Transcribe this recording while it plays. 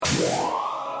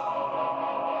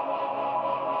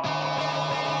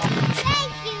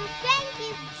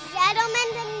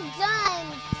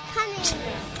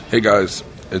Hey guys,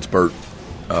 it's Bert.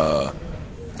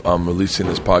 I'm releasing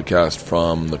this podcast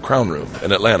from the Crown Room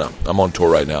in Atlanta. I'm on tour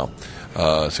right now.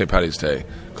 St. Patty's Day,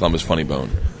 Columbus Funny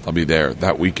Bone. I'll be there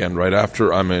that weekend. Right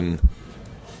after, I'm in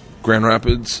Grand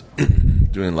Rapids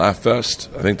doing Laugh Fest.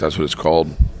 I think that's what it's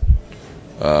called.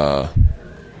 I'm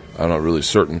not really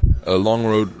certain. Long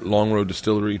Road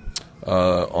Distillery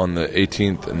on the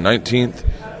 18th and 19th,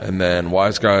 and then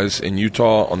Wise Guys in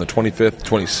Utah on the 25th,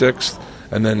 26th,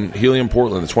 and then Helium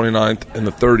Portland the 29th and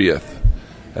the 30th.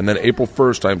 And then April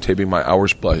 1st, I'm taping my hour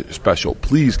special.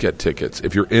 Please get tickets.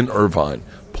 If you're in Irvine,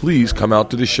 please come out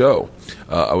to the show.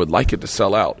 I would like it to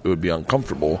sell out. It would be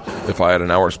uncomfortable if I had an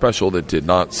hour special that did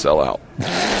not sell out.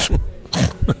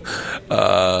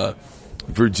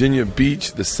 Virginia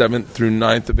Beach, the 7th through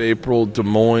 9th of April. Des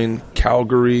Moines,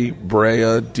 Calgary,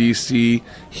 Brea, D.C.,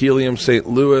 Helium, St.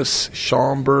 Louis,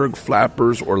 Schaumburg,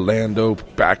 Flappers, Orlando,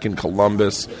 back in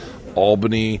Columbus,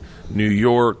 Albany, New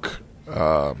York,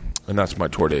 and that's my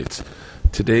tour dates.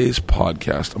 Today's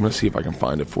podcast, I'm going to see if I can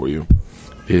find it for you,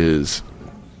 is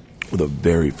with a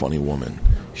very funny woman.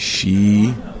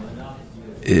 She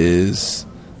has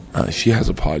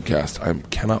a podcast. I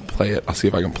cannot play it. I'll see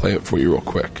if I can play it for you real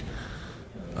quick.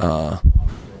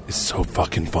 It's so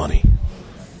fucking funny.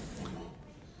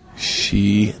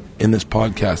 She, in this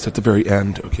podcast, at the very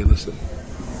end, okay, listen.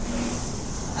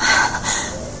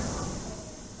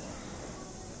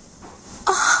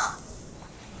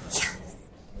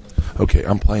 Okay,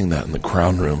 I'm playing that in the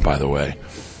Crown Room, by the way.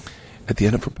 At the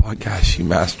end of her podcast, she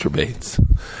masturbates.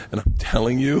 And I'm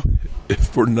telling you, if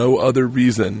for no other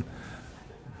reason,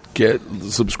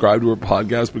 subscribe to her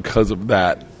podcast because of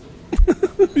that.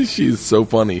 She's so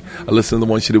funny. I listened to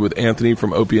the one she did with Anthony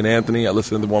from Opie and Anthony. I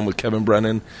listened to the one with Kevin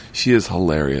Brennan. she is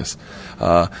hilarious.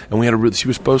 And we had I was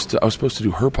supposed to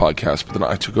do her podcast, but then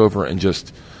I took over and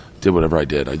just did whatever I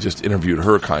did. I just interviewed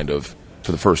her kind of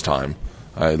for the first time.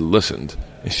 I listened.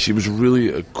 And she was really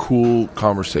a cool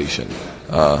conversation.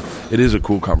 It is a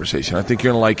cool conversation. I think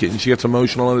you're going to like it. And she gets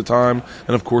emotional at the time.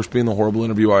 And, of course, being the horrible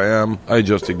interview I am, I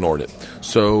just ignored it.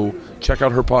 So check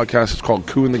out her podcast. It's called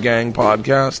Ku and the Gang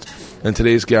Podcast. And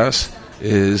today's guest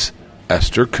is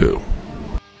Esther Ku.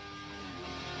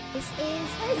 This is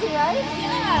crazy, right?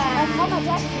 Yeah. And my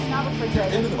jacket is not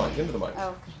refrigerated. Into the mic.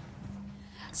 Oh.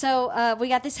 So we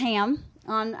got this ham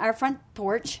on our front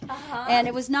porch, and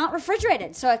it was not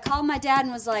refrigerated. So I called my dad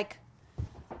and was like,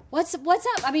 "What's up?"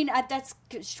 I mean, that's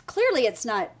clearly it's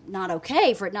not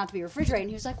okay for it not to be refrigerated. And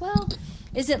he was like, "Well,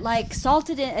 is it like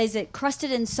salted? Is it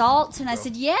crusted in salt?" And I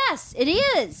said, "Yes, it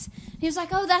is." He was like,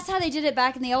 "Oh, that's how they did it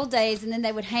back in the old days, and then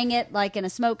they would hang it like in a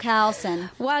smokehouse." And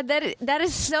wow, that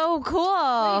is so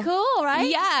cool. Pretty cool, right?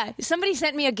 Yeah, somebody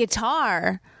sent me a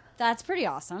guitar. That's pretty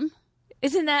awesome.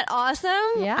 Isn't that awesome?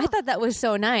 Yeah. I thought that was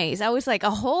so nice. I was like,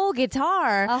 a whole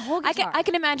guitar. A whole guitar. I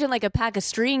can imagine like a pack of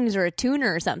strings or a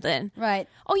tuner or something. Right.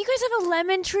 Oh, you guys have a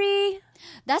lemon tree?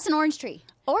 That's an orange tree.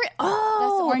 That's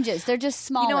the oranges. They're just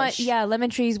smallish. You know what? Yeah, lemon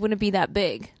trees wouldn't be that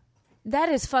big. That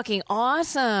is fucking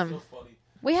awesome.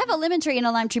 We have a lemon tree and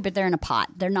a lime tree, but they're in a pot.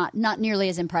 They're not nearly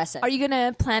as impressive. Are you going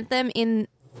to plant them in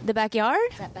the backyard?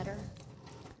 Is that better?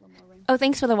 Oh,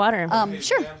 thanks for the water.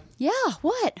 Sure. Yeah,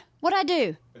 what? What'd I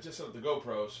do? I just set up the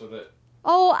GoPro so that...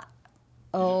 Oh,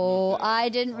 I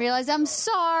didn't realize. I'm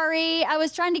sorry. I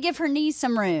was trying to give her niece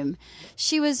some room.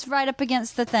 She was right up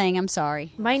against the thing. I'm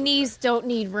sorry. My knees don't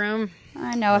need room.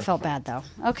 I know. I felt bad, though.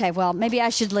 Okay, well, maybe I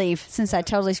should leave since I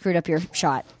totally screwed up your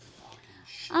shot.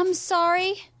 I'm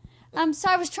sorry. I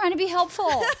was trying to be helpful.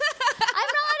 I'm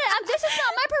not. This is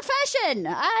not my profession.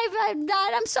 I'm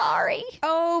not. I'm sorry.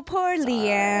 Oh, poor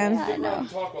Leanne. I know.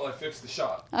 Talk while I fix the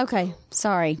shot. Okay,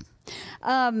 sorry.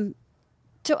 So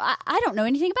I don't know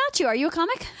anything about you. Are you a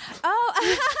comic? Oh,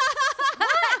 What?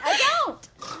 I don't.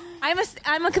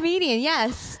 I'm a comedian.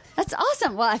 Yes. That's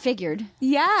awesome. Well, I figured.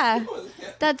 Yeah.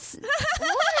 That's what? Well,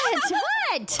 I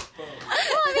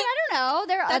mean, I don't know.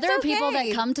 There are That's other people okay.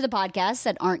 that come to the podcast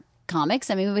that aren't comics.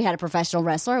 I mean, we had a professional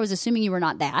wrestler. I was assuming you were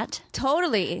not that.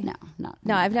 Totally. No.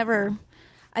 I've never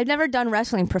done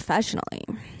wrestling professionally.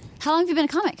 How long have you been a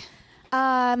comic?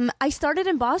 I started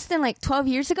in Boston like 12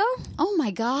 years ago. Oh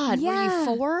my God. Yeah.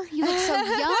 Were you 4? You look so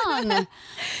young.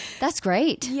 That's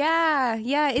great. Yeah,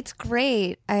 it's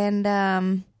great. And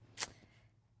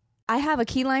I have a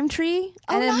key lime tree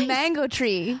and nice. a mango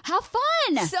tree. How fun.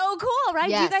 So cool, right?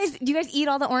 Yes. Do you guys eat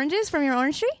all the oranges from your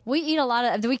orange tree? We eat a lot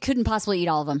of. We couldn't possibly eat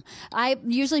all of them. I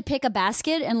usually pick a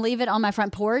basket and leave it on my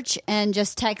front porch and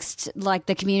just text like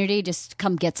the community, just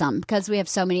come get some because we have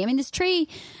so many. I mean, this tree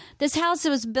This house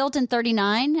was built in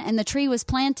 39, and the tree was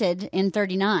planted in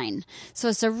 39. So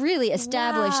it's a really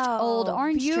established old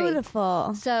orange tree.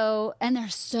 Beautiful. So, and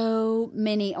there's so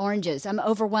many oranges. I'm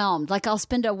overwhelmed. Like, I'll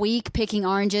spend a week picking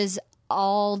oranges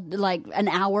like an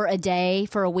hour a day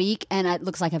for a week, and it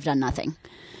looks like I've done nothing.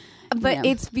 But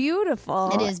it's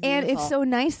beautiful. It is beautiful. And it's so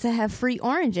nice to have free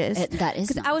oranges. That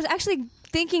is nice. I was actually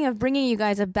thinking of bringing you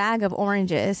guys a bag of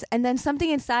oranges, and then something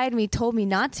inside me told me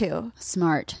not to.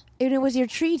 Smart. And it was your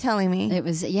tree telling me. It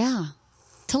was,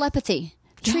 telepathy.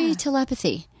 Tree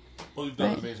telepathy. Well, you've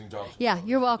done an amazing job. Yeah,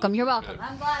 you're welcome. You're welcome.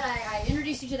 I'm glad I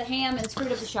introduced you to the ham and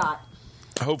screwed up the shot.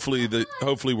 Hopefully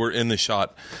we're in the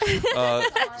shot.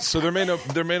 So there may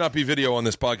not be video on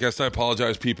this podcast. I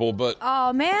apologize, people, but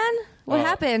Oh man, what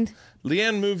happened?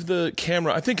 Leanne moved the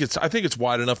camera. I think it's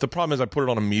wide enough. The problem is I put it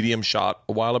on a medium shot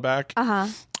a while back.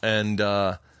 And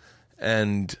I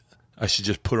should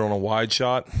just put it on a wide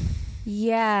shot.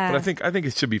 Yeah. But I think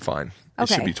it should be fine. It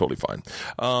Okay. should be totally fine.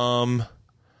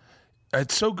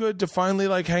 It's so good to finally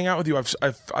like hang out with you.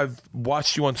 I've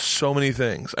watched you on so many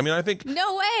things. I mean, I think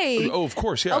No way. Oh, of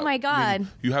course, yeah. Oh my God. I mean,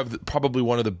 you have probably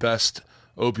one of the best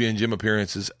Opie and Jim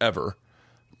appearances ever.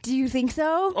 Do you think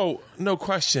so? Oh, no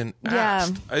question Yeah.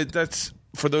 asked. That's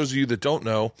for those of you that don't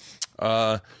know.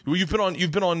 You've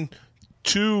been on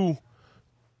two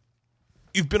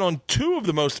of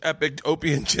the most epic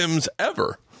Opie and Jims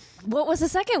ever. What was the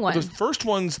second one? The first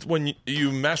one's when you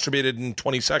masturbated in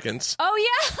 20 seconds. Oh yeah.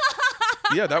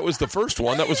 Yeah, that was the first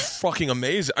one. That was fucking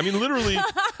amazing. I mean, literally,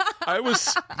 I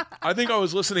think I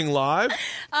was listening live,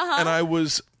 and I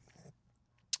don't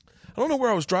know where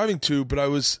I was driving to, but I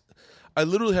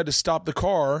literally had to stop the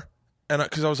car, and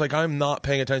because I was like, I'm not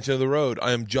paying attention to the road.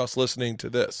 I am just listening to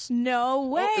this. No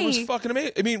way. It was fucking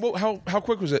amazing. I mean, how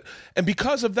quick was it? And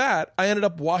because of that, I ended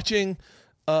up watching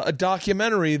a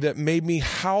documentary that made me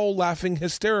howl laughing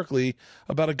hysterically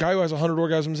about a guy who has 100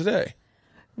 orgasms a day.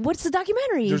 What's the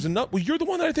documentary? Well, you're the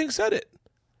one that I think said it.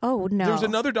 Oh no. There's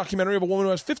another documentary of a woman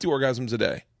who has 50 orgasms a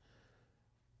day.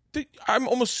 I'm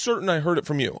almost certain I heard it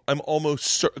from you. I'm almost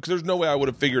certain, because there's no way I would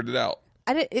have figured it out.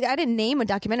 I didn't name a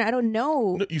documentary. I don't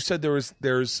know. No, you said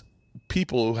there's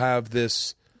people who have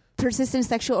this Persistent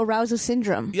sexual arousal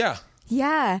syndrome. Yeah.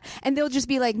 Yeah, and they'll just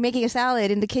be like making a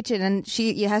salad in the kitchen, and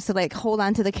she has to like hold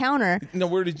on to the counter.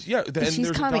 No, and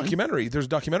there's coming. a documentary. There's a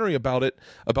documentary about it,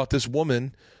 about this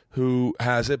woman who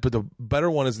has it. But the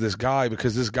better one is this guy,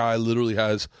 because this guy literally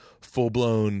has full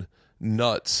blown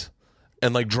nuts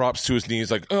and like drops to his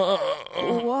knees like. Whoa!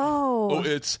 Oh,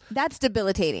 that's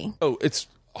debilitating. Oh, it's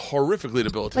horrifically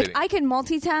debilitating. Like I can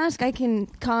multitask. I can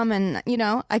come and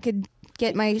I could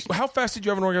get my. How fast did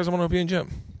you have an orgasm on Opie and Jim?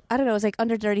 I don't know. It was like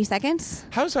under 30 seconds.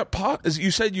 How's that pot? You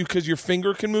said because your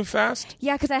finger can move fast?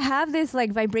 Yeah, because I have this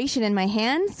like vibration in my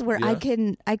hands where I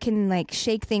can like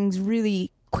shake things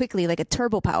really quickly, like a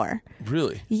turbo power.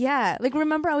 Really? Yeah. Like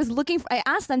remember, I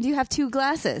asked them, "Do you have 2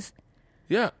 glasses?"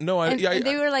 Yeah. No. And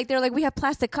they were like, "We have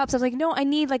plastic cups." I was like, "No, I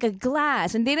need like a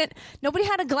glass." And nobody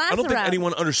had a glass. I don't around. think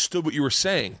anyone understood what you were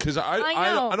saying, because I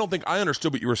know. I don't think I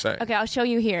understood what you were saying. Okay, I'll show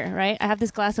you here. Right, I have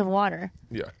this glass of water.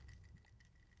 Yeah.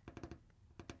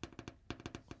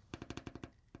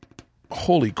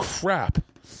 Holy crap.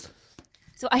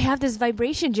 So I have this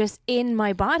vibration just in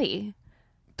my body.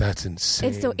 That's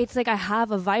insane. It's like I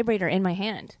have a vibrator in my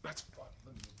hand. That's fun.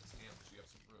 Let me move this hand so you have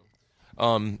some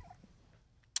room.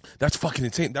 That's fucking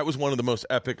insane. That was one of the most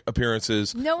epic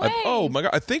appearances. No way. Oh my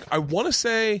God. I want to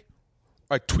say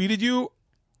I tweeted you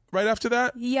right after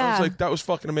that. Yeah. I was like, that was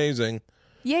fucking amazing.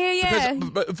 Yeah.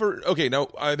 Now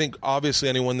I think obviously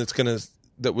anyone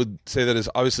that would say that is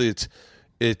obviously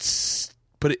it's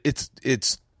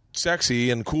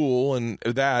sexy and cool and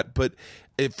that, but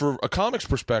for a comic's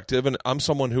perspective, and I'm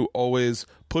someone who always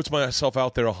puts myself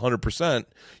out there 100%,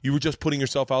 you were just putting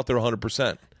yourself out there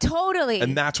 100%. Totally.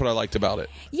 And that's what I liked about it.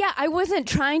 Yeah, I wasn't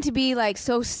trying to be like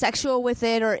so sexual with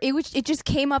it, or it just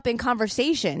came up in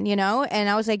conversation, and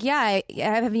I was like, yeah,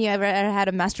 have you ever had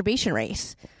a masturbation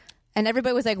race? And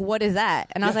everybody was like, what is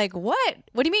that? And I was like, what?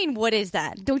 What do you mean, what is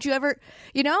that? Don't you ever,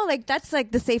 that's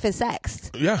like the safest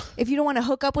sex. Yeah. If you don't want to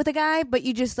hook up with a guy, but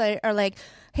you just are like,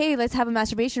 hey, let's have a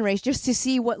masturbation race just to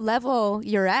see what level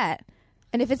you're at.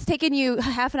 And if it's taking you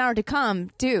half an hour to come,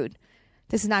 dude,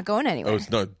 this is not going anywhere. Oh, it's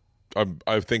not.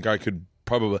 I think I could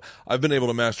probably, I've been able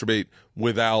to masturbate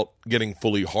without getting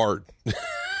fully hard.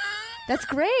 That's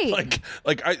great. I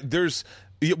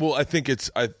think it's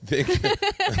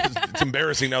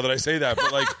embarrassing now that I say that,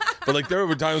 but But like there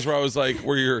were times where I was like,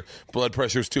 where your blood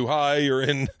pressure's too high, you're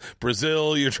in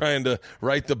Brazil, you're trying to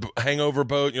write the hangover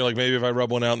boat, and you're like, maybe if I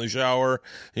rub one out in the shower,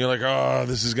 and you're like, oh,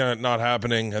 this is not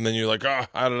happening, and then you're like, oh,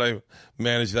 how did I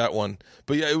manage that one?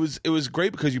 But yeah, it was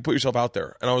great because you put yourself out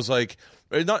there, and I was like,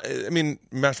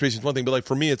 masturbation is one thing, but like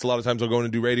for me, it's a lot of times I'll go in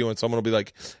and do radio, and someone will be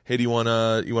like, hey, do you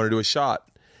wanna do a shot?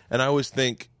 And I always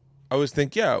think,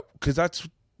 yeah, because that's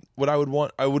what I would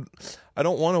want. I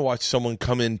don't want to watch someone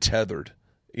come in tethered,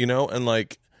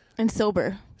 and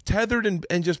sober, tethered,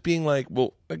 and just being like,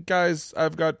 well, guys,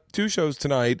 I've got 2 shows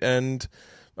tonight, and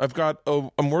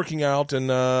I'm working out,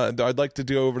 and I'd like to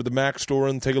go over to the Mac store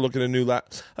and take a look at a new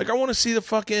lap. Like I want to see the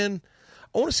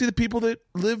people that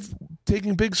live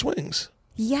taking big swings.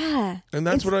 Yeah, and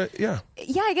that's I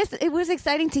guess it was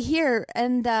exciting to hear,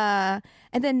 and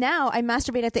then now I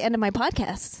masturbate at the end of my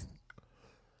podcast.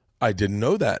 I didn't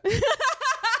know that.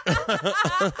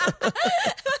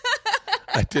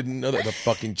 I didn't know that. The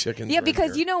fucking chickens. Yeah,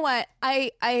 because you know what?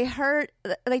 I heard,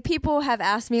 like, people have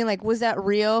asked me, like, was that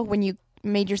real when you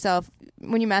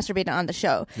masturbated on the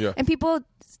show? Yeah. And people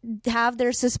have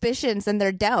their suspicions and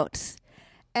their doubts.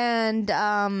 And,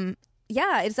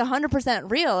 yeah, it's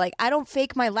 100% real. Like, I don't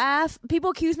fake my laugh. People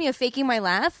accuse me of faking my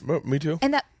laugh. Well, me too.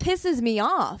 And that pisses me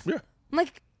off. Yeah. I'm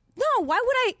like, no, why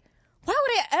would I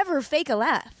ever fake a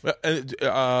laugh? And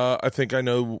I think I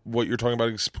know what you're talking about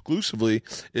exclusively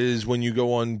is when you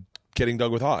go on Getting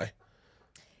Dug with High.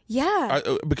 Yeah.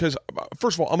 Because,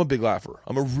 first of all, I'm a big laugher.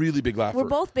 I'm a really big laugher. We're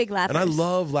both big laughers. And I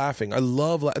love laughing.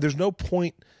 There's no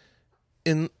point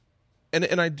in...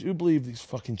 And I do believe these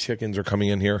fucking chickens are coming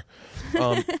in here.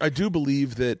 I do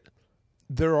believe that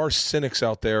there are cynics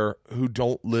out there who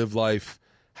don't live life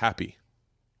happy.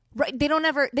 Right, they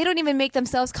don't even make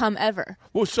themselves come ever.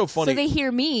 Well, it's so funny. So they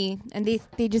hear me and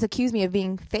they just accuse me of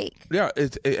being fake. Yeah,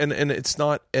 it's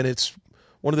not, and it's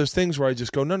one of those things where I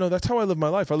just go, no, that's how I live my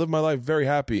life. I live my life very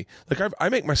happy. Like I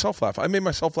make myself laugh. I made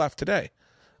myself laugh today.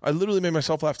 I literally made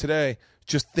myself laugh today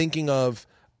just thinking of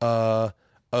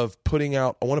putting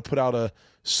out. I want to put out a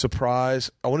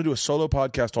surprise. I want to do a solo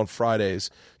podcast on Fridays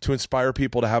to inspire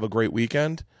people to have a great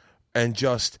weekend and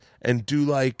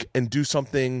do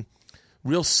something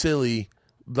real silly,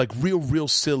 like real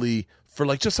silly for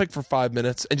for 5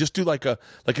 minutes, and just do like an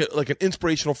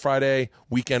inspirational Friday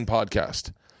weekend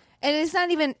podcast. And it's not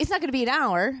going to be an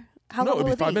hour. How long it'll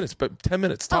will be 5 minutes, but 10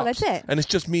 minutes tops. Oh, that's it. And it's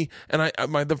just me. And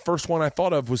the first one I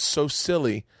thought of was so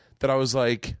silly that I was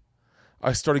like,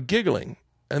 I started giggling.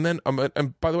 And then,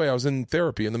 and by the way, I was in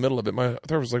therapy in the middle of it. My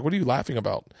therapist was like, "What are you laughing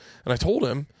about?" And I told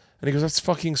him, and he goes, "That's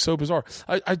fucking so bizarre."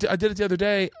 I did it the other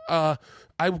day. I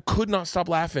could not stop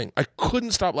laughing. I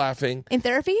couldn't stop laughing. In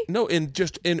therapy? No,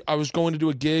 I was going to do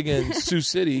a gig in Sioux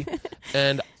City,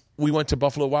 and we went to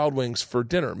Buffalo Wild Wings for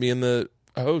dinner, me and the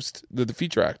host, the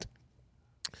feature act.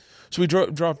 So we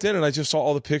dropped in, and I just saw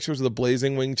all the pictures of the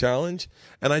Blazing Wing Challenge,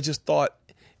 and I just thought,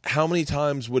 how many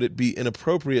times would it be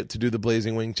inappropriate to do the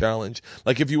Blazing Wing Challenge?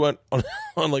 Like if you went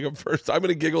on like a first, I'm going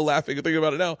to giggle laughing and thinking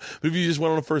about it now, but if you just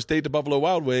went on a first date to Buffalo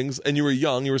Wild Wings and you were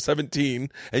young, you were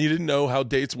 17 and you didn't know how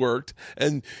dates worked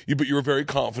but you were very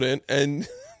confident, and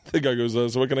the guy goes,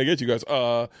 so what can I get you guys?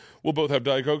 We'll both have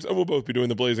Diet Cokes and we'll both be doing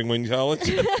the Blazing Wing Challenge.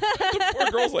 The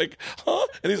poor girl's like, huh?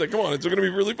 And he's like, come on, it's going to be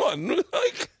really fun.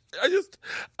 Like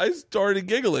I started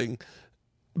giggling,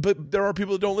 but there are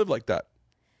people that don't live like that.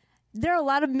 There are a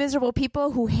lot of miserable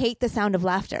people who hate the sound of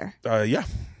laughter. Yeah.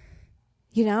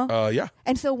 You know? Yeah.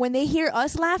 And so when they hear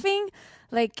us laughing,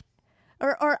 like,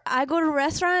 or I go to a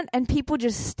restaurant and people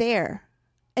just stare.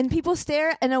 And people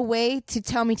stare in a way to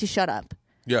tell me to shut up.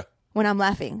 Yeah. When I'm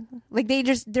laughing. Like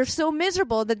they're so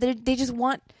miserable that they just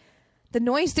want the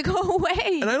noise to go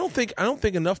away. And I don't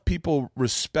think enough people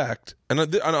respect, and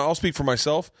I'll speak for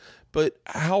myself, but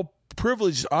how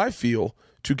privileged I feel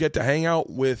to get to hang out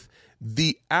with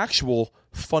the actual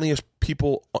funniest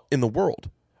people in the world.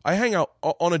 I hang out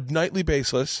on a nightly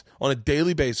basis, on a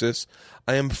daily basis.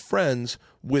 I am friends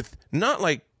with not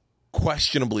like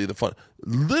questionably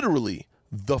literally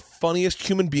the funniest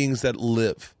human beings that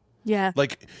live. Yeah.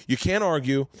 Like you can't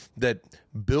argue that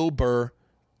Bill Burr,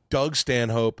 Doug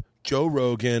Stanhope, Joe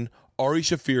Rogan, Ari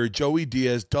Shaffir, Joey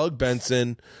Diaz, Doug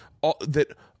Benson,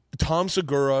 that Tom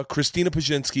Segura, Christina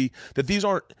Pajinski, that these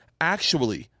aren't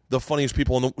actually the funniest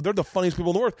people they're the funniest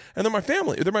people in the world, and they're my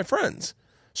family, they're my friends.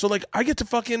 So like I get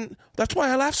to that's why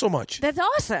I laugh so much. That's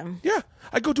awesome. Yeah.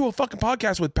 I go do a fucking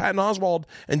podcast with Patton Oswalt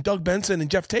and Doug Benson and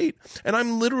Jeff Tate, and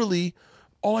I'm literally,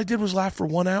 all I did was laugh for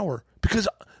 1 hour because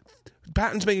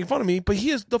Patton's making fun of me, but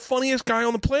he is the funniest guy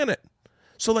on the planet.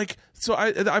 So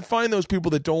I find those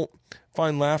people that don't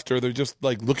find laughter, they're just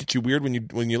like look at you weird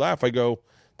when you laugh. I go,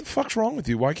 the fuck's wrong with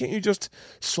you? Why can't you just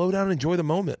slow down and enjoy the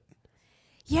moment?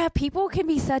 Yeah, people can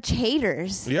be such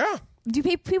haters. Yeah. Do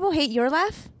people hate your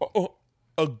laugh?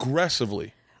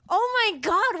 Aggressively. Oh my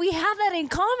God, we have that in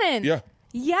common. Yeah.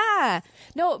 Yeah.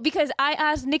 No, because I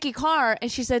asked Nikki Carr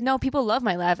and she said, no, people love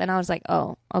my laugh. And I was like,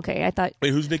 oh, okay. I thought.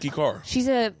 Wait, who's Nikki Carr? She's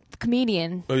a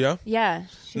comedian. Oh, yeah? Yeah.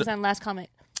 She's on Last Comic.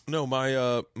 No, my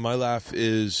laugh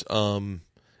is,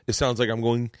 it sounds like I'm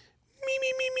going,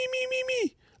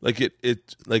 me. Like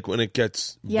it like when it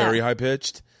gets very high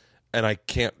pitched and I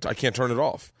can't turn it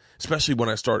off. Especially when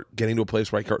I start getting to a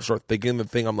place where I start thinking the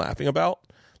thing I'm laughing about.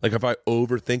 Like if I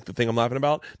overthink the thing I'm laughing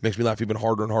about, it makes me laugh even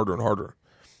harder and harder and harder.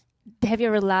 Have you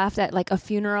ever laughed at like a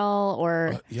funeral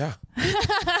or? Yeah.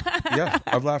 Yeah.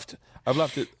 I laughed at my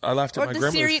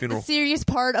grandmother's funeral. The serious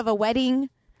part of a wedding.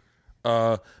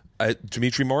 At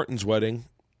Dimitri Martin's wedding,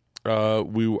 I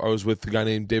was with a guy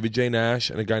named David J. Nash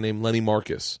and a guy named Lenny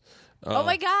Marcus. Oh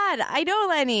my God, I know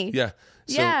Lenny. Yeah.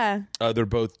 So, they're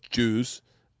both Jews,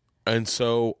 and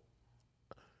so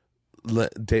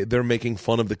they're making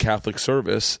fun of the Catholic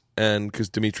service, and because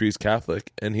Dimitri's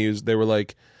Catholic, and they were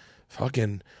like,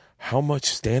 "Fucking, how much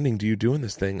standing do you do in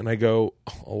this thing?" And I go,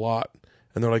 "A lot."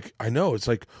 And they're like, I know. It's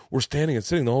like we're standing and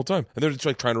sitting the whole time. And they're just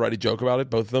like trying to write a joke about it,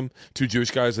 both of them. Two Jewish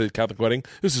guys at a Catholic wedding.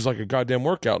 This is like a goddamn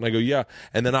workout. And I go, yeah.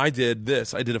 And then I did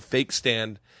this. I did a fake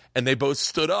stand, and they both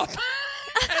stood up.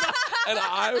 and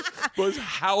I was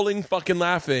howling fucking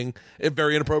laughing at a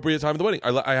very inappropriate time of the wedding.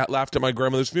 I laughed at my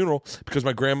grandmother's funeral because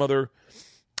my grandmother,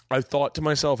 I thought to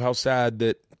myself how sad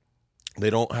that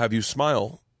they don't have you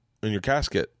smile in your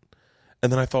casket.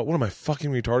 And then I thought, what am I,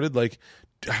 fucking retarded? Like,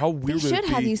 how weird would it be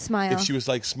have you smile if she was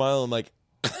like smiling like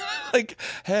like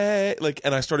hey, like,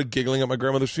 and I started giggling at my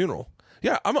grandmother's funeral.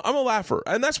 Yeah, I'm a laugher,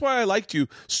 and that's why I liked you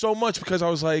so much, because I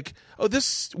was like, oh,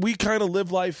 we kind of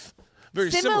live life very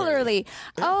similarly.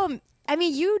 I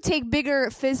mean, you take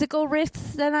bigger physical risks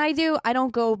than I do. I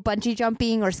don't go bungee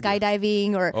jumping or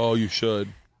skydiving or. Oh, you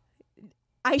should.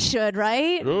 I should,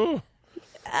 right? Oh.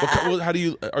 How do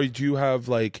you do you have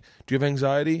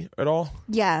anxiety at all?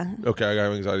 Yeah. Okay, I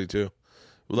got anxiety too.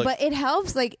 But it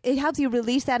helps you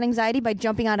release that anxiety by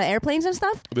jumping out of airplanes and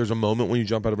stuff. There's a moment when you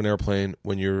jump out of an airplane,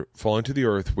 when you're falling to the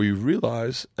earth, where you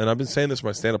realize, and I've been saying this in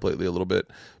my stand-up lately a little bit,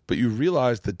 but you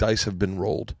realize the dice have been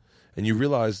rolled, and you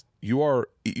realize you are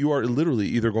literally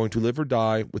either going to live or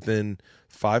die within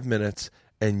 5 minutes,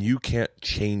 and you can't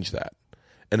change that.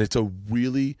 And it's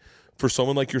for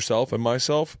someone like yourself and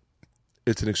myself,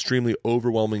 it's an extremely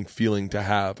overwhelming feeling to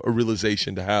have, a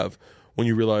realization to have, when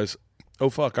you realize, oh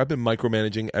fuck, I've been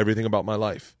micromanaging everything about my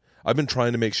life. I've been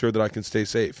trying to make sure that I can stay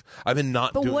safe. I've been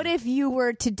not But what if you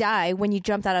were to die when you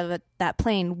jumped out of that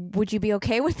plane? Would you be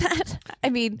okay with that? I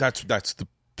mean, that's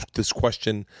this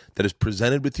question that is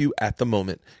presented with you at the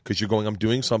moment, because you're going, I'm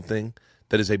doing something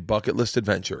that is a bucket list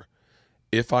adventure.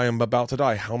 If I am about to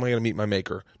die, how am I going to meet my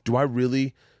maker? Am I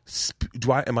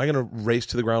going to race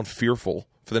to the ground fearful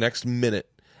for the next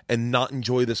minute and not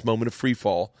enjoy this moment of free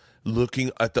fall, looking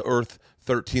at the earth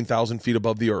 13,000 feet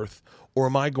above the earth? Or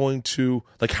am I going to,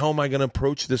 how am I going to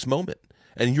approach this moment?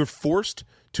 And you're forced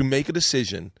to make a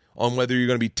decision on whether you're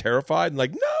going to be terrified and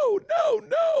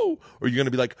no, or you're going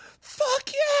to be like,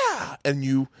 fuck yeah.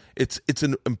 And it's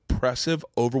an impressive,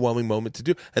 overwhelming moment to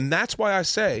do. And that's why I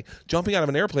say jumping out of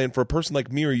an airplane for a person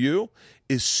like me or you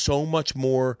is so much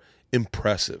more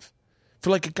impressive.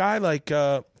 For a guy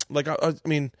I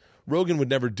mean, Rogan would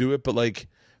never do it, but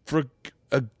for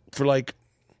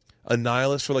a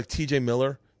nihilist, for TJ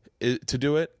Miller to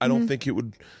do it, I don't think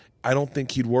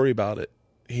he'd worry about it.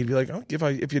 He'd be like, oh,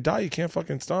 if you die, you can't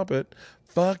fucking stop it.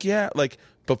 Fuck yeah.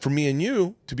 But for me and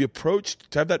you to be approached,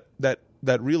 to have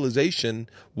that realization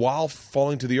while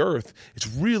falling to the earth, it's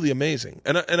really amazing.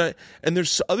 And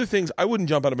there's other things. I wouldn't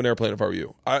jump out of an airplane if I were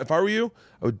you. If I were you,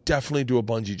 I would definitely do a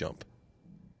bungee jump.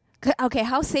 Okay,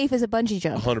 how safe is a bungee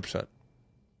jump? 100%.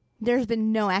 There's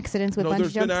been no accidents with bungee jumps?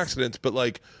 No, there's been accidents,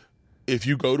 but if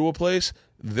you go to a place,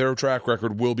 their track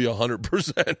record will be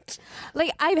 100%.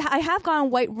 I have gone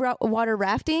water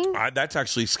rafting. That's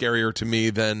actually scarier to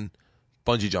me than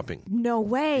bungee jumping. No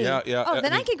way. Yeah. Oh,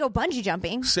 then I could go bungee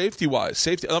jumping. Safety-wise.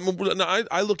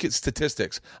 I look at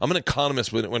statistics. I'm an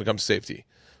economist when it comes to safety.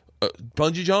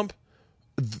 Bungee jump,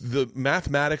 the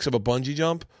mathematics of a bungee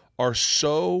jump are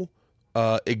so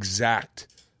exact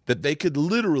that they could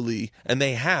literally, and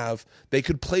they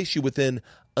could place you within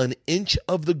an inch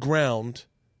of the ground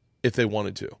if they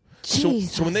wanted to. So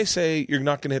when they say you're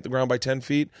not going to hit the ground by 10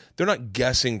 feet, they're not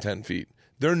guessing 10 feet.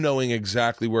 They're knowing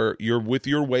exactly where you're with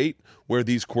your weight, where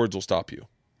these cords will stop you.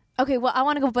 Okay, well, I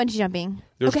want to go bungee jumping.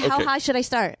 How high should I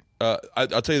start?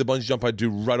 I'll tell you the bungee jump I do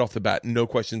right off the bat. No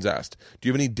questions asked. Do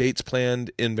you have any dates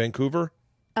planned in Vancouver?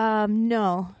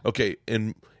 No. Okay,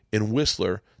 in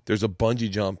Whistler, there's a bungee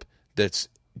jump that's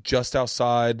just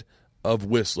outside of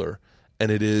Whistler,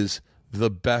 and it is the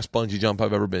best bungee jump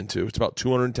I've ever been to. It's about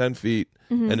 210 feet,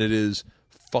 and it is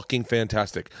fucking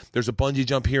fantastic. There's a bungee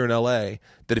jump here in LA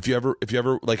that if you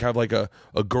ever like have like a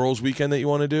girls weekend that you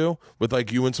want to do with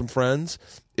like you and some friends,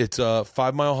 it's a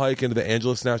 5-mile hike into the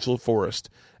Angeles National Forest,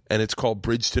 and it's called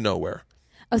Bridge to Nowhere.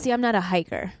 Oh, see, I'm not a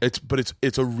hiker.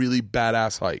 It's a really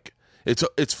badass hike.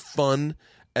 It's fun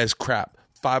as crap.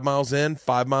 5 miles in,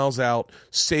 5 miles out.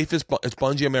 Safest, it's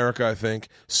Bungee America, I think.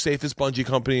 Safest bungee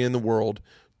company in the world.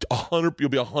 You'll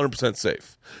be 100%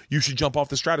 safe. You should jump off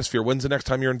the stratosphere. When's the next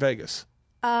time you're in Vegas?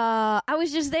 I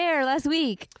was just there last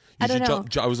week. I don't know.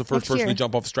 I was the first person to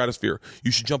jump off the stratosphere.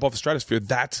 You should jump off the stratosphere.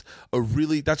 That's a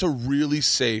really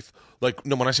safe. Like,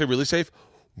 no, when I say really safe,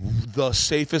 the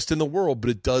safest in the world. But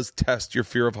it does test your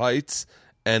fear of heights,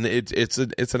 and it's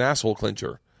an asshole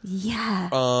clincher. Yeah.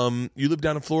 You live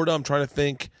down in Florida. I'm trying to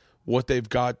think what they've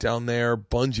got down there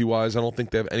bungee wise. I don't think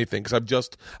they have anything because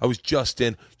I was just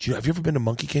in. Have you ever been to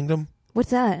Monkey Kingdom?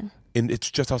 What's that? It's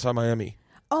just outside Miami.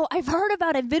 Oh, I've heard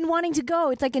about it. I've been wanting to go.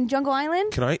 It's like in Jungle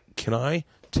Island. Can I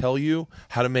tell you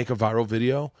how to make a viral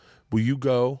video? Will you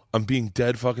go? I'm being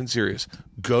dead fucking serious.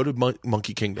 Go to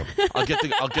Monkey Kingdom. I'll get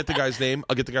the guy's name.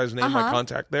 My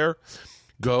contact there.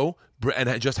 Go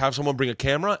and just have someone bring a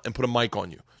camera and put a mic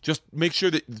on you. Just make sure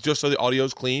that just so the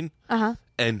audio's clean.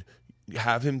 And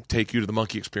have him take you to the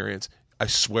monkey experience. I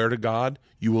swear to God,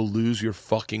 you will lose your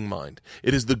fucking mind.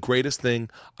 It is the greatest thing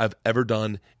I've ever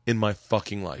done in my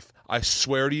fucking life. I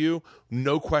swear to you,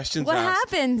 no questions asked.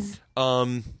 What happens?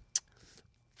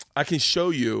 I can show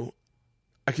you,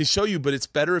 but it's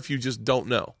better if you just don't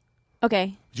know.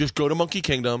 Okay. Just go to Monkey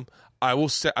Kingdom. I will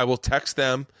text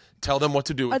them, tell them what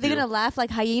to do. Are they going to laugh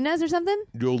like hyenas or something?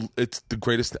 It's the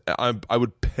greatest. I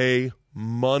would pay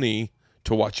money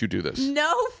to watch you do this.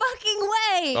 No fucking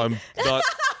way.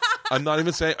 I'm not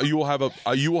even saying you will have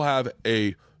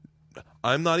a.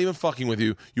 I'm not even fucking with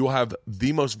you. You will have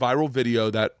the most viral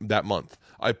video that month.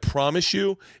 I promise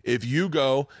you. If you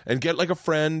go and get like a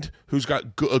friend who's got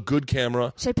a good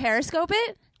camera. Should I Periscope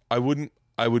it? I wouldn't.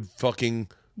 I would fucking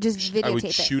just videotape it. I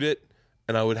would shoot it,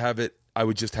 and I would have it. I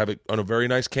would just have it on a very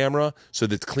nice camera so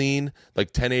that it's clean, like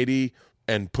 1080,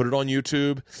 and put it on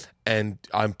YouTube. And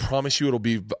I promise you,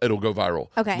 it'll go viral.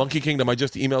 Okay. Monkey Kingdom. I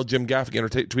just emailed Jim Gaffigan or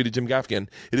tweeted Jim Gaffigan.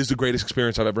 It is the greatest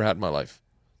experience I've ever had in my life.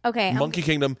 Okay. Monkey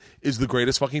Kingdom is the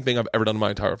greatest fucking thing I've ever done in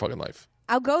my entire fucking life.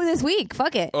 I'll go this week.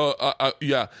 Fuck it.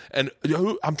 Yeah. And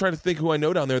I'm trying to think who I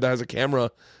know down there that has a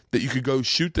camera that you could go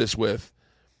shoot this with,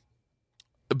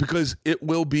 because it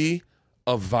will be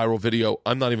a viral video.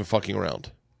 I'm not even fucking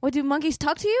around. What, do monkeys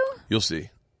talk to you? You'll see.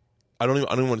 I don't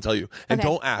even want to tell you. And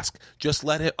don't ask. Just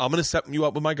let him. I'm going to set you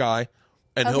up with my guy,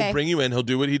 and he'll bring you in. He'll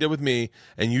do what he did with me,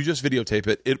 and you just videotape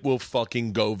it. It will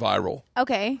fucking go viral.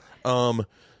 Okay.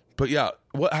 But yeah,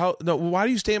 why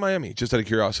do you stay in Miami? Just out of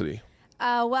curiosity.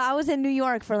 Well, I was in New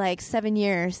York for like 7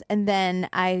 years, and then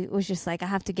I was just like, I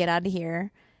have to get out of here.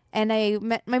 And I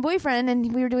met my boyfriend,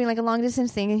 and we were doing like a long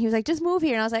distance thing, and he was like, just move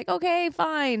here. And I was like, okay,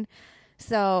 fine.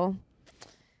 So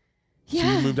you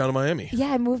moved down to Miami.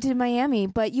 Yeah, I moved to Miami.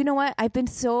 But you know what? I've been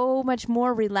so much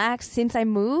more relaxed since I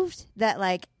moved that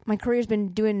like my career's been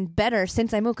doing better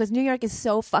since I moved, because New York is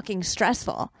so fucking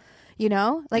stressful. You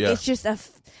know? Like it's just a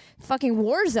fucking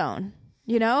war zone.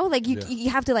 You know? Like you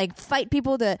have to like fight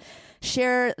people to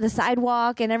share the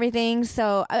sidewalk and everything.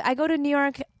 So I go to New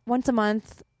York once a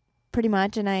month pretty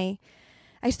much, and I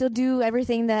still do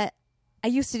everything that I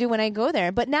used to do when I go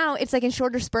there, but now it's like in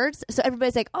shorter spurts. So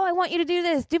everybody's like, "Oh, I want you to do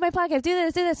this, do my podcast, do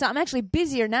this, do this." So I'm actually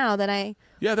busier now than I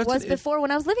was before when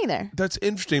I was living there. That's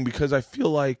interesting, because I feel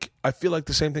like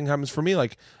the same thing happens for me.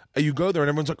 Like you go there and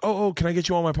everyone's like, "Oh, can I get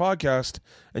you on my podcast?"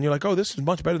 And you're like, "Oh, this is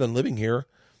much better than living here."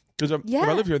 Because when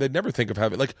I live here, they'd never think of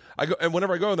having like I go, and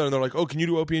whenever I go there, and they're like, "Oh, can you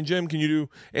do Opie and Jim? Can you do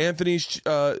Anthony's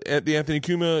the Anthony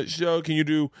Ku ME show? Can you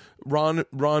do Ron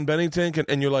Bennington?"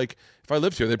 And you're like, if I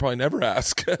lived here, they'd probably never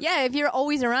ask. Yeah, if you're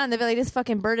always around, they'd be like, "This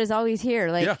fucking bird is always here."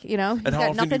 Like, you know, and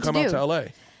how often do you come out to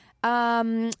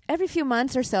LA? Every few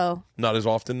months or so. Not as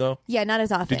often though. Yeah, not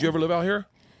as often. Did you ever live out here?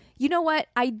 You know what?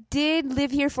 I did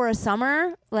live here for a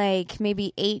summer, like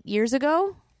maybe 8 years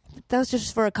ago. That was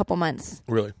just for a couple months.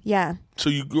 Really? Yeah. So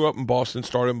you grew up in Boston,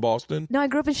 started in Boston? No, I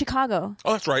grew up in Chicago.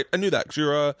 Oh, that's right. I knew that because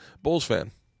you're a Bulls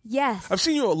fan. Yes. I've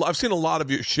seen you. I've seen a lot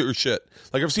of your shit.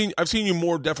 Like I've seen you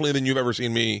more definitely than you've ever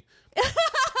seen me.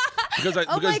 Because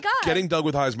my God. Getting Dug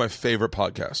with High is my favorite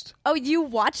podcast. Oh, you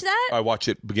watch that? I watch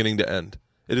it beginning to end.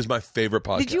 It is my favorite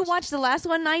podcast. Did you watch the last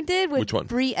one I did with Which one?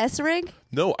 Bree Essrig?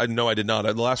 No, I did not.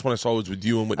 The last one I saw was with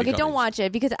you and Whitney. Okay, don't Cummings. watch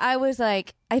it because I was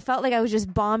like, I felt like I was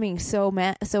just bombing so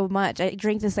much. I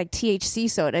drink this like THC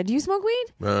soda. Do you smoke weed?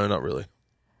 Not really.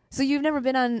 So you've never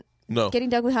been on Getting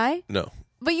Doug with High? No.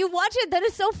 But you watch it. That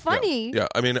is so funny. Yeah.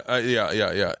 I mean,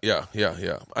 yeah.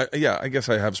 I guess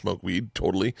I have smoked weed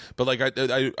totally, but like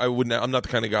I wouldn't. I'm not the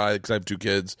kind of guy because I have 2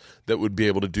 kids that would be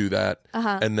able to do that.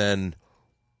 And then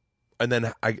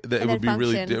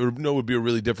it would be a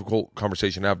really difficult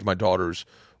conversation to have with my daughters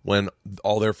when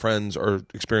all their friends are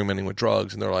experimenting with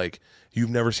drugs and they're like,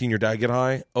 "You've never seen your dad get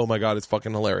high? Oh my god, it's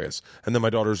fucking hilarious!" And then my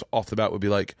daughters off the bat would be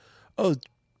like, "Oh,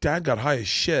 dad got high as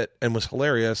shit and was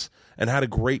hilarious and had a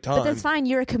great time." But that's fine.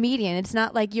 You're a comedian. It's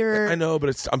not like you're... I know,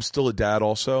 but I'm still a dad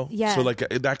also. Yeah. So like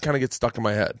that kind of gets stuck in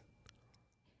my head.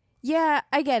 Yeah,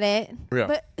 I get it. Yeah.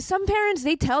 But some parents,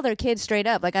 they tell their kids straight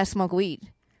up, like, I smoke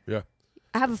weed. Yeah.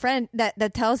 I have a friend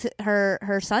that tells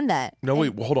her son that. No,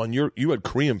 wait, hold on. You had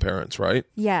Korean parents, right?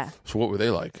 Yeah. So what were they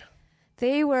like?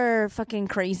 They were fucking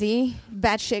crazy.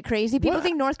 Batshit crazy. People What?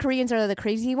 think North Koreans are the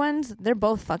crazy ones. They're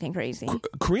both fucking crazy.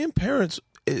 Korean parents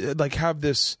like have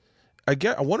this. I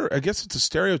guess it's a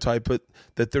stereotype, but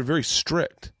that they're very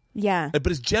strict. Yeah. But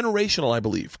it's generational, I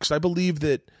believe, because I believe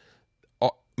that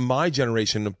my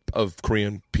generation of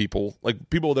Korean people, like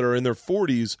people that are in their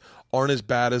 40s, aren't as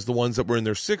bad as the ones that were in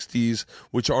their 60s,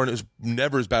 which aren't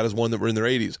never as bad as one that were in their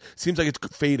 80s. Seems like it's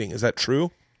fading. Is that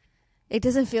true? It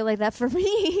doesn't feel like that for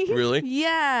me. Really?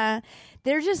 Yeah.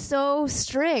 They're just so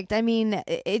strict. I mean,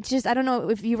 it's just, I don't know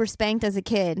if you were spanked as a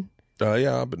kid.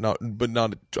 Yeah, but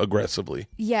not aggressively.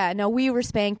 Yeah, no, we were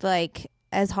spanked like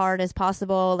as hard as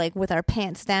possible, like with our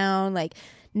pants down, like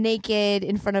naked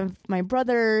in front of my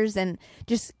brothers, and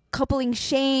just coupling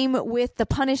shame with the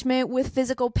punishment with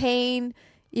physical pain,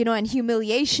 you know, and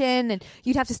humiliation. And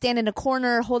you'd have to stand in a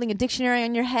corner holding a dictionary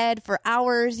on your head for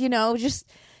hours, you know, just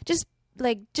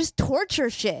torture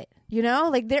shit, you know,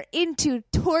 like they're into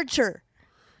torture.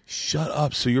 Shut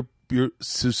up. So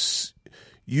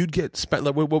you'd get spanked.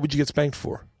 Like, what would you get spanked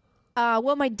for?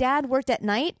 Well, my dad worked at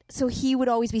night, so he would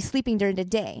always be sleeping during the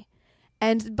day.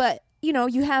 But you know,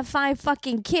 you have 5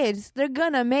 fucking kids, they're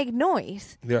gonna make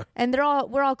noise. Yeah. And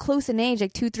we're all close in age,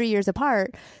 like 2-3 years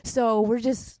apart. So we're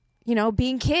just, you know,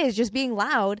 being kids, just being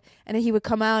loud. And then he would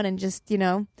come out and just, you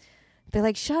know, be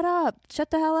like, shut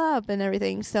the hell up and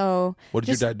everything. So what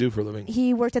did your dad do for a living?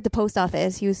 He worked at the post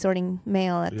office. He was sorting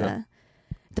mail at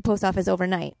the post office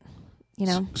overnight. You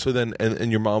know. So then,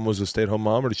 and your mom was a stay-at-home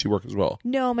mom, or did she work as well?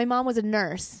 No, my mom was a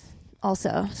nurse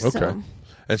also. Okay. So.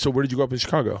 And so where did you grow up in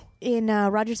Chicago? In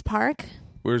Rogers Park.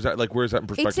 Where's that in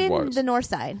perspective? It's in the north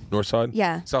side. North side?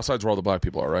 Yeah. South side's where all the black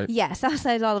people are, right? Yeah, south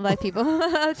side's all the black people.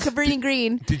 Cabrini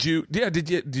Green. Did you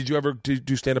ever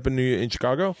do stand up in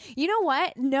Chicago? You know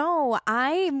what? No,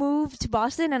 I moved to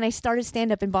Boston and I started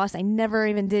stand up in Boston. I never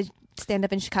even did stand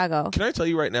up in Chicago. Can I tell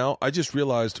you right now? I just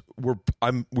realized we're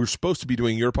supposed to be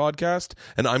doing your podcast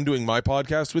and I'm doing my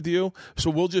podcast with you. So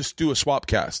we'll just do a swap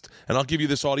cast, and I'll give you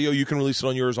this audio. You can release it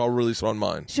on yours. I'll release it on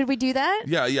mine. Should we do that?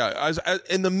 Yeah.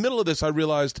 In the middle of this, I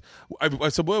realized I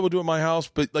said, "Well, we'll do it at my house."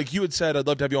 But like you had said, I'd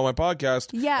love to have you on my podcast.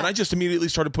 Yeah. And I just immediately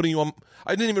started putting you on.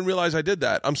 I didn't even realize I did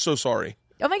that. I'm so sorry.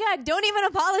 Oh my God! Don't even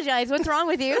apologize. What's wrong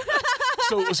with you?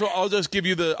 So I'll just give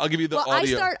you the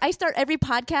audio. I start every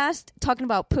podcast talking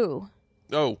about poo.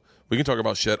 Oh, we can talk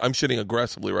about shit. I'm shitting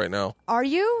aggressively right now. Are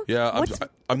you? Yeah,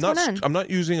 I'm going on? I'm not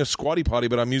using a squatty potty,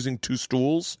 but I'm using 2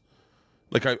 stools.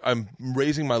 Like I'm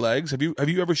raising my legs. Have you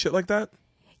ever shit like that?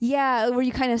 Yeah, where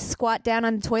you kind of squat down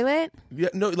on the toilet. Yeah,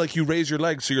 no, like you raise your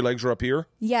legs so your legs are up here.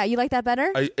 Yeah, you like that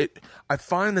better? I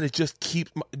find that it just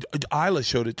keeps. Isla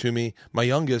showed it to me. My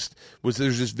youngest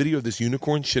there's this video of this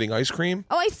unicorn shitting ice cream.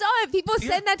 Oh, I saw it. People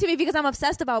send that to me because I'm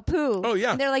obsessed about poo. Oh yeah,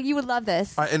 and they're like, you would love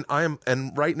this.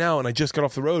 And right now, and I just got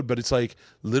off the road, but it's like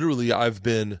literally I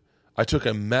took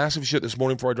a massive shit this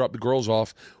morning before I dropped the girls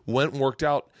off, went and worked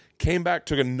out, came back,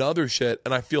 took another shit,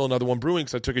 and I feel another one brewing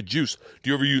because I took a juice.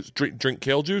 Do you ever drink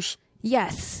kale juice?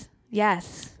 Yes.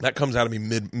 That comes out of me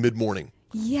mid-morning.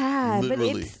 Yeah,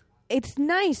 literally. But it's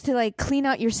nice to like clean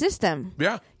out your system.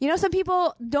 Yeah. You know, some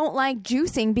people don't like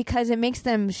juicing because it makes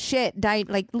them shit,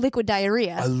 like liquid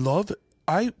diarrhea. I love it.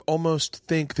 I almost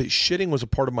think that shitting was a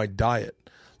part of my diet.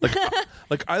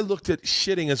 Like I looked at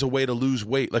shitting as a way to lose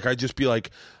weight. Like I'd just be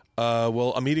like,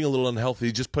 well, I'm eating a little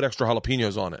unhealthy. Just put extra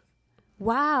jalapenos on it.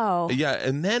 Wow. Yeah,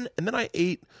 and then I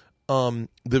ate the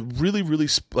really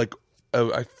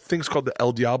I think it's called the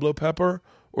El Diablo pepper,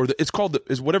 or is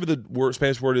whatever the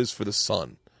Spanish word is for the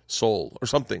sun, soul or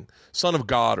something, son of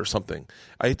God or something.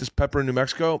 I ate this pepper in New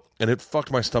Mexico and it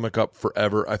fucked my stomach up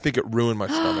forever. I think it ruined my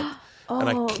stomach, and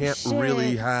I can't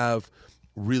really have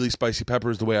really spicy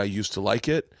peppers the way I used to like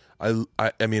it, I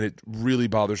mean, it really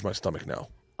bothers my stomach now.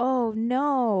 Oh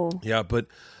no. Yeah, but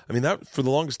I mean, that for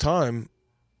the longest time,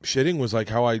 shitting was like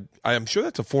how I'm sure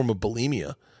that's a form of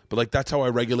bulimia, but like that's how I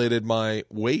regulated my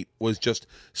weight, was just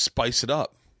spice it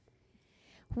up.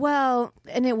 Well,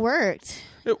 and it worked.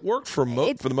 It worked for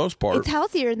the most part. It's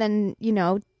healthier than,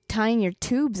 tying your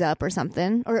tubes up or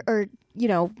something, or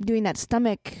doing that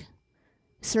stomach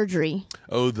surgery.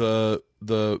 Oh,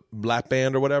 the lap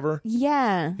band or whatever?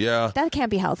 Yeah. Yeah. That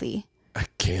can't be healthy. I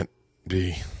can't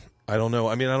be. I don't know.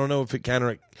 I mean, I don't know if it can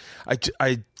or I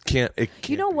can't. It can't.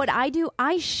 You know what I do?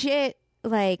 I shit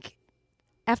like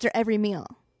after every meal.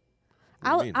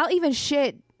 I'll even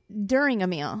shit during a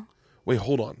meal. Wait,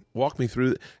 hold on. Walk me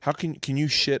through. How can you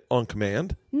shit on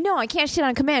command? No, I can't shit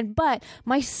on command, but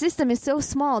my system is so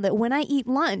small that when I eat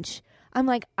lunch, I'm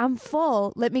like, I'm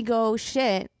full. Let me go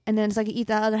shit. And then it's like I eat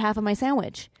the other half of my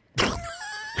sandwich.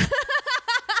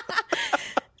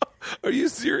 Are you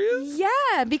serious?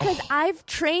 Yeah, because I've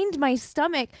trained my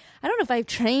stomach. I don't know if I've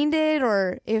trained it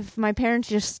or if my parents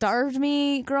just starved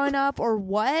me growing up or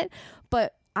what,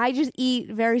 but I just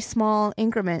eat very small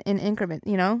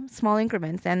small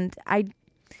increments. And I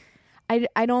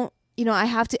don't, I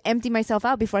have to empty myself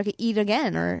out before I can eat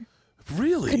again or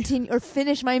really continue or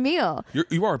finish my meal.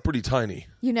 You are pretty tiny.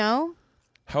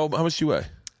 How much do you weigh?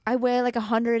 I weigh like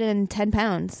 110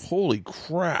 pounds. Holy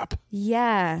crap.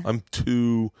 Yeah. I'm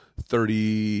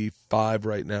 235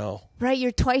 right now. Right,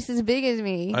 you're twice as big as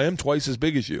me. I am twice as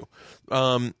big as you.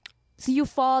 So you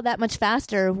fall that much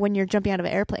faster when you're jumping out of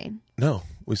an airplane? No,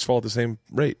 we fall at the same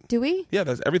rate. Do we? Yeah,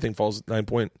 everything falls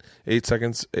 9.8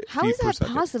 seconds. How is that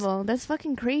possible? That's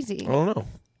fucking crazy. I don't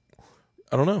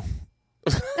know.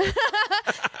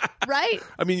 Right?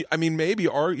 I mean, maybe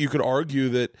you could argue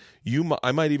that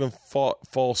I might even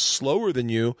fall slower than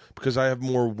you because I have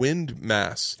more wind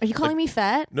mass. Are you calling me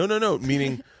fat? No.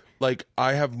 Meaning, like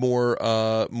I have more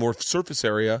surface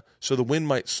area, so the wind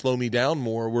might slow me down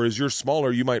more. Whereas you're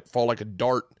smaller, you might fall like a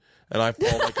dart, and I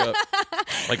fall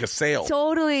like a sail.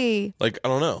 Totally. Like I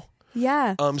don't know.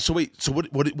 Yeah. So wait. So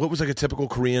what was like a typical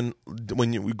Korean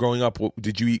when you were growing up?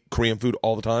 Did you eat Korean food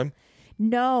all the time?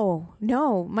 No.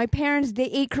 My parents, they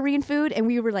ate Korean food and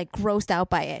we were like grossed out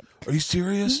by it. Are you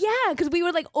serious? Yeah, because we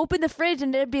would like open the fridge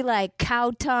and there'd be like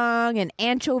cow tongue and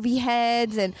anchovy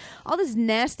heads and all this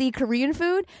nasty Korean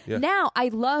food. Yeah. Now I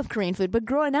love Korean food, but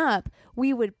growing up,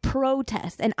 we would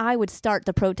protest and I would start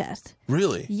the protest.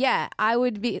 Really? Yeah, I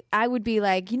would be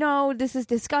like, this is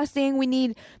disgusting. We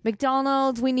need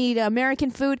McDonald's. We need American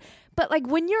food. But like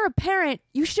when you're a parent,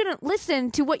 you shouldn't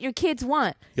listen to what your kids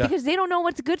want because they don't know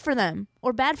what's good for them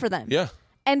or bad for them. Yeah.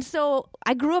 And so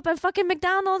I grew up at fucking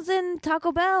McDonald's and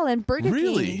Taco Bell and Burger King.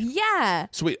 Really? Yeah.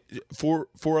 So wait,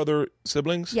 four other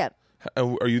siblings? Yep.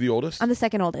 Are you the oldest? I'm the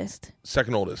second oldest.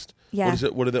 Second oldest. Yeah. What is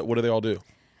it? What do they all do?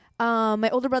 My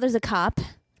older brother's a cop.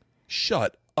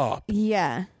 Shut up.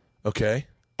 Yeah. Okay.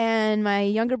 And my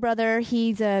younger brother,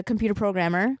 he's a computer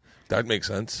programmer. That makes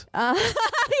sense.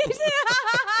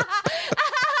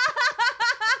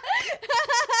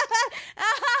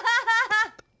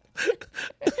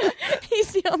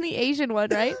 He's the only Asian one,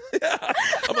 right? Yeah.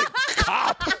 I'm like,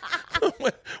 cop.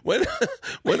 when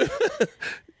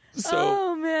So,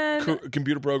 oh man,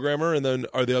 computer programmer, and then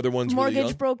are the other ones really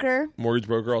young? broker? Mortgage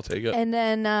broker, I'll take it. And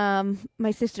then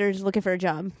my sister's looking for a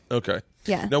job. Okay.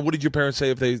 Yeah. Now, what did your parents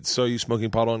say if they saw you smoking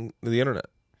pot on the internet?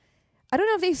 I don't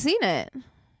know if they've seen it.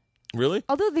 Really?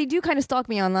 Although they do kind of stalk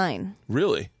me online.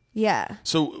 Really? Yeah.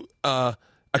 So,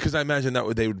 because I imagine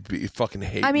they would be fucking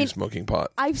hate you smoking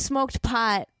pot. I've smoked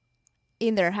pot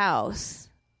in their house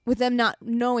with them not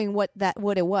knowing what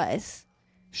it was.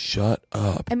 Shut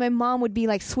up. And my mom would be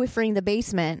like Swiffering the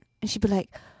basement, and she'd be like,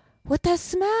 "What that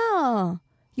smell?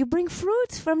 You bring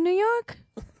fruits from New York?"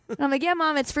 And I'm like, "Yeah,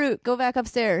 Mom, it's fruit. Go back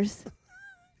upstairs."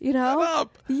 You know? Shut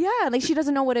up. Yeah, like she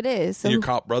doesn't know what it is. So and your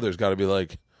cop brother's got to be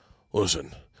like,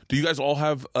 "Listen, do you guys all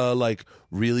have like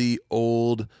really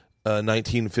old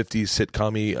 1950s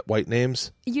sitcom-y white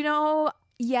names?" Yeah.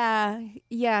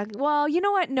 Well, you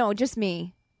know what? No, just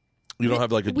me. You don't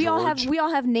have like a George? We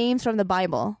all have names from the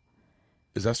Bible.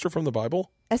 Is Esther from the Bible?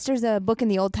 Esther's a book in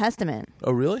the Old Testament.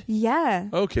 Oh, really? Yeah.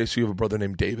 Okay, so you have a brother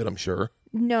named David, I'm sure.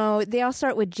 No, they all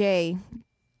start with J.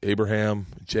 Abraham,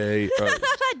 J.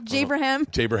 Jabraham.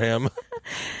 Jabraham.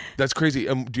 That's crazy.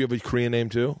 Do you have a Korean name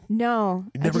too? No.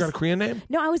 You never got a Korean name?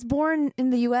 No, I was born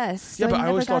in the U.S. So yeah, but I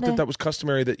always thought that was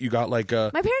customary that you got like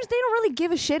a... My parents, they don't really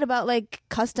give a shit about like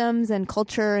customs and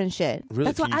culture and shit. Really?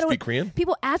 That's why Can you speak Korean?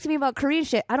 People ask me about Korean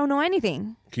shit. I don't know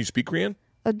anything. Can you speak Korean?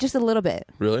 Just a little bit.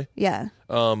 Really? Yeah.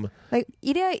 Like,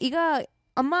 이가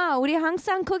엄마, 우리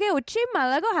항상 크게 웃지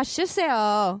말라고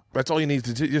하셨어요. That's all you need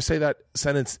to do. Just say that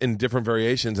sentence in different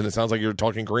variations, and it sounds like you're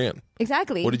talking Korean.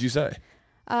 Exactly. What did you say?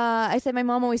 I said my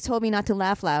mom always told me not to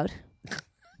laugh loud.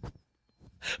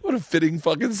 What a fitting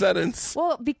fucking sentence.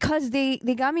 Well, because they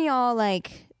got me all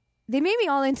like, they made me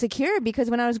all insecure because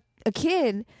when I was a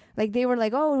kid, like they were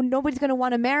like, oh, nobody's going to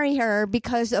want to marry her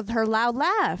because of her loud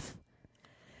laugh.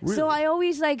 Really? So I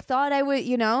always like thought I would,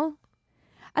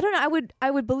 I don't know,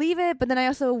 I would believe it, but then I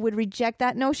also would reject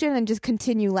that notion and just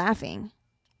continue laughing.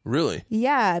 Really?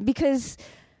 Yeah, because,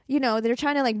 they're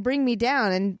trying to like bring me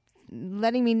down and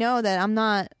letting me know that I'm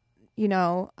not,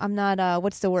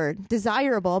 what's the word?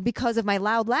 Desirable because of my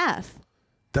loud laugh.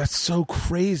 That's so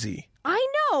crazy. I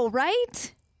know,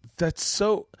 right? That's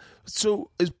so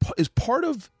is part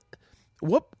of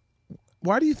what?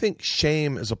 Why do you think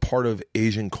shame is a part of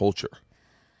Asian culture?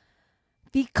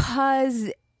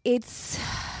 Because it's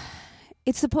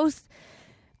supposed,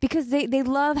 because they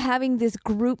love having this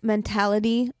group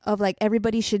mentality of like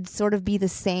everybody should sort of be the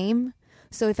same.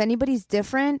 So if anybody's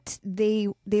different, they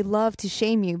love to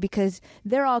shame you because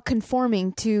they're all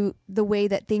conforming to the way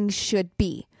that things should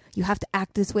be. You have to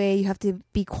act this way. You have to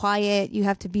be quiet. You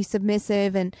have to be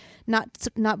submissive and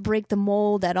not break the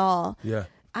mold at all. Yeah.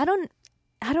 I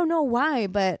don't know why,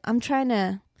 but I'm trying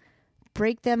to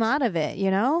break them out of it,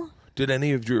 Did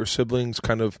any of your siblings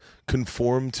kind of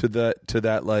conform to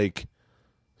that like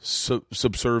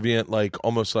subservient, like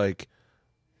almost like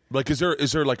is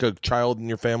there like a child in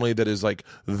your family that is like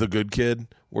the good kid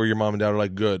where your mom and dad are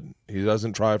like, good, he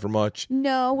doesn't try for much?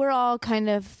 No, we're all kind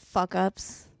of fuck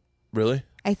ups. Really?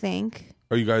 I think.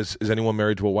 Is anyone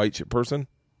married to a white person?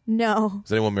 No.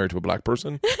 Is anyone married to a black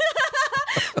person?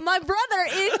 My brother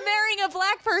is marrying a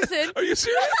black person. Are you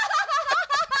serious?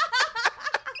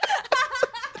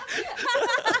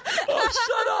 Oh,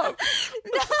 shut up.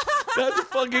 No. That's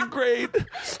fucking great.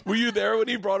 Were you there when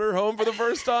he brought her home for the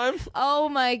first time? Oh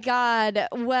my God.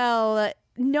 Well,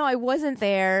 no, I wasn't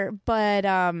there, but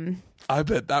I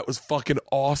bet that was fucking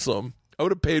awesome. I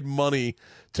would have paid money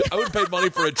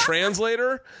for a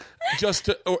translator just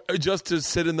to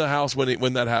sit in the house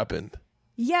when that happened.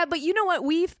 Yeah, but you know what?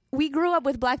 We grew up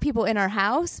with black people in our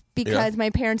house because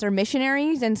my parents are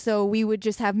missionaries, and so we would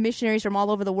just have missionaries from all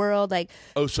over the world. Like,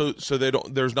 oh, so they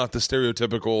don't. There's not the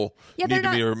stereotypical need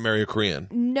to marry a Korean.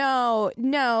 No.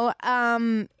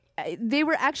 They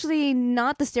were actually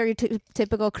not the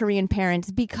stereotypical Korean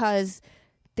parents because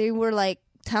they were like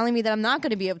telling me that I'm not going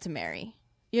to be able to marry.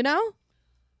 Yeah.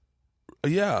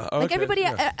 Okay. Like everybody,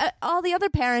 all the other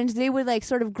parents, they would like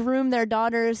sort of groom their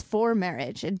daughters for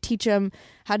marriage and teach them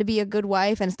how to be a good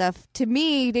wife and stuff. To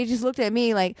me, they just looked at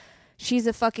me like she's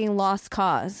a fucking lost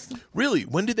cause. Really?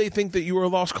 When did they think that you were a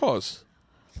lost cause?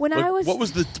 When I was... What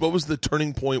was the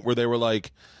turning point where they were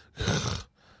like,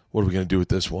 what are we going to do with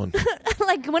this one?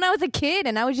 Like when I was a kid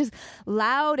and I was just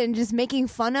loud and just making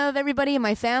fun of everybody in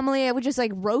my family. I would just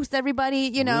like roast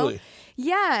everybody, Really?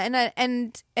 Yeah.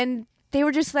 And they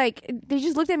were just like, they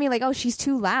just looked at me like, oh, she's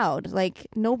too loud. Like,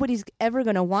 nobody's ever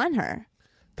going to want her.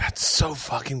 That's so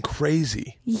fucking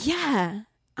crazy. Yeah.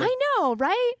 Like, I know,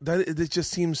 right? It just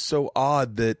seems so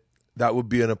odd that would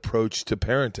be an approach to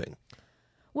parenting.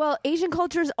 Well, Asian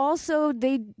cultures also,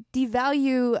 they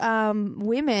devalue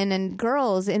women and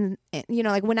girls. And,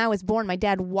 like when I was born, my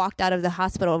dad walked out of the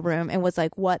hospital room and was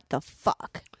like, what the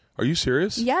fuck? Are you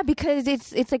serious? Yeah, because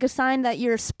it's like a sign that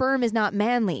your sperm is not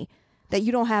manly, that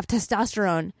you don't have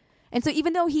testosterone. And so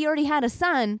even though he already had a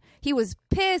son, he was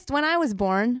pissed when I was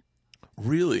born.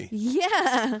 Really?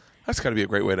 Yeah. That's got to be a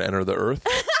great way to enter the earth.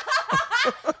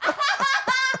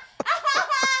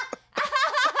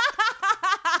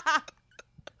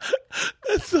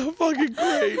 That's so fucking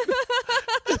great.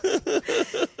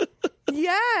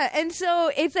 Yeah, and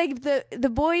so it's like the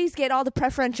boys get all the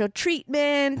preferential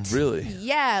treatment. Really?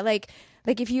 Yeah, like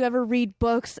if you ever read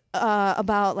books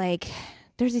about like,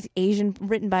 there's this Asian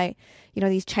written by,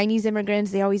 these Chinese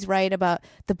immigrants. They always write about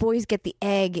the boys get the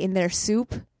egg in their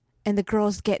soup and the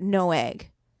girls get no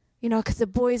egg, because the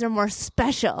boys are more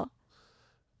special.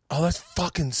 Oh, that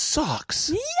fucking sucks.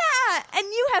 Yeah, and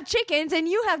you have chickens and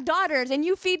you have daughters and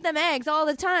you feed them eggs all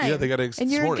the time. Yeah, they got eggs.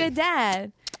 And you're a good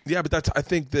dad. Yeah, but I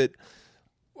think that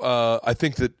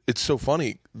it's so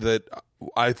funny that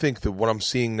I think that what I'm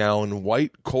seeing now in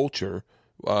white culture,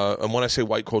 and when I say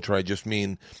white culture, I just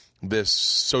mean this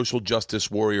social justice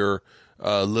warrior,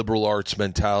 liberal arts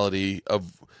mentality I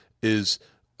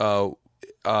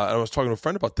was talking to a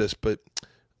friend about this, but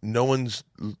everyone's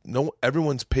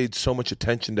paid so much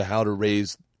attention to how to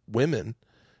raise women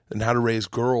and how to raise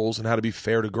girls and how to be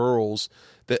fair to girls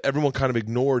that everyone kind of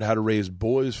ignored how to raise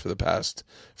boys for the past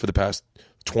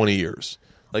 20 years.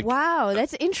 Like, wow,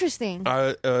 that's interesting.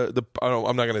 I'm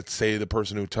not going to say the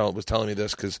person who was telling me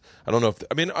this because I don't know if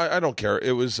I don't care.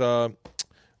 It was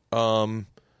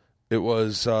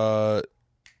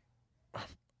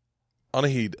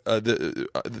Anahid.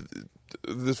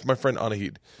 This my friend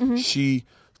Anahid. Mm-hmm. She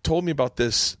told me about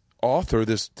this author,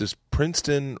 this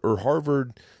Princeton or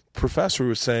Harvard professor who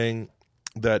was saying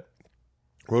that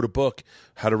wrote a book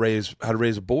how to raise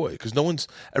a boy because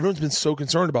everyone's been so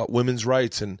concerned about women's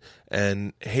rights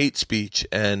and hate speech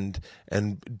and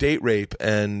date rape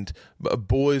and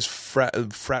boys frat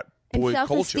boy and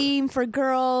self-esteem culture for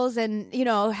girls and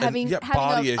having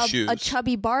body issues. A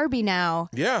chubby Barbie now.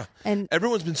 Yeah, and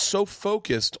everyone's been so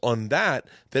focused on that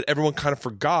everyone kind of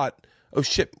forgot. Oh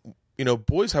shit,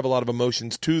 boys have a lot of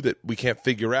emotions too that we can't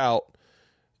figure out.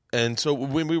 And so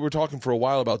when we were talking for a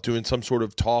while about doing some sort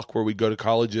of talk where we go to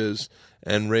colleges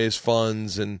and raise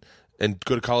funds and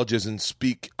go to colleges and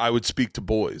speak, I would speak to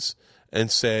boys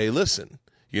and say, listen,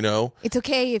 it's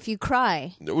okay if you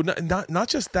cry. Not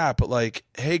just that, but like,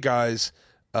 hey guys,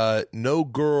 no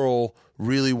girl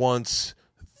really wants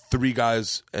 3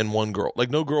 guys and 1 girl. Like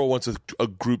no girl wants a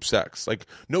group sex. Like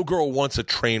no girl wants a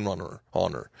train runner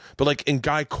on her. But like in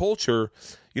guy culture,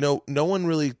 no one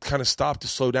really kind of stopped to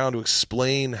slow down to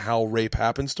explain how rape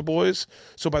happens to boys.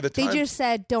 So by the time they just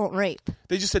said don't rape.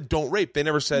 They just said don't rape. They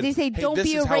never said, they say, hey, don't this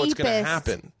be is a how rapist. it's going to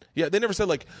happen. Yeah, they never said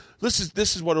like this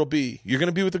is what it'll be. You're going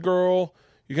to be with a girl.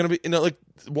 You're going to be like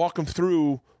walk them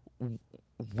through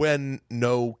when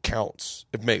no counts.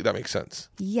 If that makes sense.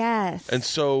 Yes. And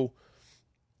so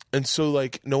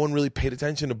like no one really paid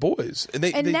attention to boys.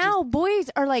 And now boys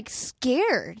are like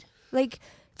scared. Like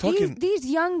these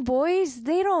young boys,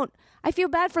 I feel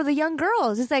bad for the young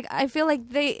girls. It's like I feel like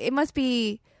they're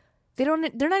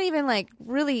not even like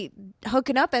really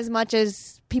hooking up as much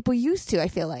as people used to, I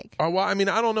feel like. Well, I mean,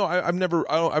 I don't know. I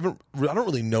don't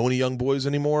really know any young boys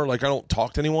anymore. Like I don't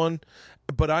talk to anyone,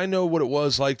 but I know what it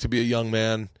was like to be a young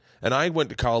man. And I went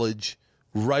to college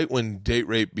right when date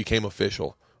rape became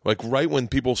official. Like right when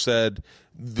people said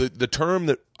the term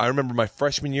that I remember my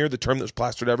freshman year, the term that was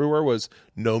plastered everywhere was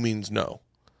no means no.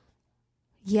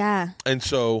 Yeah. And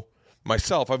so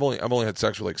myself, I've only had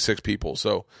sex with like 6 people.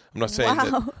 So I'm not saying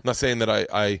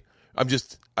that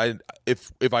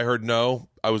if I heard no,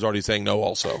 I was already saying no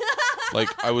also. Like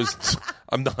I'm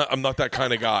not that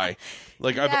kind of guy.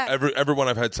 Like everyone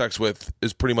I've had sex with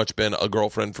has pretty much been a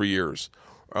girlfriend for years.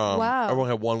 Wow. Everyone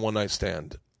had one night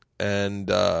stand. And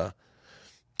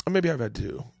maybe I've had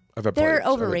 2. They're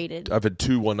overrated. I've had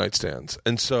 2 one night stands.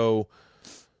 And so,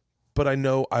 but I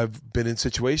know I've been in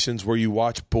situations where you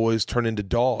watch boys turn into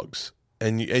dogs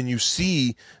and you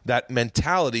see that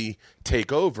mentality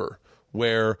take over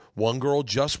where one girl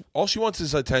all she wants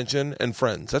is attention and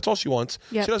friends. That's all she wants.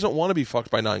 Yep. She doesn't want to be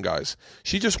fucked by 9 guys.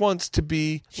 She just wants to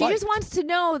be liked. Just wants to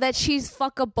know that she's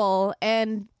fuckable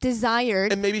and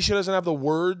desired. And maybe she doesn't have the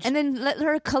words. And then let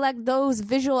her collect those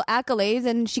visual accolades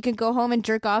and she can go home and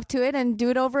jerk off to it and do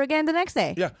it over again the next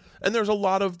day. Yeah. And there's a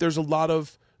lot of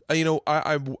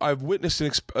I've witnessed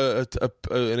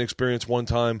an experience one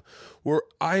time where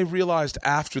I realized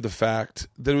after the fact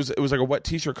that it was like a wet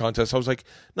t-shirt contest. I was like,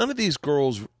 none of these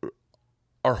girls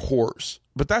are whores,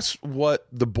 but that's what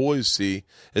the boys see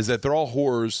is that they're all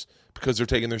whores because they're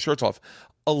taking their shirts off.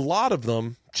 A lot of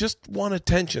them just want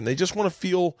attention. They just want to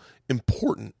feel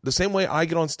important. The same way I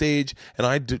get on stage and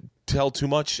I tell too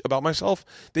much about myself,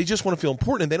 they just want to feel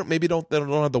important, and they don't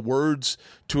have the words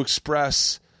to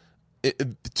express.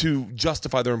 To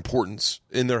justify their importance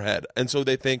in their head. And so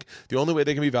they think the only way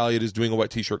they can be valued is doing a wet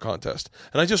t-shirt contest.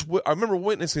 And I remember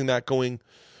witnessing that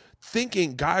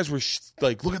thinking guys were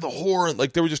like, look at the whore. And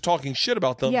like they were just talking shit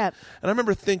about them. Yep. And I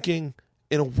remember thinking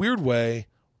in a weird way,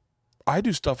 I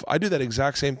do that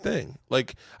exact same thing.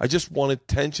 Like I just want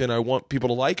attention. I want people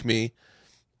to like me.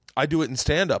 I do it in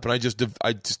stand up and I just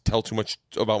tell too much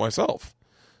about myself.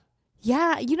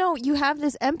 Yeah, you have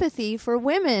this empathy for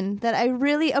women that I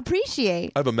really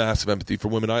appreciate. I have a massive empathy for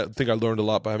women. I think I learned a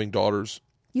lot by having daughters.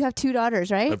 You have 2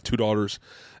 daughters, right? I have 2 daughters.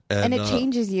 And it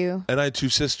changes you. And I had 2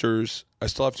 sisters. I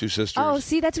still have 2 sisters. Oh,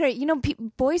 see, that's great.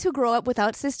 Boys who grow up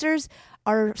without sisters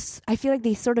I feel like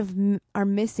they sort of are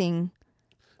missing.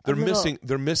 They're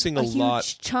missing a lot.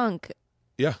 Huge chunk.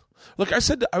 Yeah. Look, I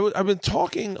said, I've been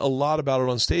talking a lot about it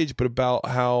on stage, but about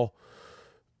how,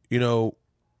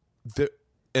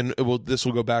 this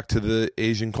will go back to the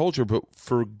Asian culture, but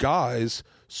for guys,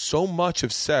 so much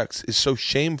of sex is so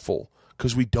shameful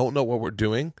because we don't know what we're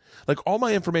doing. Like all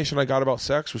my information I got about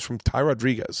sex was from Ty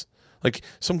Rodriguez. Like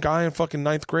some guy in fucking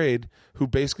 9th grade who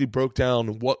basically broke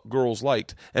down what girls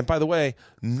liked. And by the way,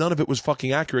 none of it was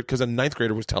fucking accurate because a 9th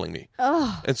grader was telling me.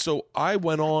 Ugh. And so I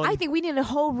went on. I think we need a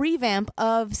whole revamp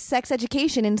of sex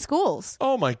education in schools.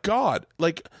 Oh my God.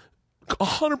 Like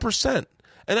 100%.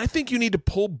 And I think you need to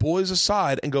pull boys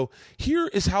aside and go, here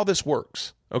is how this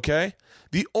works. Okay?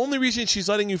 The only reason she's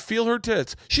letting you feel her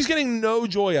tits, she's getting no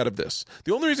joy out of this.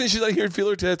 The only reason she's letting you feel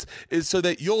her tits is so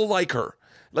that you'll like her.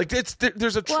 Like there's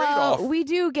a trade-off. Well, we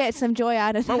do get some joy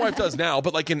out of that. My wife does now,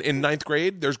 but like in 9th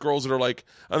grade, there's girls that are like,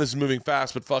 oh, this is moving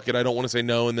fast, but fuck it, I don't want to say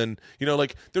no. And then,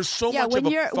 like there's so much when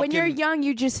of you're fucking... when you're young,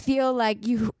 you just feel like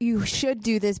you should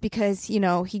do this because,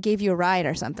 he gave you a ride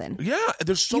or something. Yeah,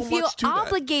 there's so you feel much to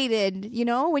obligated,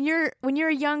 when you're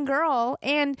a young girl,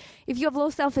 and if you have low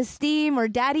self-esteem or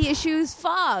daddy issues,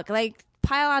 fuck, like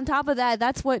pile on top of that.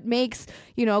 That's what makes,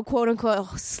 quote unquote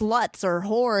sluts or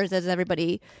whores, as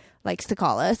everybody likes to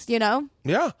call us,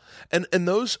 Yeah. And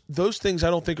those things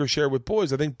I don't think are shared with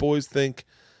boys. I think boys think,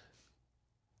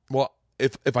 well,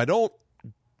 if I don't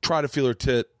try to feel her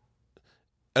tit,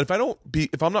 and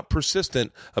if I'm not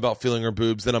persistent about feeling her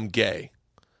boobs, then I'm gay.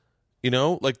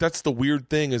 Like that's the weird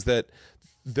thing, is that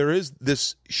there is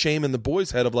this shame in the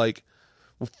boys' head of like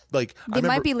they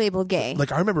might be labeled gay.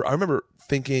 Like I remember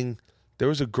thinking there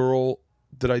was a girl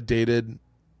that I dated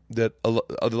that a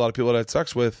lot of people that I had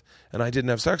sex with and I didn't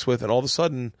have sex with, and all of a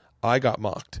sudden I got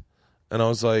mocked, and I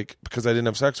was like, because I didn't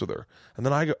have sex with her, and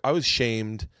then I was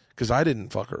shamed because I didn't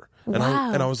fuck her, and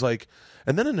wow. I was like,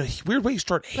 and then in a weird way you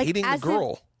start hating the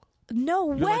girl.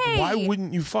 No You're way. like, why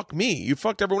wouldn't you fuck me? You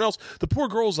fucked everyone else. The poor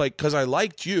girl's like, because I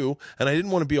liked you and I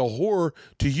didn't want to be a whore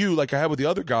to you like I had with the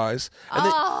other guys. And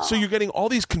then, so you're getting all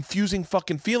these confusing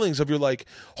fucking feelings of, you're like,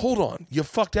 hold on, you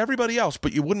fucked everybody else,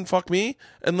 but you wouldn't fuck me?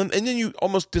 And then you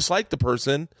almost dislike the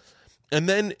person. And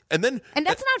that's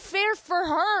not fair for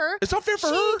her. It's not fair for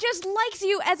her. She just likes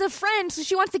you as a friend, so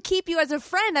she wants to keep you as a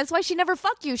friend. That's why she never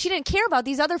fucked you. She didn't care about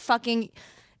these other fucking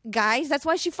guys. That's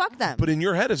why she fucked them. But in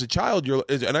your head as a child,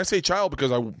 and I say child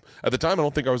because at the time I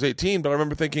don't think I was 18, but I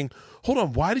remember thinking, hold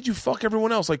on, why did you fuck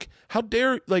everyone else? Like, how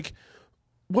dare, like,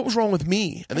 what was wrong with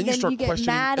me? And then you start get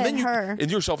questioning, mad and then at her.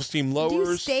 And your self-esteem lowers. Do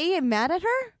you stay mad at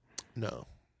her? No.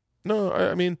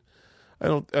 I mean, I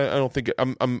don't think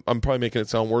I'm probably making it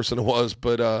sound worse than it was,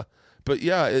 but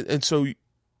yeah, and so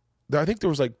I think there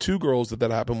was like 2 girls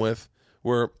that happened with,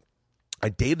 where I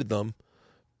dated them,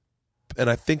 and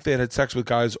I think they had sex with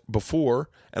guys before,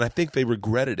 and I think they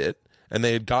regretted it, and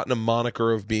they had gotten a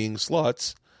moniker of being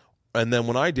sluts, and then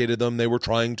when I dated them, they were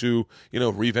trying to,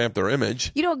 revamp their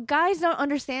image. Guys don't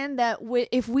understand that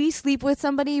if we sleep with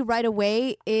somebody right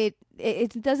away,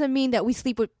 it doesn't mean that we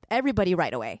sleep with everybody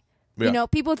right away. Yeah.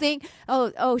 People think,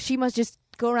 oh, she must just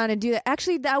go around and do that.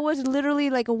 Actually, that was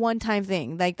literally like a one-time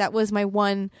thing. Like that was my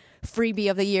one freebie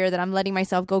of the year, that I'm letting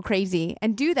myself go crazy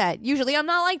and do that. Usually I'm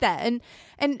not like that.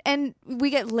 And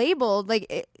we get labeled,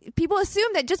 like people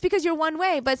assume that just because you're one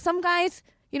way, but some guys,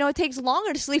 it takes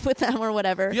longer to sleep with them or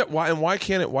whatever. Yeah, why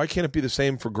can't it be the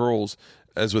same for girls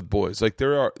as with boys? Like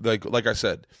there are, like I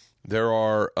said, there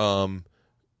are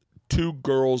 2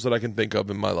 girls that I can think of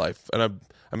in my life,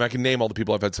 and I can name all the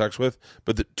people I've had sex with,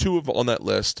 but the 2 on that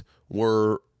list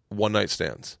were one-night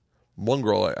stands. One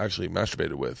girl I actually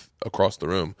masturbated with across the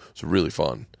room. It was really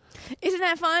fun. Isn't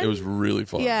that fun? It was really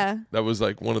fun. Yeah. That was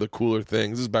like one of the cooler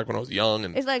things. This is back when I was young.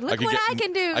 And it's like, look what I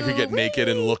can do. I could get naked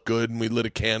and look good, and we lit a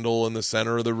candle in the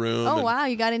center of the room. Oh, wow.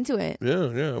 You got into it.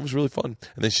 Yeah. It was really fun.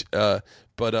 And then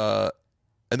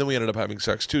and then we ended up having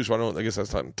sex too, so I guess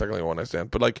that's not technically a one-night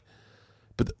stand. But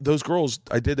those girls,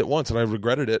 I did it once, and I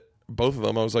regretted it. Both of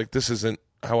them. I was like, this isn't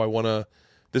how I want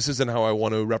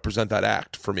to represent that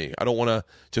act for me. I don't want to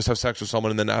just have sex with someone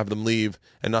and then have them leave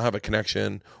and not have a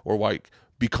connection, or like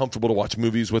be comfortable to watch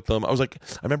movies with them. I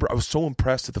remember I was so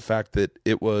impressed at the fact that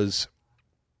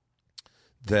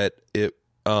that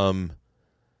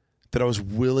I was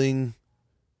willing,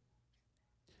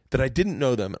 that I didn't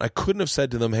know them. I couldn't have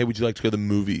said to them, hey, would you like to go to the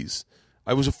movies?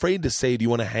 I was afraid to say, do you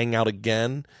want to hang out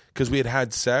again? Because we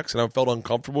had sex and I felt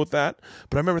uncomfortable with that.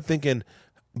 But I remember thinking,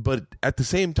 but at the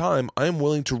same time, I am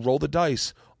willing to roll the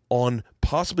dice on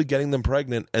possibly getting them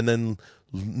pregnant and then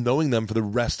knowing them for the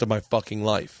rest of my fucking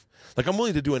life. Like, I'm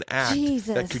willing to do an act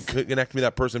that could connect me to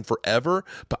that person forever,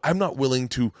 but I'm not willing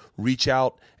to reach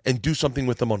out and do something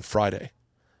with them on Friday.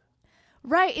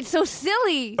 Right. It's so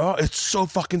silly. Oh, it's so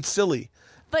fucking silly.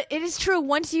 But it is true.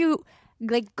 Once you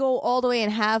go all the way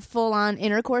and have full on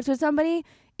intercourse with somebody,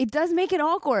 it does make it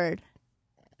awkward.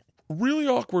 Really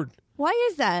awkward. Why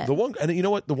is that? And you know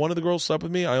what? The one of the girls slept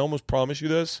with me. I almost promise you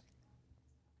this.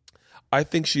 I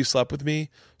think she slept with me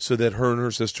so that her and her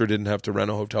sister didn't have to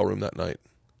rent a hotel room that night.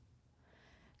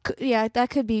 Yeah, that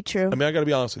could be true. I mean, I got to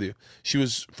be honest with you. She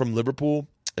was from Liverpool,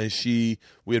 and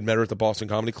we had met her at the Boston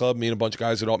Comedy Club. Me and a bunch of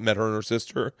guys had all met her and her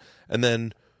sister. And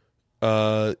then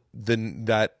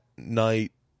that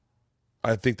night,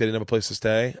 I think they didn't have a place to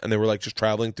stay, and they were like just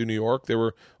traveling through New York. They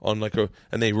were on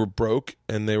and they were broke,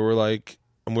 and they were like,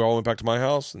 and we all went back to my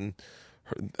house, and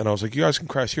I was like, you guys can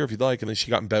crash here if you'd like. And then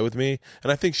she got in bed with me,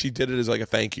 and I think she did it as like a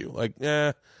thank you, like,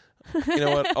 you know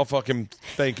what? I'll fucking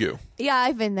thank you. Yeah,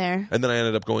 I've been there. And then I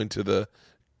ended up going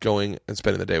and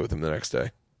spending the day with him the next day.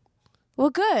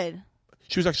 Well, good.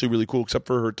 She was actually really cool, except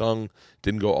for her tongue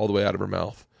didn't go all the way out of her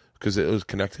mouth because it was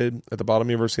connected at the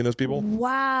bottom. You ever seen those people?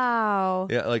 Wow.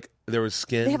 Yeah, like there was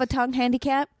skin. They have a tongue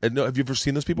handicap? No, have you ever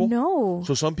seen those people? No.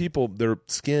 So some people, their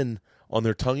skin on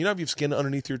their tongue, you know how you have skin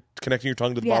underneath connecting your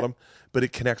tongue to the bottom, but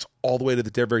it connects all the way to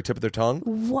the very tip of their tongue?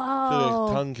 Whoa. So their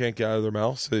tongue can't get out of their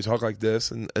mouth, so they talk like this,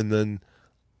 and then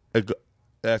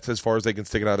that's as far as they can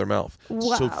stick it out of their mouth.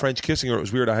 Wow. So French kissing her, it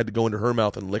was weird. I had to go into her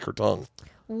mouth and lick her tongue.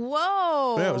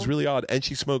 Whoa. Yeah, it was really odd. And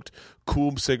she smoked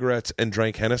cool cigarettes and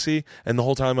drank Hennessy, and the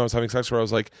whole time I was having sex with her, I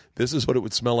was like, this is what it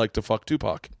would smell like to fuck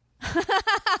Tupac. Isn't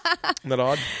that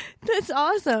odd? That's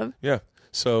awesome. Yeah.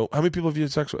 So how many people have you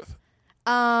had sex with?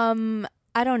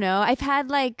 I don't know. I've had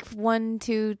like 1,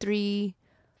 2, 3,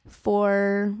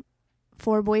 4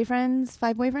 boyfriends,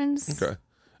 5 boyfriends. Okay.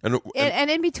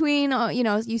 And in between,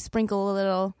 you sprinkle a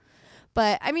little.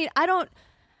 But I mean, I don't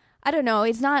know.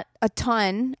 It's not a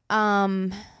ton.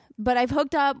 But I've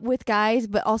hooked up with guys,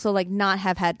 but also like not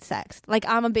have had sex. Like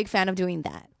I'm a big fan of doing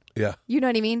that. Yeah. You know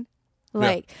what I mean?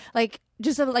 Like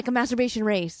just like a masturbation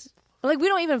race. Like we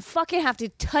don't even fucking have to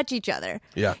touch each other.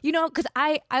 Yeah. You know, because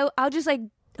I'll just like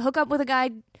hook up with a guy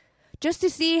just to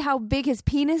see how big his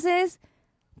penis is,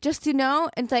 just to know.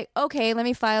 And it's like, okay, let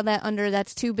me file that under.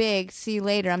 That's too big. See you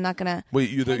later. I'm not gonna. Wait,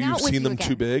 you've seen them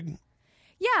too big?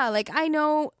 Yeah, like I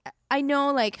know,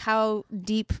 like how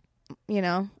deep.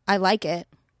 I like it.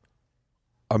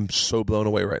 I'm so blown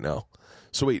away right now.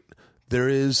 So wait, there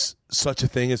is such a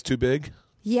thing as too big?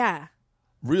 Yeah.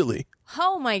 Really?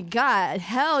 Oh my God!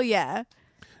 Hell yeah!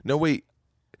 No, wait.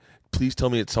 Please tell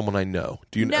me it's someone I know.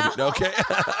 Do you know? No. Okay.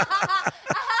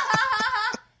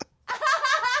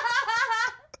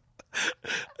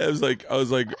 I was like,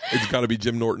 it's got to be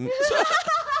Jim Norton.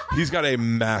 He's got a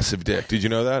massive dick. Did you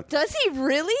know that? Does he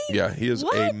really? Yeah, he has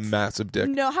a massive dick.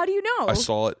 No, how do you know? I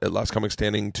saw it at Last Comic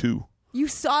Standing 2. You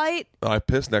saw it? I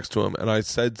pissed next to him, and I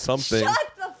said something.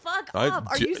 Shut the fuck up.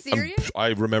 Are you serious? I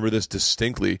remember this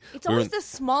distinctly. It's always the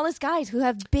smallest guys who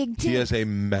have big dicks. He has a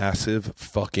massive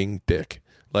fucking dick.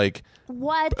 Like,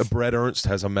 what? Brett Ernst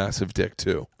has a massive dick,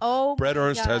 too. Oh, Brett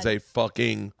Ernst has a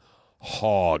fucking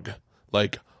hog.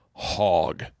 Like,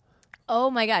 hog. Oh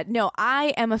my God. No, I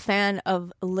am a fan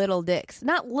of little dicks.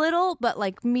 Not little, but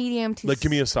like medium to... Like,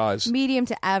 give me a size. Medium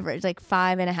to average, like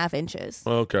 5.5 inches.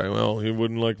 Okay, well, he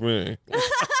wouldn't like me.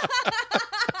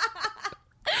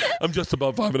 I'm just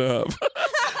above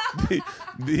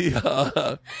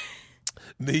 5.5.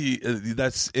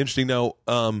 That's interesting. Now,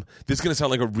 this is going to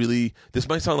sound like this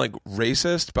might sound like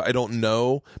racist, but I don't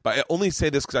know. But I only say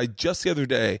this because I just the other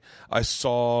day, I've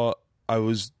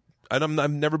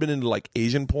never been into like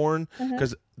Asian porn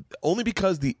because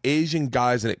the Asian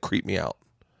guys in it creep me out.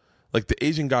 Like the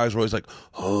Asian guys are always like,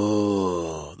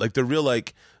 oh, like they're real,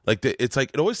 it's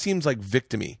like, it always seems like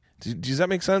victim-y. Does that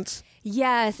make sense?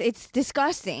 Yes, it's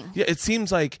disgusting. Yeah, it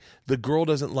seems like the girl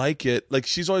doesn't like it. Like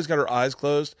she's always got her eyes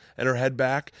closed and her head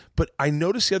back. But I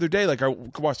noticed the other day, like I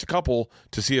watched a couple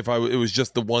to see if it was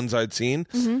just the ones I'd seen.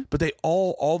 Mm-hmm. But they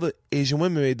all the Asian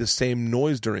women made the same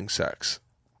noise during sex.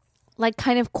 Like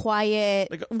kind of quiet,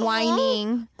 like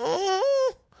whining.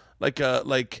 Like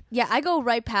yeah, I go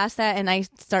right past that and I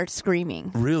start screaming.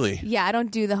 Really? Yeah, I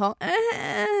don't do the whole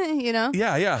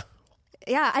Yeah.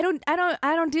 Yeah, I don't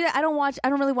do that. I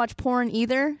don't really watch porn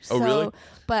either. Oh, really?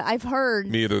 But I've heard.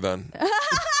 Me either then.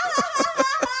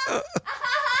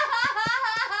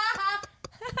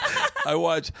 I've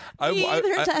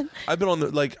been on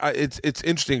the it's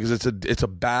interesting because it's a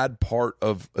bad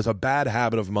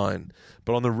habit of mine.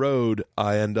 But on the road,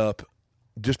 I end up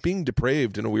just being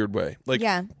depraved in a weird way. Like,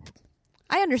 yeah,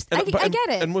 I understand. I get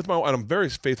it. And I'm very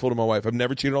faithful to my wife. I've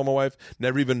never cheated on my wife.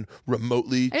 Never even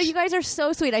remotely. You guys are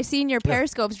so sweet. I seen your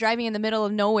periscopes driving in the middle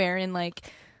of nowhere in like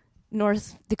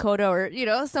North Dakota or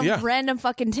some random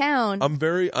fucking town. I'm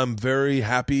very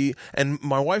happy, and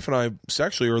my wife and I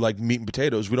sexually are like meat and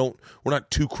potatoes. We're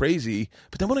not too crazy,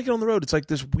 but then when I get on the road, it's like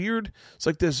this weird. It's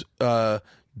like this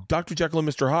Dr. Jekyll and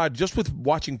Mr. Hyde, just with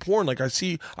watching porn. Like I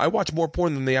watch more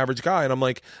porn than the average guy, and I'm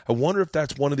like, I wonder if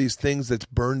that's one of these things that's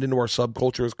burned into our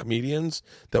subculture as comedians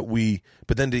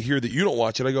but then to hear that you don't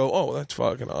watch it, I go, oh, that's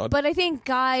fucking odd. But I think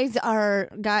guys are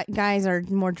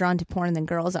more drawn to porn than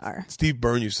girls are. Steve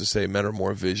Byrne used to say men are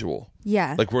more visual.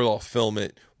 Yeah. Like we'll all film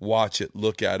it, watch it,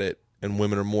 look at it, and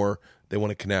women are more, they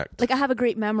want to connect. Like I have a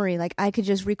great memory. Like I could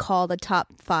just recall the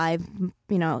top 5,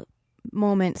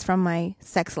 moments from my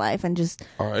sex life and just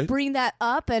bring that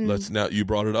up. And now you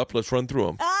brought it up. Let's run through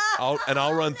them.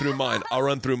 I'll run through mine. I'll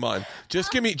run through mine.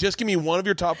 Just give me one of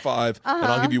your top 5, and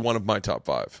I'll give you one of my top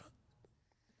 5.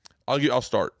 I'll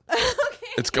start.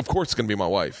 Okay. Of course it's going to be my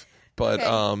wife, but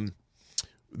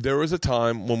there was a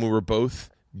time when we were both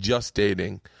just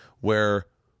dating where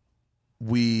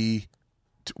one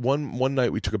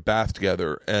night we took a bath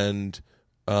together, and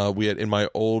we had, in my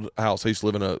old house, I used to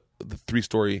live in the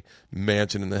 3-story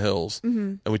mansion in the hills,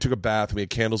 and we took a bath, and we had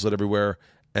candles lit everywhere,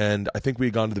 and I think we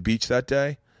had gone to the beach that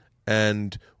day,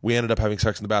 and we ended up having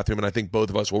sex in the bathroom, and I think both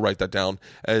of us will write that down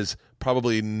as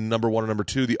probably number 1 or number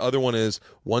 2. The other one is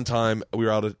one time we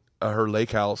were out at her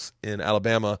lake house in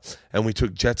Alabama, and we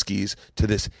took jet skis to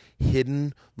this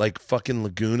hidden like fucking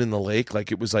lagoon in the lake.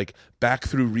 Like it was like back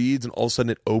through reeds, and all of a sudden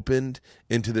it opened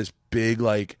into this big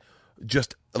like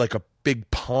just like a big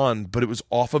pond, but it was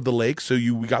off of the lake. So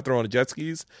we got there on jet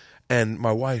skis, and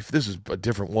my wife, this is a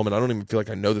different woman, I don't even feel like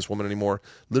I know this woman anymore,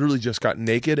 literally just got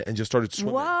naked and just started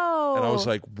swimming. Whoa. And I was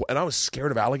like, and I was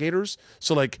scared of alligators.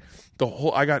 So like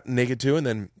I got naked too, and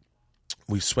then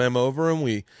we swam over, and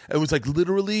it was like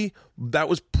literally, that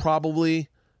was probably,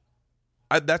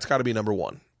 that's got to be number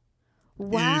 1.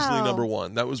 Wow. Easily number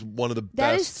 1. That was one of the best.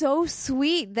 That is so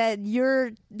sweet that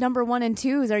your number 1 and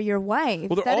 2s are your wife.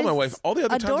 Well, they're all my wife. All the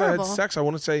other adorable. times I had sex, I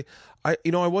want to say, I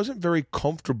wasn't very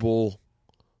comfortable.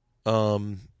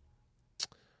 I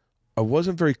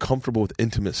wasn't very comfortable with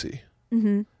intimacy.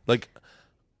 Mm-hmm. Like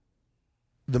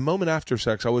the moment after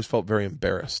sex, I always felt very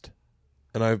embarrassed,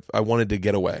 and I wanted to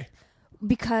get away.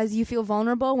 Because you feel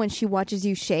vulnerable when she watches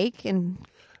you shake and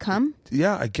come?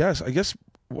 Yeah, I guess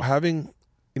having,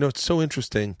 it's so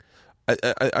interesting.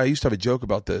 I used to have a joke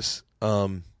about this.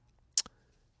 Having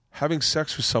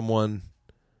sex with someone,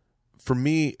 for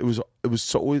me, it was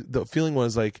so, the feeling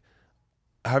was like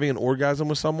having an orgasm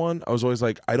with someone. I was always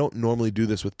like, I don't normally do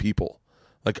this with people.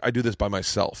 Like I do this by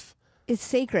myself. It's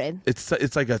sacred.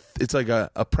 It's like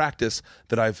a practice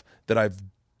that I've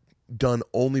done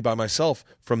only by myself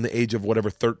from the age of whatever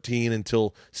 13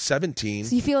 until 17.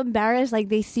 So you feel embarrassed, like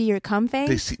they see your cum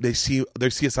face? They see a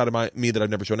side of me that I've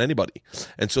never shown anybody.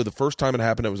 And so the first time it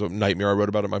happened, it was a nightmare. I wrote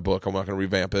about it in my book. I'm not going to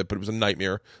revamp it, but it was a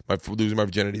nightmare. Losing my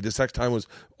virginity. The second time was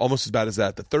almost as bad as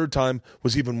that. The third time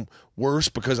was even worse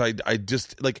because I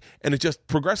just like, and it just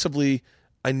progressively.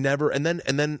 I never, and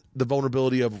then the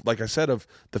vulnerability of, like I said, of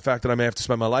the fact that I may have to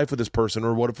spend my life with this person,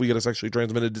 or what if we get a sexually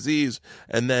transmitted disease?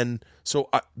 And then,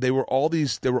 they were all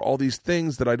these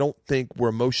things that I don't think were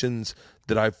emotions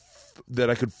that I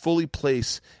could fully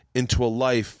place into a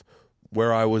life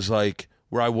where I was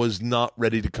not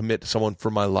ready to commit to someone for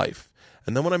my life.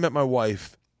 And then when I met my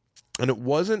wife, and it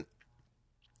wasn't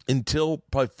until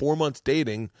probably 4 months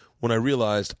dating when I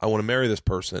realized I want to marry this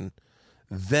person,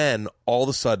 then all of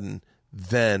a sudden,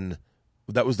 that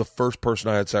was the first person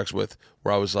I had sex with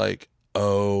where I was like,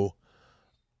 oh,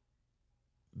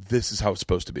 this is how it's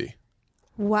supposed to be.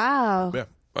 Wow. Yeah.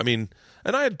 I mean,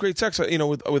 and I had great sex,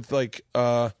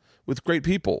 with great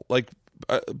people, like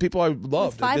people I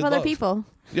loved. With 5 other people.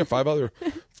 Yeah, 5 other.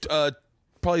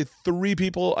 Probably 3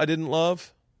 people I didn't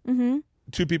love. Mm-hmm.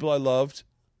 2 people I loved,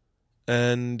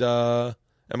 and my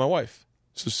wife.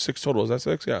 So 6 total. Is that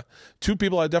 6? Yeah. 2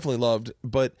 people I definitely loved,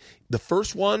 but the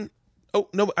first one. Oh,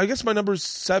 no, I guess my number is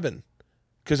 7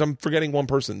 because I'm forgetting one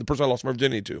person, the person I lost my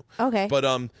virginity to. Okay. But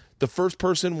the first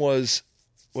person wasn't,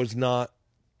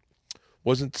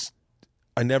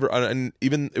 and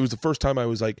even, it was the first time I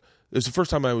was like,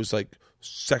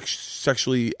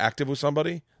 sexually active with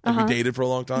somebody. Like we dated for a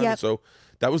long time. Yep. So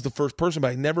that was the first person,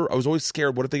 but I was always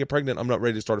scared. What if they get pregnant? I'm not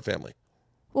ready to start a family.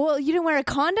 Well, you didn't wear a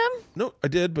condom? No, I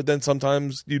did, but then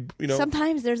sometimes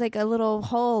sometimes there's like a little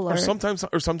hole, or sometimes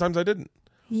I didn't.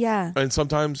 Yeah. And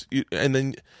sometimes, and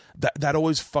then that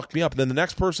always fucked me up. And then the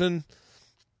next person,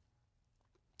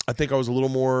 I think I was a little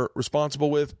more responsible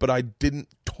with, but I didn't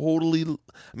totally.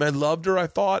 I mean, I loved her, I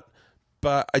thought,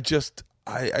 but I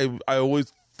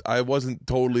wasn't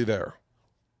totally there.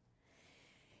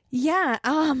 Yeah.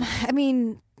 I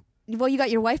mean, well, you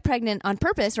got your wife pregnant on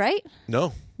purpose, right?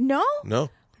 No. No? No.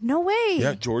 No way.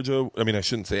 Yeah, Georgia. I mean, I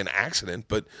shouldn't say an accident,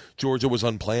 but Georgia was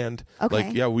unplanned. Okay.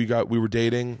 Like, yeah, we were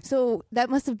dating. So that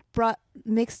must have brought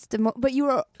mixed but you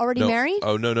were already married?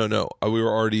 Oh, no. We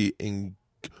were already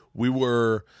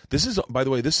this is, by the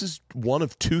way, this is one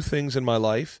of two things in my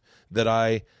life that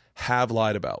I have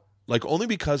lied about. Like, only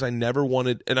because I never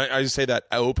wanted, and I just say that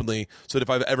openly, so that if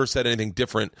I've ever said anything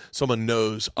different, someone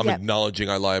knows I'm acknowledging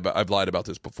I've lied about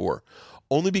this before.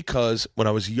 Only because when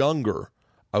I was younger,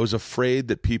 I was afraid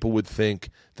that people would think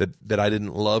that I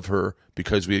didn't love her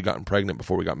because we had gotten pregnant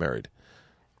before we got married.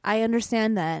 I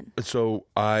understand that. So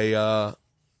I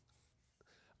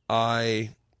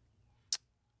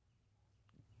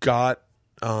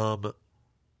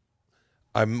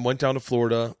went down to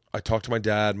Florida. I talked to my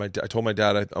dad. I told my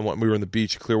dad we were in the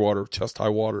beach, Clearwater, chest high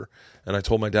water, and I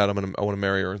told my dad I want to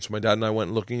marry her. And so my dad and I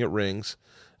went looking at rings,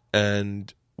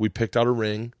 and we picked out a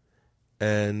ring,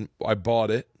 and I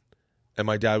bought it, and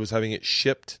my dad was having it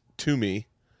shipped to me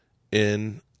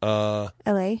in LA.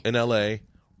 In LA,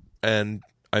 and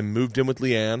I moved in with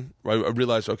Leanne. I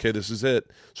realized, okay, this is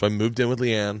it. So I moved in with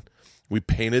Leanne. We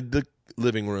painted the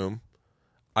living room.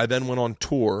 I then went on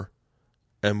tour,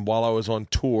 and while I was on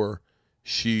tour,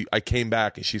 I came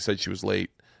back and she said she was late,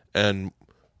 and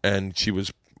she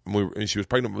was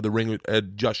pregnant, but the ring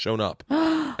had just shown up,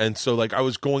 and so like I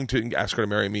was going to ask her to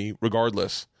marry me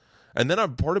regardless, and then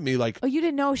part of me like, oh, you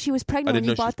didn't know she was pregnant when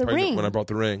you bought the ring? When I bought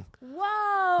the ring.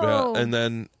 Whoa. Yeah, and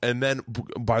then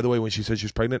by the way, when she said she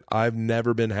was pregnant, I've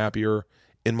never been happier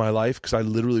in my life, because I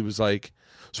literally was like,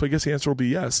 so I guess the answer will be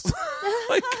yes.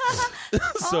 Like,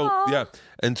 so yeah,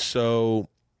 and so.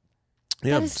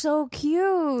 Yeah. That is so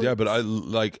cute. Yeah, but I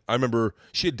remember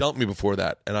she had dumped me before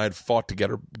that, and I had fought to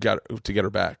get her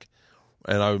back.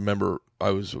 And I remember I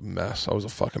was a mess. I was a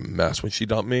fucking mess when she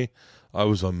dumped me. I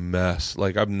was a mess.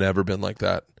 Like, I've never been like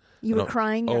that. You were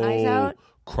crying your eyes out?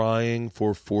 Crying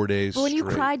for 4 days. But when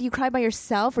straight. you cried by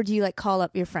yourself, or do you like call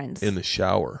up your friends? In the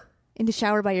shower. In the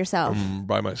shower by yourself?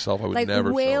 By myself. I would like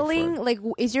never. Wailing? Like,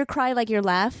 is your cry like your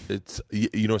laugh? It's,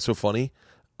 you know what's so funny?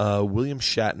 William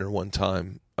Shatner one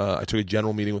time. I took a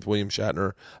general meeting with William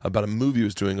Shatner about a movie he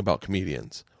was doing about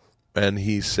comedians, and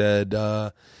he said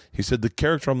the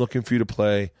character I'm looking for you to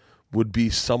play would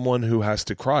be someone who has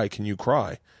to cry. Can you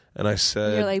cry? And I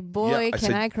said, you're like, boy,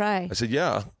 yeah. I cry? I said,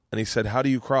 yeah. And he said, how do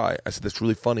you cry? I said, that's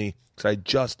really funny, because I had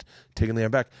just taken Leanne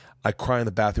back. I cry in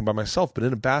the bathroom by myself, but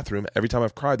in a bathroom, every time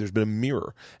I've cried, there's been a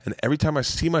mirror, and every time I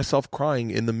see myself crying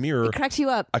in the mirror, it cracks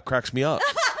you up. It cracks me up.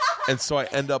 And so I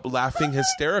end up laughing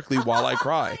hysterically while I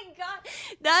cry. Oh my God.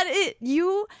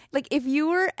 If you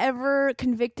were ever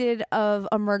convicted of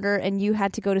a murder and you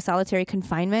had to go to solitary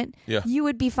confinement, you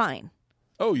would be fine.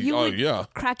 Oh, yeah.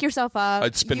 Crack yourself up.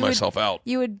 I'd spin myself out.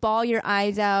 You would bawl your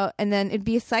eyes out, and then it'd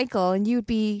be a cycle, and it would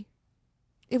be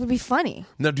funny.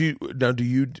 Now, do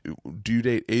you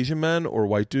date Asian men or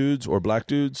white dudes or black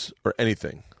dudes or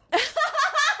anything? Or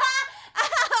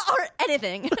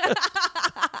anything.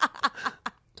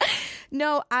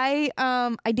 No, I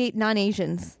date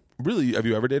non-Asians. Really? Have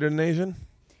you ever dated an Asian?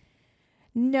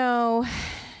 No.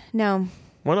 Why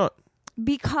not?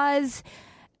 Because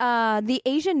the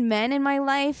Asian men in my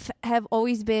life have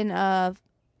always been a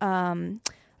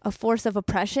force of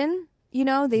oppression. You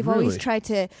know, they've always tried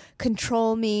to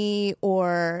control me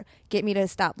or get me to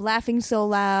stop laughing so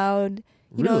loud.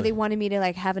 You know, they wanted me to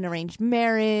like have an arranged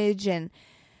marriage, and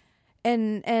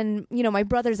you know, my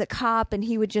brother's a cop, and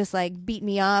he would just like beat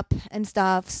me up and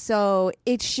stuff. So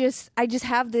it's just, I just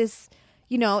have this,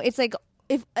 you know, it's like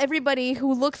if everybody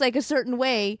who looks like a certain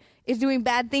way is doing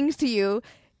bad things to you,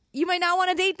 you might not want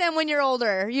to date them when you're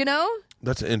older, you know?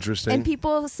 That's interesting. And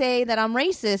people say that I'm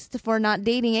racist for not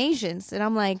dating Asians. And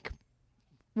I'm like,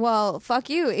 well, fuck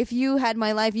you. If you had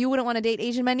my life, you wouldn't want to date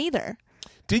Asian men either.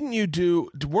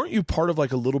 Weren't you part of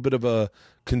like a little bit of a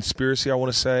conspiracy, I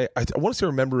want to say? I want to say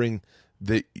remembering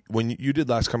that when you did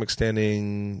Last Comic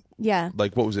Standing,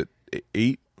 like what was it,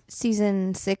 8?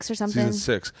 Season 6 or something? Season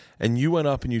 6. And you went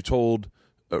up and you told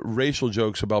racial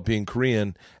jokes about being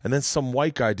Korean, and then some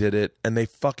white guy did it, and they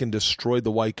fucking destroyed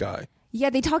the white guy. Yeah,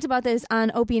 they talked about this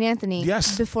on Opie and Anthony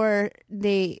before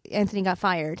Anthony got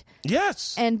fired.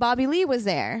 Yes. And Bobby Lee was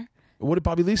there. What did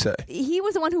Bobby Lee say? He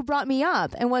was the one who brought me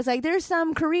up and was like, there's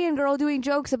some Korean girl doing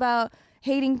jokes about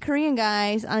hating Korean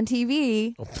guys on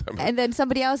TV. And then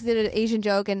somebody else did an Asian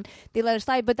joke and they let it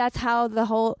slide. But that's how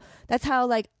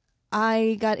like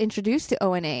I got introduced to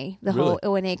ONA, whole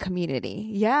ONA community.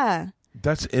 Yeah.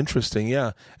 That's interesting.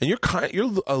 Yeah. And you're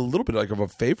a little bit like of a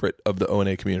favorite of the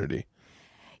ONA community.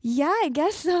 Yeah, I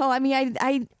guess so. I mean,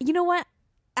 I you know what?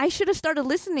 I should have started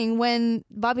listening when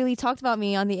Bobby Lee talked about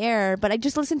me on the air, but I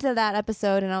just listened to that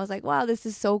episode and I was like, wow, this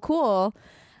is so cool.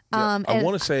 Yeah, I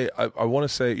want to say. I want to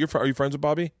say. Are you friends with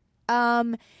Bobby?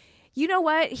 You know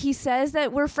what? He says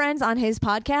that we're friends on his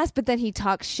podcast, but then he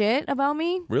talks shit about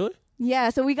me. Really?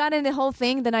 Yeah, so we got in the whole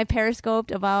thing. Then I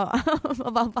periscoped about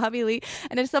about Bobby Lee,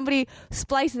 and then somebody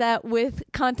spliced that with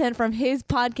content from his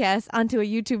podcast onto a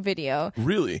YouTube video.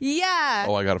 Really? Yeah.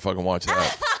 Oh, I gotta fucking watch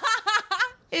that.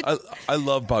 I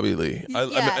love Bobby Lee.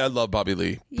 I love Bobby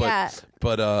Lee. But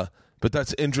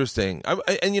that's interesting.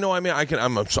 And you know, I mean,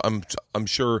 I'm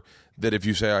sure that if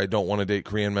you say I don't want to date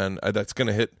Korean men, that's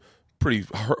gonna hit pretty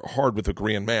hard with a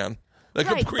Korean man. Like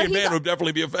a Korean man would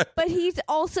definitely be offended. But he's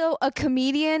also a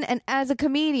comedian, and as a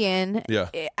comedian,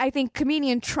 I think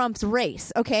comedian trumps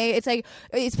race, okay? It's like,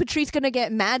 is Patrice going to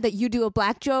get mad that you do a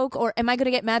black joke, or am I going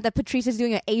to get mad that Patrice is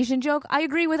doing an Asian joke? I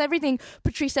agree with everything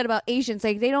Patrice said about Asians.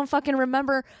 Like, they don't fucking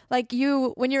remember, like,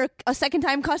 you, when you're a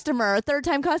second-time customer, or a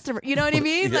third-time customer, you know what I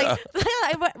mean? Like,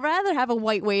 I would rather have a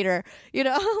white waiter, you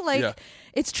know? Like,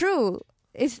 it's true.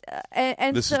 It's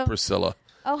and this is Priscilla.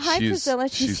 Oh, hi, Priscilla.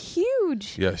 She's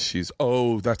huge. Yeah,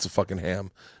 that's a fucking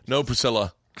ham. No,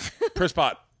 Priscilla.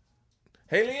 Prispot.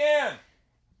 Hey, Leanne.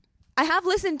 I have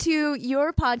listened to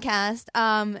your podcast,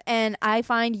 and I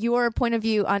find your point of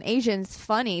view on Asians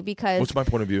funny because... What's my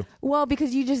point of view? Well,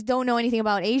 because you just don't know anything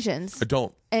about Asians. I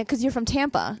don't. And because you're from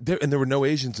Tampa. There were no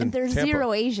Asians in Tampa. And there's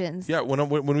zero Asians. Yeah, when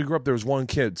we grew up, there was one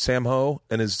kid, Sam Ho,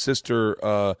 and his sister,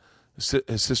 I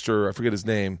forget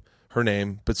her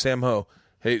name, but Sam Ho.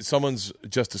 Hey, someone's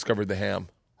just discovered the ham.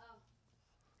 Oh.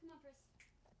 Come on, Chris.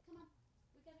 Come on.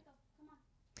 We gotta go. Come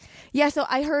on. Yeah, so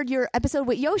I heard your episode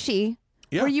with Yoshi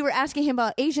where you were asking him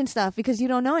about Asian stuff because you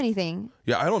don't know anything.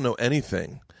 Yeah, I don't know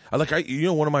anything.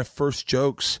 One of my first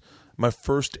jokes, my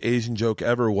first Asian joke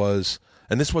ever was,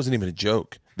 and this wasn't even a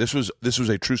joke. This was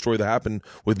a true story that happened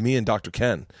with me and Dr.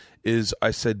 Ken. Is I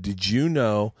said, did you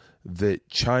know that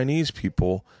Chinese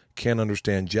people can't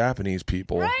understand Japanese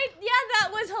people? Right? Yeah,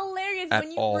 that was hilarious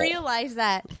when you realized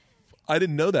that. I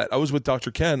didn't know that. I was with Dr.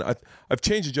 Ken. I've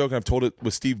changed the joke, and I've told it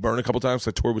with Steve Byrne a couple times.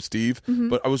 I toured with Steve,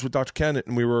 but I was with Dr. Ken,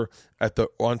 and we were at the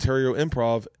Ontario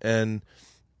Improv, and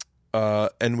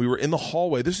we were in the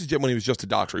hallway. This is when he was just a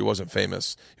doctor. He wasn't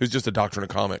famous. He was just a doctor and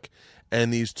a comic.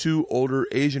 And these two older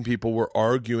Asian people were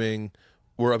arguing.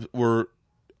 Were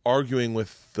arguing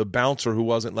with the bouncer who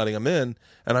wasn't letting him in,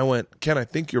 and I went, Ken, I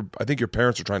think your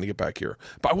parents are trying to get back here.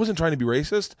 But I wasn't trying to be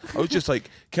racist. I was just like,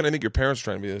 Ken, I think your parents are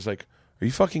trying to be there. It's like, are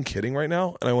you fucking kidding right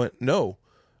now? And I went, no.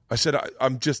 I said,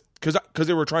 I'm just because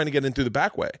they were trying to get in through the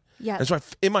back way. Yeah. And so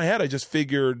in my head, I just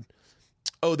figured,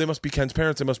 oh, they must be Ken's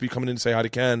parents. They must be coming in to say hi to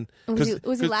Ken.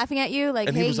 Was he laughing at you? Like,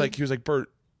 and hey, he was like,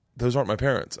 Bert, those aren't my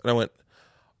parents. And I went,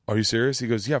 are you serious? He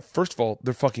goes, yeah. First of all,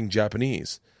 they're fucking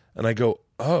Japanese. And I go,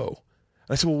 oh.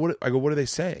 I said, well, what are they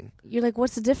saying? You're like,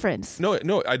 what's the difference? No,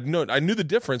 I knew the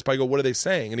difference, but I go, what are they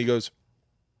saying? And he goes,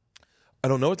 I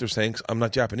don't know what they're saying 'cause I'm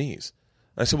not Japanese.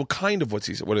 And I said, well, kind of what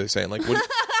are they saying? Like, what?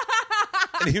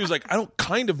 And he was like, I don't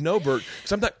kind of know, Bert,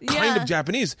 because I'm not kind of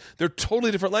Japanese. They're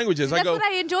totally different languages. That's what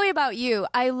I enjoy about you.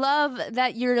 I love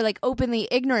that you're like openly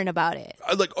ignorant about it.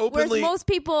 Whereas most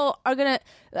people are going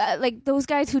to, like those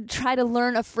guys who try to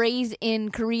learn a phrase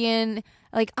in Korean,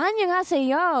 like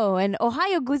안녕하세요 and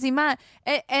오하요 gozaimasu,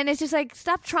 and it's just like,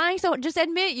 stop trying. So just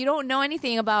admit you don't know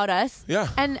anything about us. Yeah.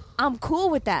 And I'm cool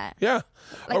with that. Yeah.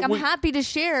 Like I'm happy to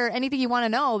share anything you want to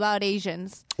know about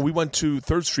Asians. We went to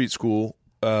 3rd Street School,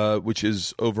 which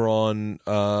is over on,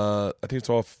 I think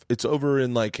it's over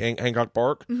in like Hancock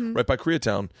Park, right by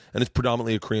Koreatown, and it's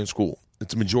predominantly a Korean school.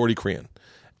 It's a majority Korean,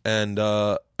 and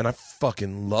I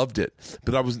fucking loved it.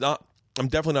 But I'm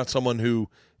definitely not someone who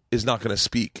is not going to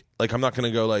speak. Like, I'm not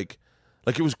going to go like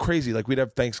it was crazy. Like, we'd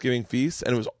have Thanksgiving feasts,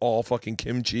 and it was all fucking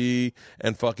kimchi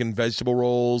and fucking vegetable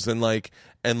rolls and the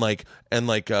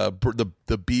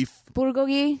beef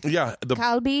bulgogi. Yeah, the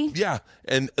kalbi. Yeah,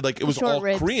 and like it was all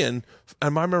ribs. Korean.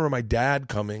 And I remember my dad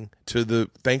coming to the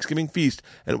Thanksgiving feast,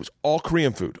 and it was all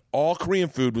Korean food. All Korean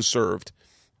food was served,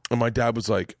 and my dad was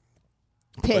like,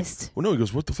 pissed. Well, no, he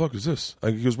goes, what the fuck is this?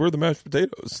 He goes, where are the mashed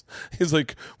potatoes? He's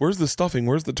like, where's the stuffing?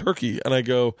 Where's the turkey? And I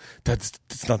go,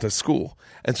 it's not that school.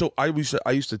 And so I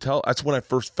used to tell, that's when I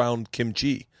first found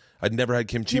kimchi. I'd never had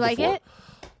kimchi before. You like it?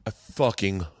 I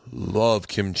fucking love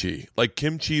kimchi. Like,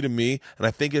 kimchi to me, and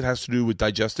I think it has to do with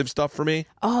digestive stuff for me.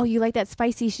 Oh, you like that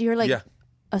spicy? You're like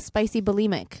a spicy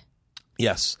bulimic.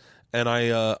 Yes. And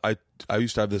I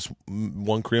used to have this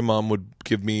one Korean mom would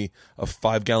give me a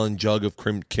 5-gallon jug of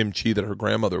kimchi that her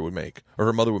grandmother would make, or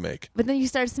her mother would make. But then you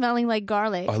start smelling like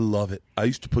garlic. I love it. I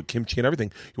used to put kimchi in everything.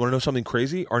 You want to know something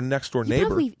crazy? Our next door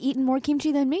neighbor. You've eaten more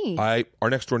kimchi than me. Our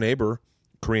next door neighbor,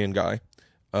 Korean guy,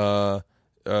 when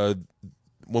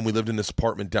we lived in this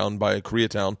apartment down by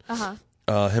Koreatown, him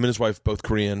and his wife, both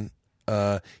Korean,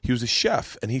 he was a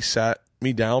chef, and he sat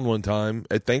me down one time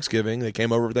at Thanksgiving. They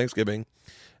came over for Thanksgiving,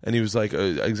 and he was like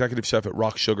an executive chef at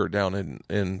Rock Sugar down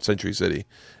in Century City.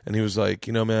 And he was like,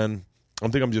 man, I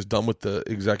think I'm just done with the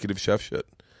executive chef shit.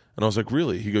 And I was like,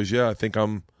 really? He goes, yeah, I think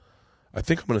I'm going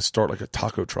to start like a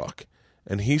taco truck.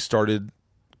 And he started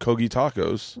Kogi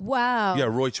Tacos. Wow. Yeah,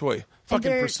 Roy Choi.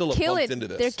 Fucking Priscilla bumped into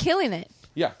this. They're killing it.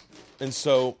 Yeah. And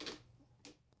so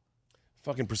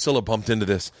fucking Priscilla bumped into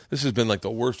this. This has been like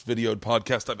the worst videoed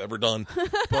podcast I've ever done.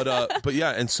 But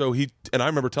yeah, and so I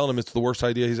remember telling him it's the worst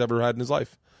idea he's ever had in his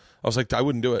life. I was like, I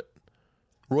wouldn't do it.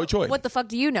 Roy Choi. What the fuck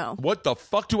do you know? What the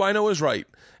fuck do I know is right?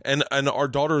 And our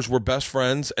daughters were best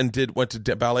friends and went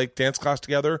to ballet dance class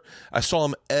together. I saw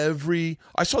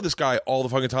this guy all the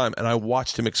fucking time, and I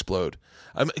watched him explode.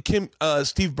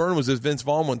 Steve Byrne was with Vince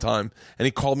Vaughn one time, and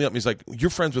he called me up and he's like, "You're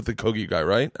friends with the Kogi guy,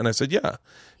 right?" And I said, "Yeah."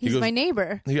 He's my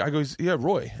neighbor. I goes, "Yeah,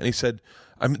 Roy." And he said,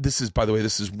 this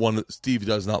is one that Steve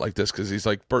does not like this, because he's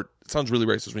like, "Bert, it sounds really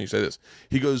racist when you say this."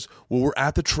 He goes, "Well, we're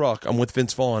at the truck. I'm with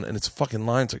Vince Vaughn, and it's a fucking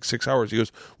line. It's like 6 hours." He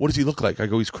goes, "What does he look like?" I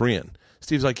go, "He's Korean."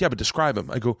 Steve's like, "Yeah, but describe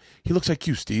him." I go, "He looks like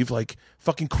you, Steve, like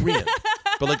fucking Korean."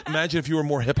 But like, imagine if you were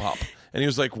more hip hop. And he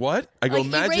was like, "What?" I go,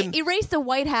 "Imagine erase the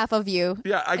white half of you."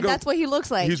 Yeah, I go, that's what he looks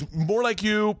like. He's more like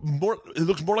you. He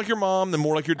looks more like your mom, than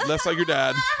less like your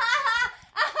dad.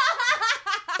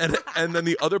 And then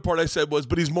the other part I said was,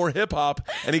 "But he's more hip hop."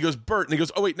 And he goes, "Bert," and he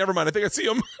goes, "Oh wait, never mind. I think I see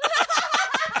him."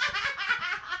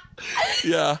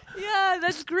 Yeah. Yeah,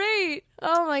 that's great.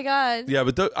 Oh my god. Yeah,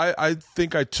 but I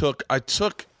think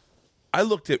I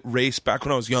looked at race back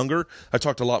when I was younger. I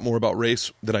talked a lot more about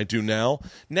race than I do now.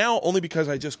 Now, only because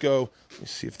I just go, let me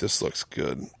see if this looks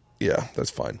good. Yeah, that's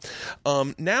fine.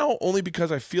 Now, only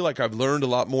because I feel like I've learned a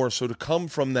lot more. So to come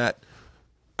from that,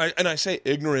 and I say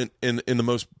ignorant in the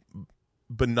most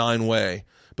benign way,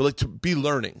 but like to be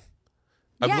learning.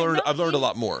 I've learned a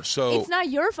lot more. So it's not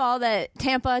your fault that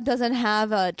Tampa doesn't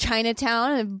have a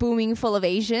Chinatown and booming full of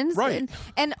Asians. Right.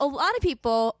 And a lot of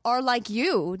people are like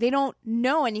you. They don't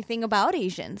know anything about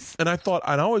Asians. And I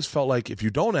always felt like if you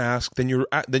don't ask, then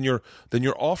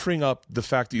you're offering up the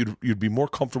fact that you'd be more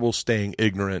comfortable staying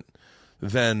ignorant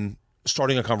than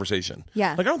starting a conversation.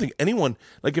 Yeah. Like I don't think anyone,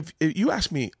 like if you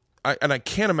ask me, and I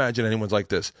can't imagine anyone's like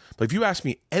this, but if you ask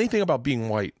me anything about being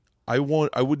white, I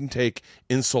wouldn't take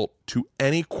insult to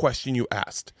any question you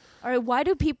asked. All right, why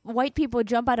do white people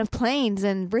jump out of planes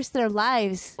and risk their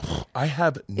lives? I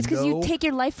have It's because you take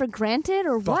your life for granted,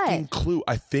 or fucking what? Clue.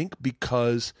 I think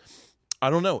because, I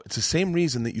don't know, it's the same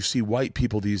reason that you see white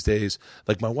people these days,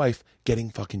 like my wife, getting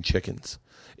fucking chickens.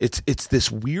 It's this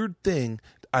weird thing,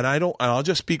 and I'll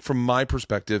just speak from my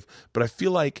perspective, but I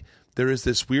feel like there is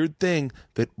this weird thing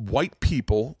that white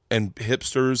people and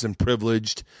hipsters and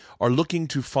privileged are looking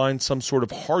to find some sort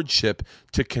of hardship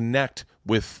to connect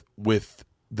with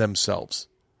themselves.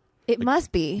 It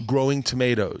must be. Growing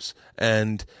tomatoes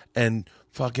and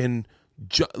fucking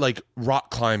like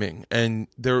rock climbing, and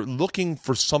they're looking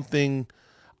for something.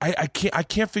 I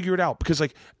can't figure it out, because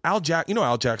like Al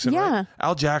Jackson, Yeah. right?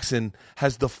 Al Jackson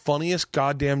has the funniest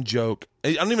goddamn joke.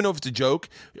 I don't even know if it's a joke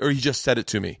or he just said it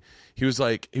to me. He was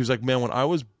like, "Man, when I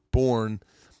was born,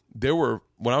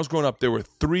 when I was growing up, there were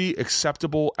 3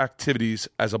 acceptable activities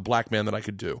as a black man that I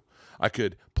could do. I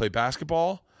could play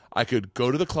basketball, I could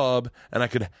go to the club, and I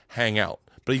could hang out."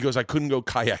 But he goes, "I couldn't go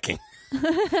kayaking."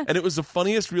 And it was the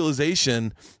funniest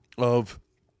realization of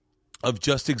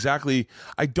just exactly,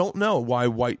 I don't know why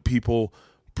white people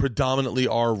predominantly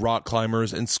are rock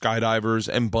climbers and skydivers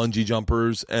and bungee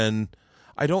jumpers, and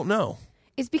I don't know.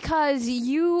 It's because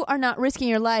you are not risking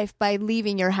your life by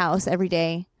leaving your house every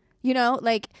day. You know,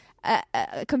 like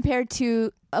compared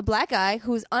to a black guy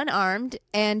who's unarmed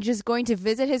and just going to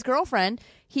visit his girlfriend,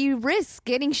 he risks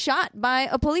getting shot by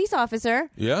a police officer.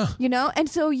 Yeah. You know, and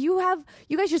so you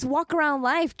guys just walk around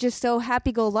life just so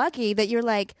happy-go-lucky that you're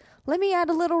like, let me add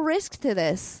a little risk to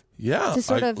this. Yeah. To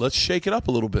sort of let's shake it up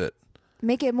a little bit.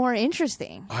 Make it more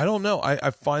interesting. I don't know.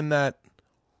 I find that,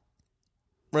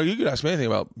 well, you could ask me anything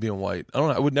about being white. I don't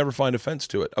know. I would never find offense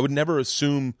to it. I would never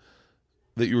assume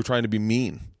that you were trying to be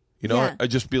mean. You know, Yeah.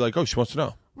 I'd just be like, "Oh, she wants to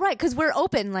know." Right, because we're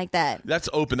open like that. That's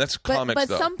open. That's comics, but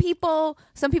though. some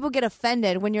people get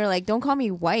offended when you're like, "Don't call me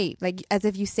white," like as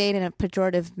if you say it in a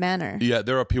pejorative manner. Yeah,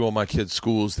 there are people in my kids'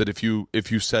 schools that if you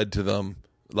said to them,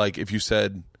 like, if you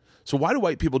said, "So why do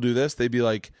white people do this?" They'd be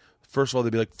like, first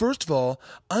of all,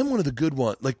 I'm one of the good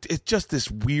ones. Like, it's just this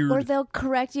weird. Or they'll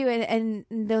correct you and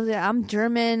they'll say, "I'm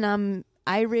German, I'm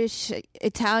Irish,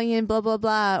 Italian, blah blah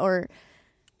blah." Or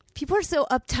people are so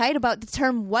uptight about the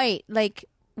term white. Like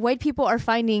white people are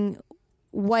finding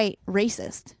white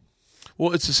racist.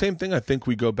 Well, it's the same thing I think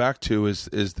we go back to is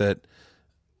that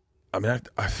I mean,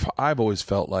 I've always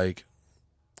felt like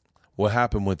what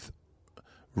happened with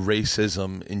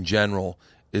racism in general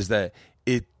is that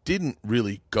it didn't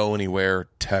really go anywhere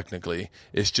technically.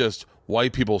 It's just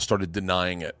white people started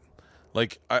denying it.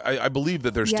 Like, I believe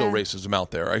that there's still racism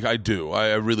out there. I do.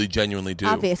 I really genuinely do.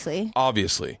 Obviously.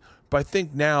 But I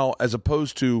think now, as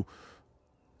opposed to,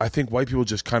 I think white people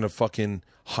just kind of fucking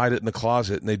hide it in the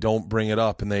closet and they don't bring it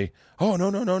up and they, oh,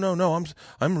 no,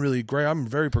 I'm really great. I'm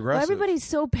very progressive. Well, everybody's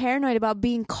so paranoid about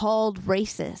being called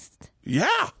racist.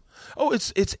 Yeah. Oh,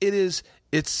 it's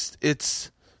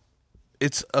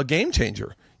a game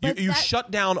changer. You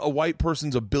shut down a white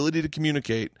person's ability to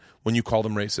communicate when you call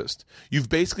them racist. You've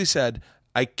basically said,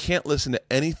 I can't listen to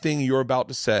anything you're about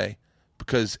to say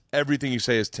because everything you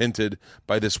say is tinted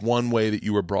by this one way that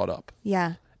you were brought up.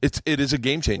 Yeah. It is a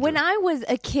game changer. When I was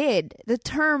a kid, the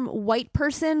term white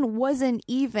person wasn't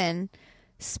even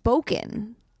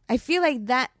spoken. I feel like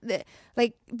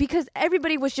because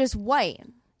everybody was just white.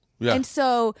 Yeah. And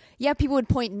so, people would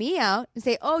point me out and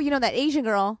say, oh, that Asian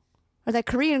girl or that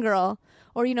Korean girl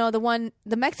or, the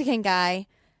Mexican guy,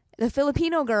 the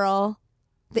Filipino girl,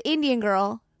 the Indian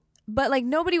girl. But like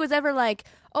nobody was ever like,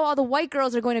 oh, all the white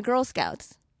girls are going to Girl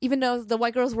Scouts, even though the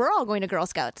white girls were all going to Girl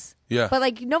Scouts. Yeah. But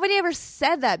like nobody ever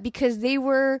said that because they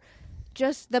were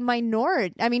just the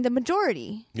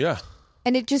majority. Yeah.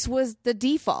 And it just was the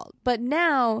default. But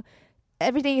now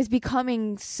everything is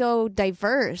becoming so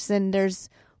diverse and there's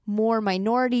more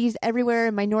minorities everywhere,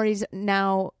 and minorities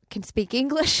now can speak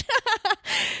English.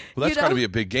 Well, that's got to be a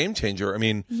big game changer. I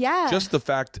mean, just the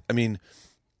fact,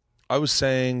 I was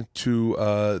saying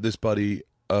to this buddy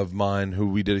of mine who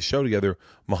we did a show together,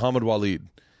 Muhammad Walid,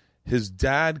 his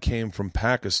dad came from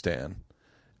Pakistan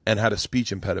and had a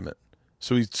speech impediment.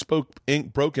 So he spoke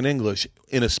broken English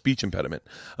in a speech impediment.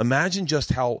 Imagine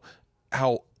just how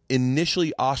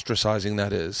initially ostracizing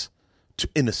that is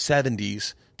in the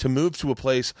 70s to move to a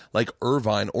place like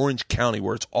Irvine, Orange County,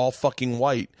 where it's all fucking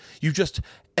white.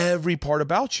 Every part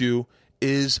about you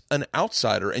is an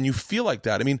outsider, and you feel like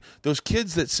that. I mean, those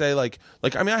kids that say I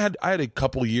had a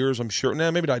couple years, I'm sure.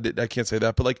 Maybe I can't say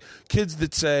that, but like kids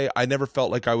that say I never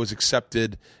felt like I was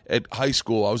accepted at high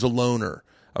school. I was a loner.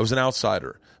 I was an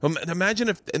outsider. Imagine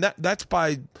if, and that's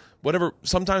by whatever,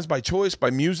 sometimes by choice, by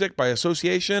music, by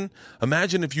association.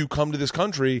 Imagine if you come to this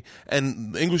country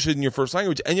and English isn't your first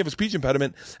language and you have a speech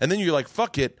impediment, and then you're like,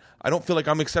 fuck it, I don't feel like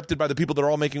I'm accepted by the people that are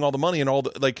all making all the money and all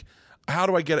the, like, how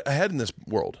do I get ahead in this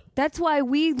world? That's why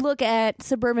we look at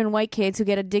suburban white kids who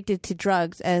get addicted to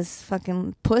drugs as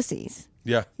fucking pussies.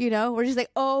 Yeah. We're just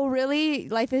like, oh, really?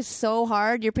 Life is so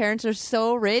hard. Your parents are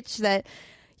so rich that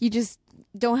you just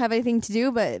don't have anything to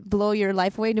do but blow your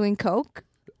life away doing coke.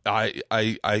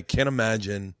 I can't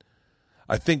imagine.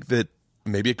 I think that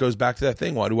maybe it goes back to that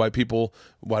thing. Why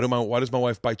does my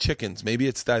wife buy chickens? Maybe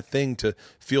it's that thing to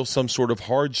feel some sort of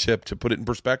hardship, to put it in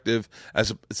perspective,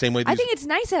 as the same way. I think it's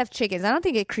nice to have chickens. I don't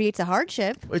think it creates a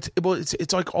hardship.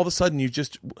 It's like all of a sudden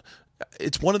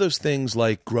it's one of those things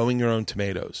like growing your own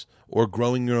tomatoes or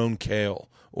growing your own kale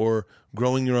or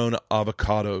growing your own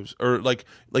avocados, or like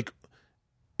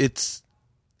it's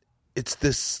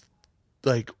this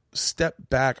like step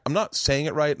back. I'm not saying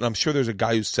it right, and I'm sure there's a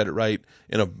guy who said it right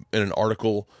in an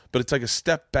article, but it's like a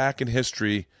step back in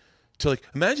history to like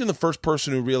imagine the first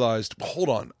person who realized, hold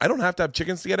on, I don't have to have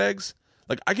chickens to get eggs.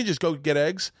 Like I can just go get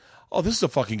eggs. Oh, this is a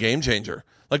fucking game changer.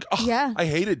 Like, I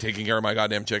hated taking care of my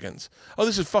goddamn chickens. Oh,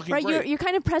 this is fucking great. You're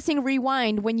kind of pressing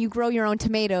rewind when you grow your own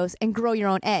tomatoes and grow your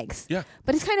own eggs. Yeah.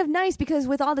 But it's kind of nice because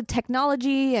with all the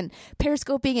technology and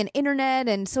periscoping and internet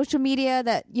and social media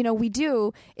that, we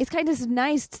do, it's kind of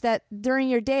nice that during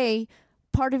your day,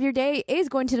 part of your day is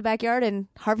going to the backyard and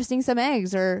harvesting some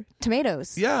eggs or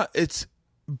tomatoes. Yeah,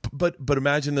 but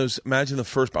imagine the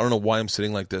first, I don't know why I'm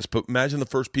sitting like this, but imagine the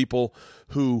first people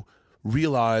who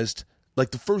realized, like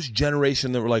the first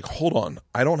generation that were like, hold on,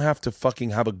 I don't have to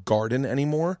fucking have a garden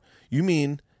anymore. You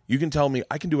mean you can tell me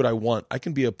I can do what I want? I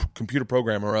can be a computer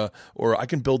programmer, or I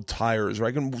can build tires, or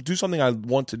I can do something I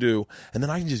want to do, and then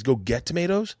I can just go get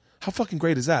tomatoes? How fucking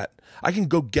great is that? I can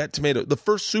go get tomatoes. The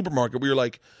first supermarket where you're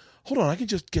like, hold on, I can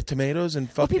just get tomatoes and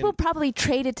fucking... Well, people probably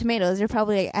traded tomatoes. They're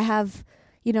probably like, I have,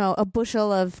 a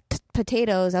bushel of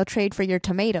potatoes. I'll trade for your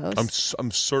tomatoes.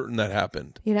 I'm certain that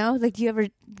happened. Do you ever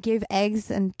give eggs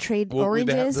and trade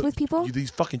oranges with people? These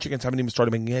fucking chickens haven't even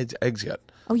started making eggs yet.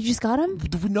 Oh, you just got them?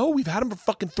 No, we've had them for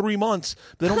fucking 3 months.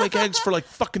 They don't make eggs for like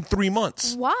fucking 3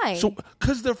 months. Why? So,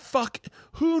 because they're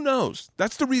who knows?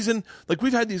 That's the reason. Like,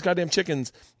 we've had these goddamn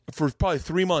chickens for probably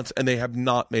 3 months and they have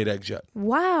not made eggs yet.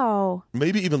 Wow.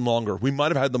 Maybe even longer. We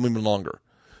might have had them even longer.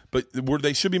 But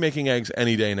they should be making eggs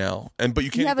any day now. But you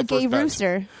can't. You have a gay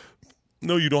rooster.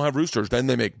 No, you don't have roosters. Then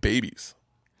they make babies.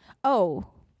 Oh.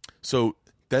 So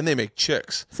then they make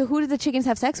chicks. So who do the chickens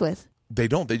have sex with? They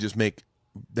don't. They just make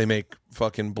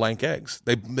fucking blank eggs.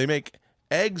 They make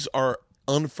eggs are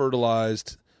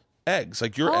unfertilized eggs,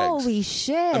 like your eggs. Holy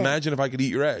shit. Imagine if I could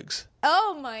eat your eggs.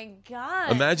 Oh my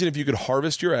God. Imagine if you could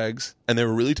harvest your eggs and they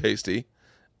were really tasty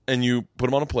and you put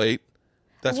them on a plate.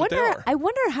 That's what they are. I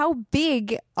wonder how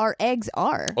big our eggs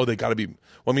are. Oh, they got to be. Well,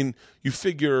 I mean, you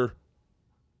figure.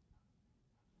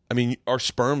 I mean, our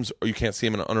sperms, you can't see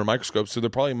them under a microscope, so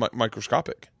they're probably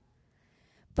microscopic.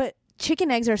 But chicken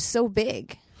eggs are so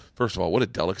big. First of all, what a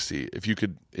delicacy! If you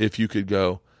could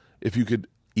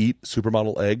eat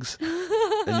supermodel eggs,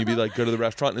 and you'd be like, go to the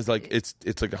restaurant, and it's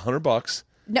like $100.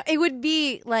 No, it would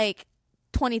be like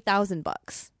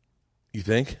 $20,000. You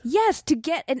think? Yes, to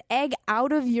get an egg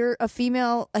out of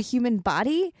a human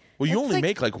body. Well, you only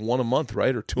make like one a month,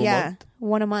 right, or two a month? Yeah,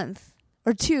 one a month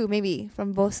or two, maybe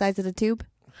from both sides of the tube.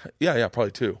 Yeah,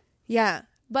 probably two. Yeah,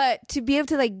 but to be able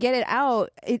to like get it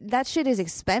out, that shit is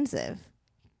expensive.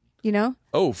 You know?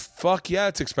 Oh fuck yeah,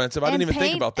 it's expensive. I didn't even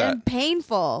think about that. And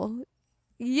painful.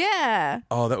 Yeah.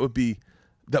 Oh, that would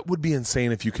be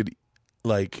insane if you could,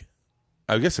 like,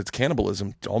 I guess it's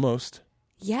cannibalism almost.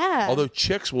 Yeah. Although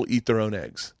chicks will eat their own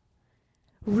eggs.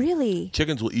 Really?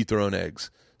 Chickens will eat their own eggs.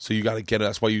 So you got to get it.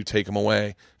 That's why you take them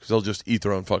away, because they'll just eat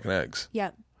their own fucking eggs.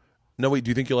 Yeah. No, wait, do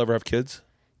you think you'll ever have kids?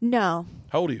 No.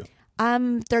 How old are you?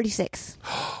 I'm 36.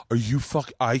 Are you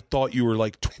I thought you were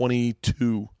like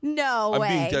 22. No way.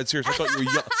 I'm being dead serious. I thought you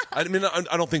were young. I mean,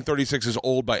 I don't think 36 is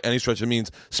old by any stretch. It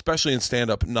means, especially in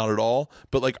stand-up, not at all.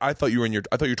 But like, I thought you were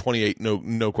I thought you're 28.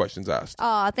 No questions asked.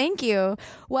 Oh, thank you.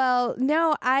 Well,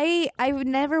 no, I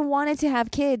never wanted to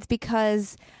have kids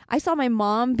because I saw my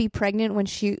mom be pregnant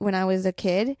when I was a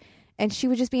kid, and she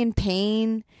would just be in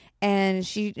pain. And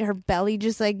her belly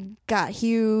just like got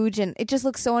huge, and it just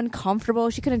looked so uncomfortable.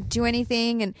 She couldn't do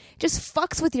anything, and it just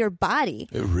fucks with your body.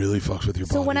 It really fucks with your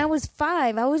body. So when I was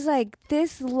 5, I was like,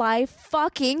 this life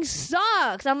fucking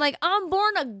sucks. I'm like, I'm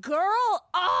born a girl?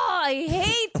 Oh, I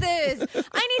hate this.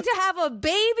 I need to have a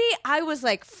baby. I was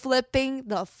like flipping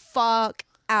the fuck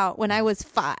out when I was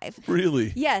 5.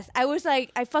 Really? Yes. I was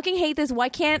like, I fucking hate this. Why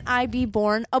can't I be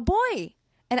born a boy?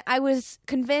 And I was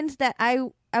convinced that I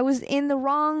was in the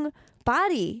wrong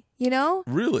body, you know?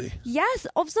 Really? Yes.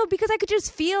 Also, because I could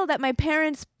just feel that my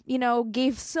parents,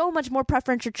 gave so much more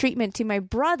preferential treatment to my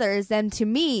brothers than to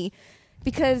me,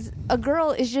 because a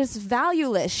girl is just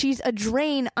valueless. She's a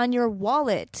drain on your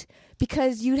wallet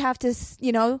because you'd have to,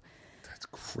 That's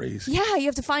crazy. Yeah, you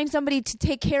have to find somebody to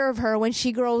take care of her when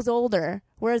she grows older.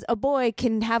 Whereas a boy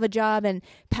can have a job and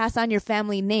pass on your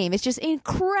family name. It's just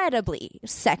incredibly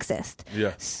sexist.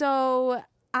 Yeah. So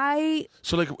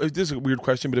like, this is a weird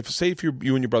question, but if you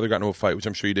and your brother got into a fight, which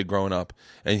I'm sure you did growing up,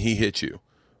 and he hit you,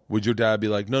 would your dad be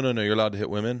like, no, you're allowed to hit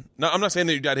women? No, I'm not saying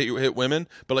that your dad hit women,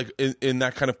 but like in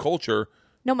that kind of culture.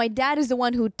 No, my dad is the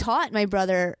one who taught my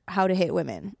brother how to hit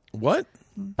women. What?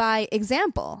 By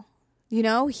example.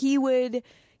 He would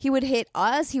hit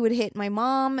us, he would hit my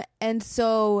mom, and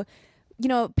so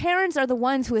parents are the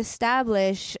ones who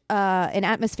establish an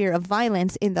atmosphere of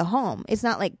violence in the home. It's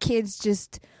not like kids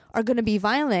just are going to be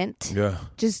violent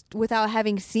just without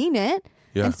having seen it.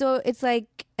 Yeah. And so it's like,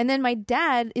 and then my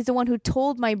dad is the one who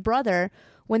told my brother,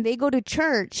 when they go to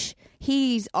church,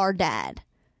 he's our dad.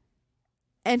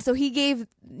 And so he gave,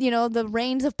 the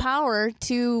reins of power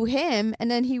to him,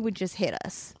 and then he would just hit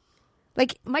us.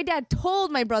 Like, my dad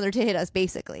told my brother to hit us,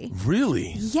 basically.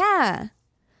 Really? Yeah.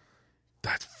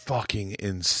 That's fucking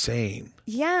insane.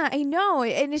 Yeah, I know.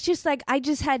 And it's just like, I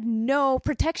just had no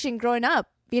protection growing up.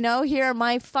 Here are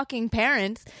my fucking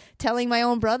parents telling my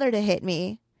own brother to hit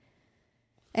me.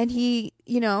 And he,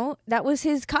 that was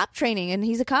his cop training, and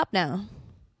he's a cop now.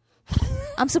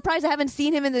 I'm surprised I haven't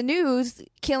seen him in the news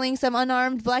killing some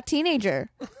unarmed black teenager.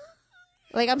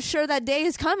 Like, I'm sure that day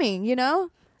is coming,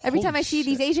 Every time I see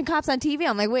these Asian cops on TV,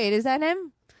 I'm like, wait, is that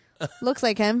him? Looks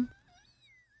like him.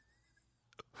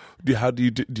 How do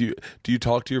you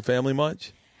talk to your family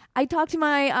much? I talk to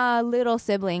my little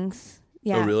siblings.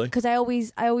 Yeah. Oh, really? Because I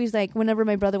always like, whenever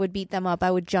my brother would beat them up,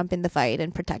 I would jump in the fight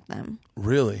and protect them.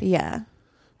 Really? Yeah.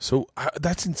 So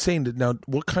that's insane. Now,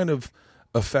 what kind of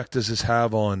effect does this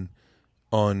have on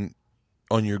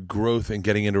your growth and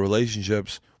getting into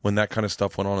relationships when that kind of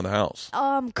stuff went on in the house?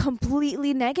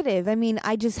 Completely negative. I mean,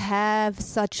 I just have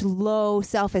such low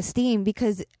self-esteem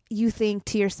because you think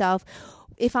to yourself,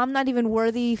 if I'm not even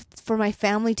worthy for my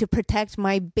family to protect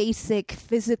my basic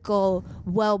physical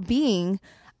well-being,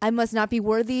 I must not be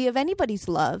worthy of anybody's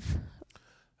love.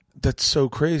 That's so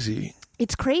crazy.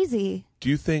 It's crazy. Do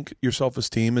you think your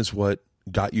self-esteem is what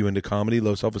got you into comedy,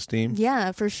 low self-esteem?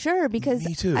 Yeah, for sure. Because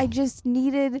Me too. I just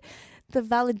needed the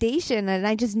validation, and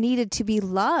I just needed to be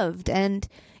loved. And,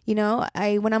 you know,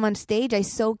 when I'm on stage, I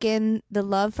soak in the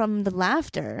love from the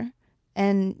laughter.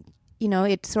 And, you know,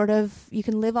 it's sort of, you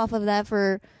can live off of that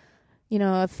for, you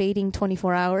know, a fading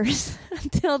 24 hours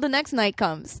until the next night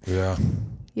comes. Yeah.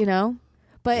 You know?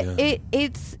 But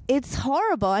it's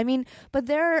horrible. I mean, but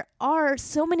there are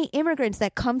so many immigrants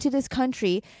that come to this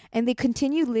country and they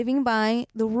continue living by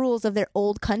the rules of their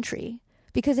old country.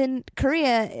 Because in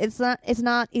Korea, it's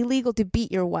not illegal to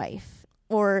beat your wife,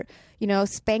 or, you know,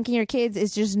 spanking your kids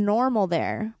is just normal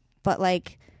there. But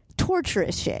like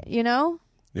torturous shit, you know?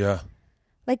 Yeah.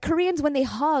 Like Koreans, when they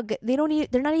hug, they're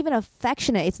not even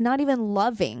affectionate. It's not even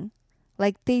loving.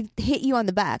 Like they hit you on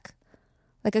the back.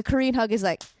 Like a Korean hug is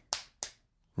like,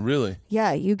 Really?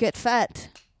 yeah, you get fat.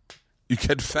 You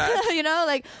get fat? You know,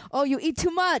 like, oh, you eat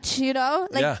too much, you know?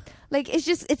 Like, Yeah. like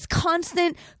it's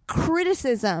constant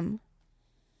criticism.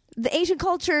 The Asian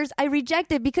cultures, I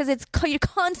reject it because you're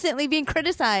constantly being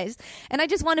criticized. And I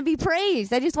just want to be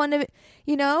praised. I just want to,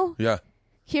 you know, Yeah.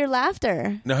 hear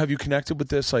laughter. Now, have you connected with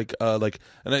this? And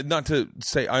not to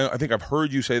say, I think I've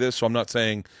heard you say this, so I'm not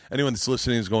saying anyone that's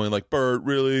listening is going like, Bert,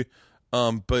 really?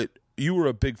 But you were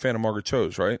a big fan of Margaret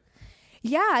Cho's, right?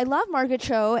 Yeah, I love Margaret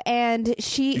Cho, and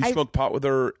You smoked pot with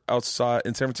her outside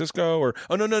in San Francisco, or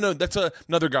no, that's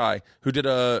another guy who did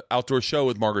a outdoor show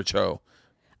with Margaret Cho.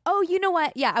 Oh, you know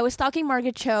what? Yeah, I was stalking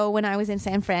Margaret Cho when I was in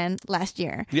San Fran last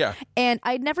year. Yeah. And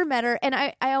I'd never met her. And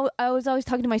I was always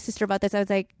talking to my sister about this. I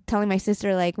was like telling my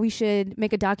sister, like, we should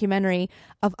make a documentary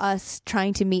of us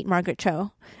trying to meet Margaret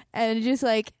Cho. And just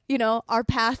like, you know, our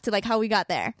path to like how we got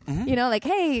there. Mm-hmm. You know, like,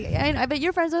 hey, I bet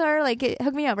you're friends with her. Like,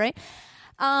 hook me up, right?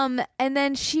 And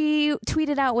then she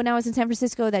tweeted out when I was in San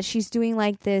Francisco that she's doing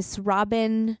like this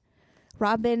when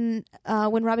Robin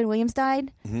Williams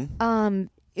died. Mm-hmm.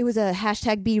 It was a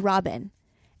hashtag Be Robin,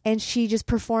 and she just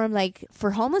performed like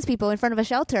for homeless people in front of a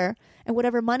shelter, and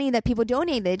whatever money that people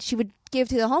donated, she would give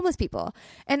to the homeless people.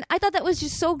 And I thought that was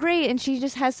just so great. And she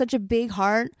just has such a big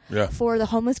heart for the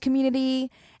homeless community,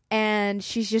 and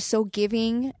she's just so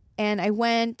giving. And I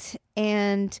went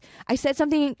and I said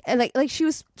something like she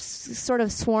was sort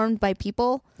of swarmed by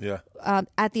people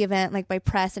at the event, like by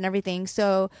press and everything.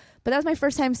 So, but that was my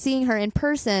first time seeing her in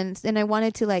person, and I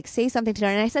wanted to like say something to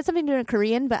her. And I said something to her in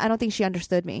Korean, but I don't think she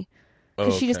understood me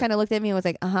because she just kind of looked at me and was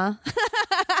like, "Uh huh."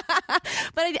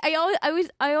 But I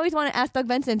always want to ask Doug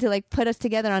Benson to like put us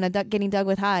together on a Getting Doug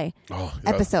with High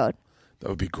episode. That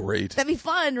would be great. That'd be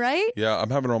fun, right? Yeah, I'm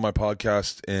having her on my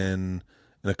podcast in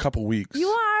a couple weeks. You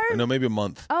are? I know, maybe a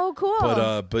month. Oh,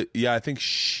 cool. But yeah, I think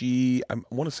I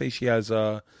want to say she has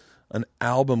an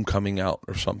album coming out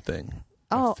or something.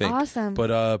 Oh, awesome.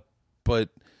 But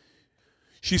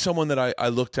she's someone that I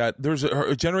looked at. There's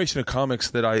a generation of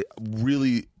comics that I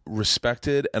really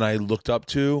respected and I looked up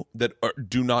to that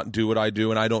do not do what I do,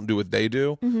 and I don't do what they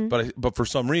do. Mm-hmm. But for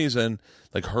some reason,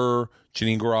 like her,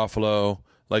 Janine Garofalo,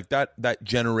 like that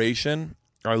generation,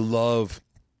 I love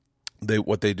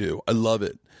what they do. I love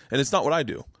it. And it's not what I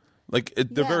do. Like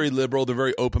they're very liberal, they're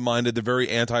very open-minded, they're very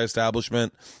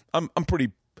anti-establishment. I'm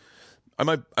pretty I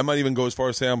might even go as far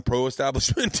as say I'm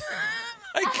pro-establishment.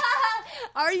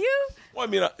 Are you? Well, I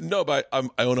mean, no, but I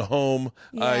own a home.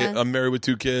 Yeah. I'm married with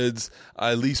 2 kids.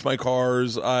 I lease my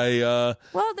cars. The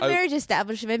marriage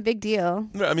establishment, big deal.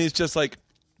 I mean, it's just like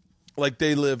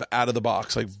they live out of the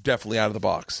box, like definitely out of the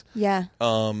box. Yeah.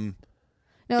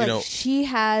 No, you know, she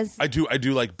has. I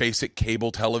do like basic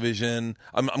cable television.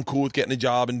 I'm cool with getting a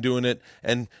job and doing it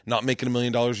and not making $1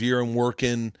 million a year and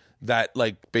working that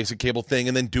like basic cable thing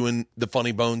and then doing the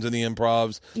funny bones and the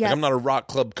improvs. Yeah. Like, I'm not a rock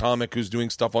club comic who's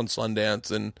doing stuff on Sundance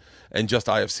and just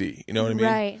IFC. You know what I mean?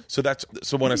 Right.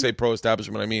 So when I say pro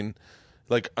establishment, I mean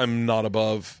like I'm not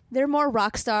above. They're more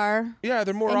rock star. Yeah,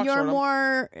 they're more rock and star. You're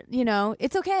more, you know,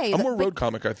 it's okay. I'm more road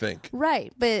comic, I think.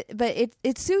 Right, but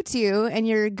it suits you and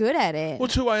you're good at it. Well,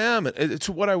 it's who I am. It's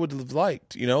what I would have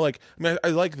liked. You know, like I mean, I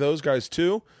like those guys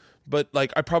too, but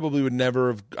like I probably would never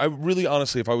have. I really,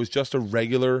 honestly, if I was just a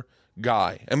regular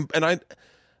guy, and I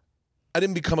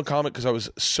didn't become a comic because I was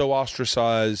so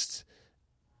ostracized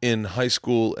in high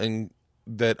school, and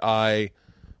that I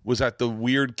was at the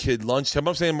weird kid lunch. I'm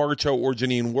not saying Margaret Cho or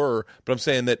Janine were, but I'm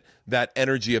saying that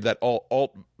energy of that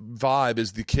alt vibe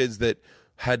is the kids that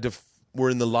were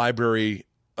in the library,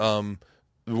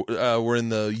 were in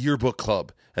the yearbook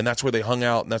club, and that's where they hung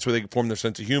out, and that's where they formed their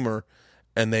sense of humor,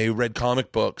 and they read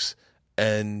comic books,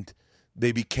 and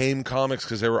they became comics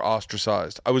because they were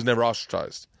ostracized. I was never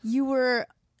ostracized. You were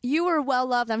well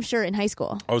loved, I'm sure, in high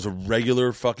school. I was a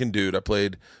regular fucking dude. I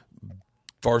played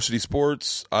varsity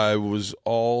sports. I was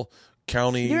all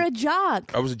county. You're a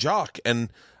jock. I was a jock, and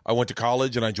I went to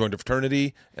college, and I joined a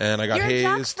fraternity, and I got You're hazed.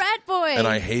 a jock frat boy. And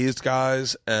I hazed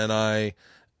guys, and I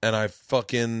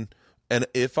fucking. And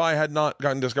if I had not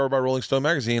gotten discovered by Rolling Stone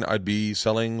magazine, I'd be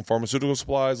selling pharmaceutical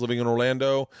supplies, living in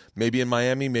Orlando, maybe in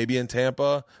Miami, maybe in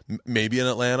Tampa, maybe in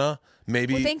Atlanta,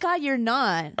 maybe. Well, thank God you're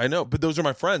not. I know, but those are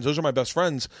my friends. Those are my best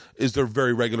friends. They're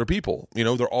very regular people. You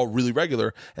know, they're all really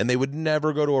regular, and they would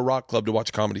never go to a rock club to watch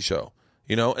a comedy show.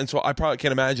 You know, and so I probably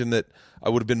can't imagine that I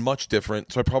would have been much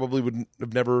different. So I probably would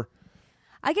have never.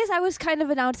 I guess I was kind of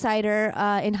an outsider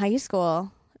in high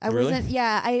school. I Really? wasn't.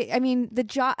 Yeah, I mean the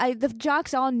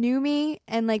jocks all knew me,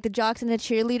 and like the jocks and the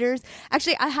cheerleaders.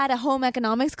 Actually, I had a home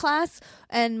economics class,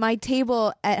 and my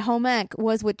table at home ec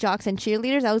was with jocks and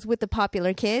cheerleaders. I was with the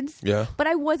popular kids. Yeah. But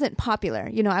I wasn't popular.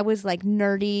 You know, I was like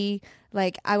nerdy.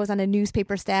 Like I was on a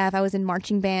newspaper staff. I was in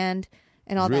marching band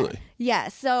and all that. Really? Yeah.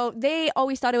 So they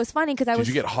always thought it was funny because I was.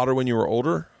 Did you get hotter when you were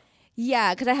older?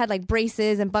 Yeah, because I had like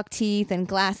braces and buck teeth and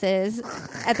glasses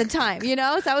at the time, you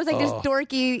know? So I was like this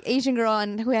dorky Asian girl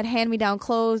and who had hand-me-down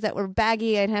clothes that were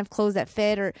baggy. I didn't have clothes that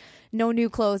fit or no new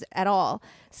clothes at all.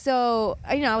 So,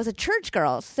 you know, I was a church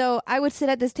girl. So I would sit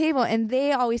at this table and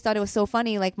they always thought it was so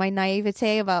funny, like my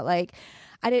naivete about like,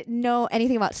 I didn't know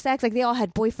anything about sex. Like they all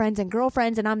had boyfriends and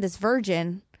girlfriends and I'm this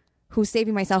virgin who's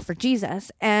saving myself for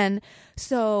Jesus. And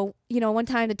so, you know, one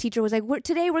time the teacher was like,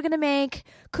 today we're going to make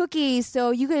cookies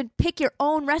so you could pick your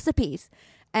own recipes.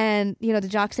 And, you know, the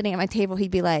jock sitting at my table,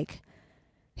 he'd be like,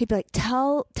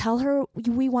 tell her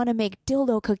we want to make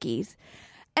dildo cookies.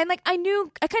 And like, I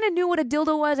kind of knew what a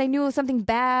dildo was. I knew it was something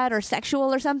bad or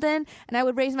sexual or something. And I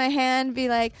would raise my hand and be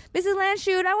like, Mrs.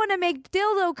 Landshut, I want to make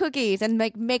dildo cookies and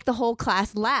make the whole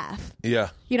class laugh. Yeah.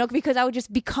 You know, because I would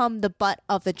just become the butt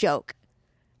of the joke.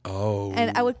 Oh.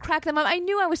 And I would crack them up. I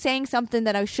knew I was saying something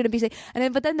that I shouldn't be saying.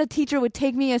 But then the teacher would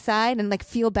take me aside and like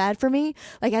feel bad for me,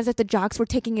 like as if the jocks were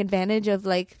taking advantage of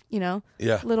like, you know,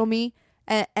 little me.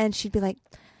 And she'd be like,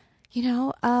 you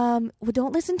know, well,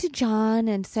 don't listen to John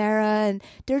and Sarah, and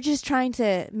they're just trying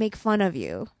to make fun of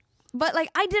you. But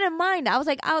like, I didn't mind. I was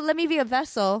like, oh, let me be a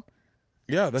vessel.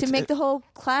 Yeah, that's to make the whole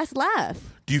class laugh.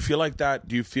 Do you feel like that?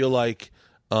 Do you feel like,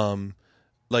 and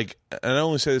I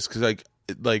only say this because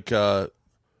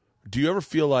do you ever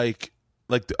feel like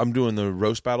I'm doing the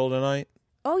roast battle tonight?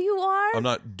 Oh, you are? I'm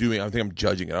not doing. I think I'm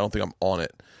judging it. I don't think I'm on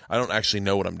it. I don't actually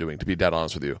know what I'm doing. To be dead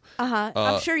honest with you.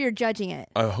 I'm sure you're judging it.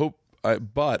 I hope.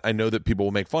 But I know that people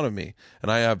will make fun of me,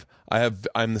 and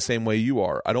I'm the same way you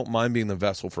are. I don't mind being the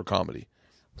vessel for comedy.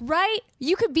 Right?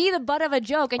 You could be the butt of a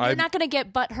joke, and you're not going to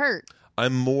get butt hurt.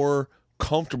 I'm more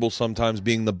comfortable sometimes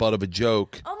being the butt of a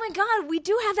joke. Oh my God, we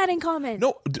do have that in common.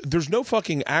 No, there's no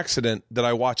fucking accident that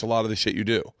I watch a lot of the shit you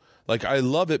do. Like, I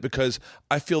love it because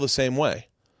I feel the same way.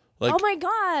 Like, oh my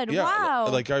God! Yeah, wow.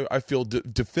 Like I feel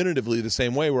definitively the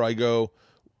same way. Where I go,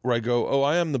 oh,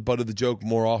 I am the butt of the joke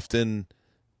more often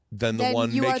than the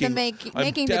one you making. Are making I'm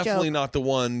the definitely joke. not the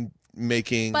one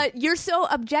making. But you're so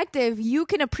objective. You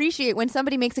can appreciate when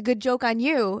somebody makes a good joke on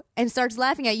you and starts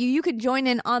laughing at you. You could join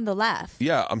in on the laugh.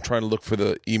 Yeah, I'm trying to look for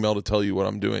the email to tell you what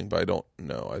I'm doing, but I don't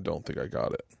know. I don't think I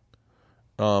got it.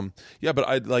 Yeah, but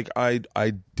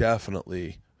I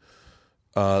definitely.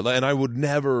 And I would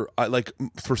never,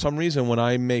 for some reason, when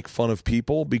I make fun of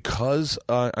people, because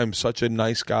I'm such a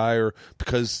nice guy or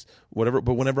because whatever,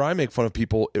 but whenever I make fun of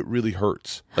people, it really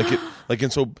hurts.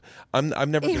 And so I've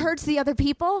never. It hurts the other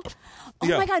people? Oh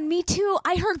Yeah. my God, me too.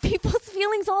 I hurt people's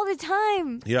feelings all the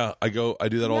time. Yeah, I do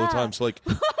that all the time. So like,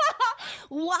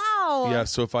 wow. yeah.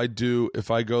 So if I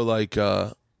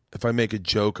make a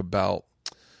joke about.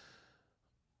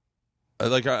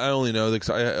 I only know because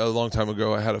a long time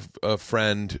ago I had a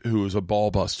friend who was a ball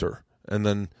buster, and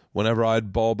then whenever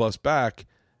I'd ball bust back,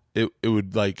 it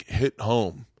would like hit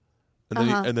home,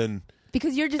 and then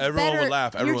because you're just everyone better. would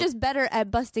laugh. You're just better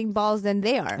at busting balls than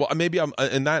they are. Well, maybe I'm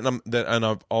in that,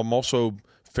 and I'm also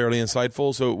fairly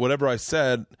insightful. So whatever I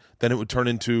said, then it would turn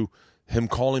into him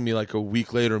calling me like a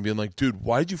week later and being like, "Dude,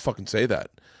 why did you fucking say that?"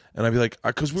 And I'd be like,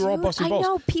 "Because we were all busting balls." I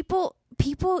know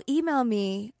people email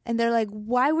me and they're like,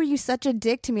 "Why were you such a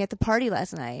dick to me at the party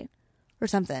last night?" or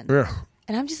something. Yeah.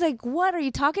 And I'm just like, "What are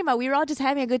you talking about? We were all just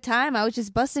having a good time. I was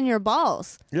just busting your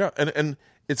balls." Yeah, and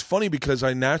it's funny because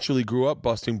I naturally grew up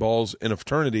busting balls in a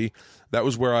fraternity. That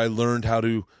was where I learned how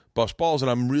to bust balls,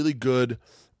 and I'm really good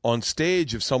on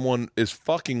stage. If someone is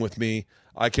fucking with me,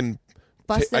 I can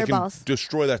bust their balls,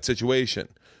 destroy that situation.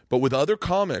 But with other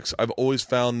comics, I've always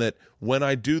found that when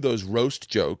I do those roast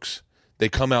jokes, they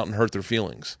come out and hurt their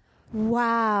feelings.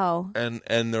 Wow. And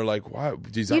they're like, "Wow,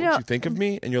 is that what you think of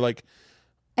me?" And you're like,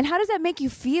 and how does that make you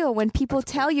feel when people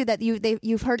tell you that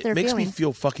you've hurt their feelings? It makes me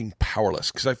feel fucking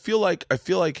powerless because I feel like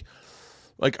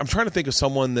like I'm trying to think of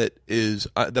someone that is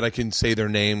that I can say their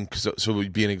name so it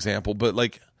would be an example. But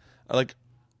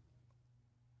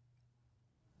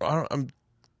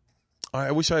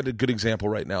I wish I had a good example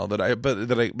right now I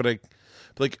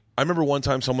remember one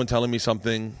time someone telling me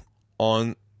something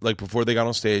on like before they got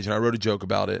on stage, and I wrote a joke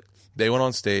about it. They went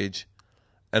on stage,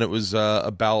 and it was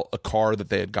about a car that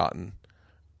they had gotten,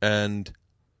 and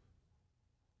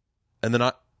then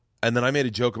I made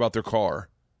a joke about their car,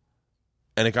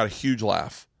 and it got a huge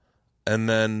laugh. And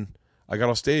then I got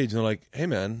off stage, and they're like, "Hey,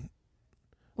 man,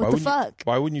 What the fuck?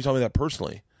 Why wouldn't you tell me that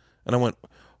personally?" And I went,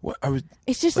 "What?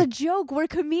 It's just a joke. We're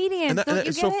comedians." And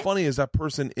it's so funny is that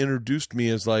person introduced me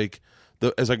as like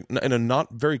in a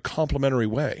not very complimentary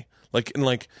way,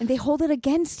 and they hold it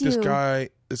against you.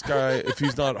 This guy, if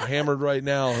he's not hammered right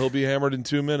now, he'll be hammered in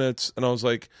 2 minutes. And I was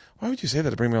like, why would you say that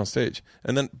to bring me on stage?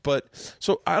 And then,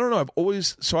 so I don't know. I've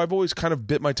always kind of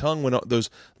bit my tongue when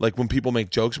when people make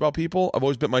jokes about people. I've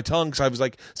always bit my tongue because I was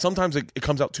like, sometimes it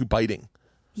comes out too biting.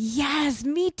 Yes,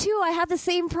 me too. I have the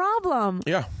same problem.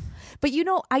 Yeah. But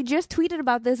I just tweeted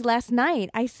about this last night.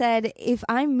 I said, if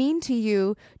I'm mean to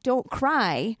you, don't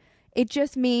cry. It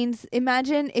just means,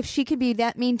 imagine if she could be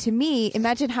that mean to me,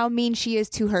 imagine how mean she is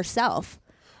to herself.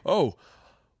 Oh,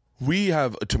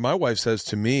 my wife says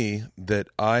to me that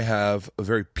I have a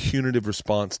very punitive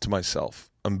response to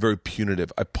myself. I'm very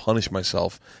punitive. I punish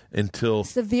myself until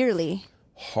severely.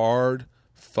 Hard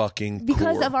fucking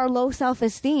because core. of our low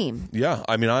self-esteem. Yeah.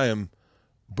 I mean, I am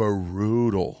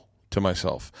brutal to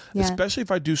myself, especially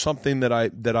if I do something that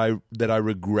I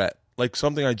regret, like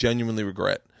something I genuinely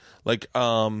regret. Like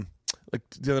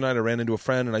the other night I ran into a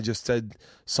friend and I just said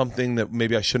something that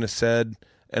maybe I shouldn't have said,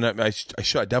 and I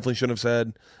definitely shouldn't have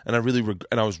said, and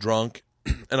and I was drunk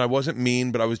and I wasn't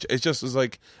mean, but it was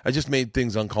like I just made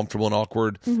things uncomfortable and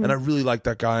awkward. Mm-hmm. And I really liked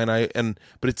that guy,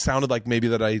 but it sounded like maybe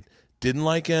that I didn't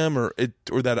like him and it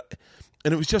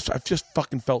was just I just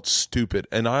fucking felt stupid,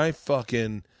 and I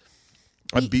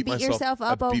beat myself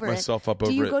up over it.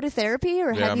 Do you go to therapy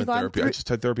or have you gone therapy? I just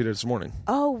had therapy this morning.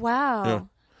 Oh wow. Yeah.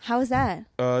 How is that?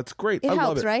 It's great. It I helps,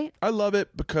 love it. right? I love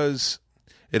it because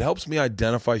it helps me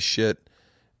identify shit.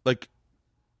 Like,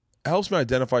 it helps me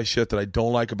identify shit that I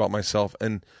don't like about myself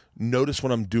and notice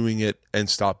when I'm doing it and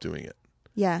stop doing it.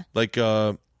 Yeah. Like,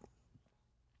 and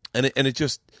it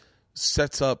just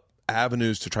sets up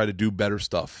avenues to try to do better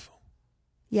stuff.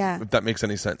 Yeah. If that makes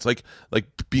any sense. Like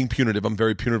being punitive. I'm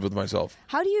very punitive with myself.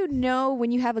 How do you know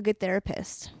when you have a good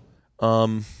therapist?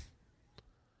 I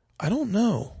don't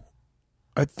know.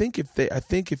 I think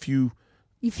if you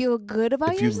feel good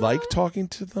about yourself? If you like talking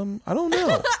to them, I don't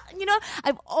know.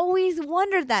 I've always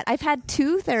wondered that. I've had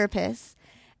 2 therapists,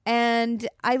 and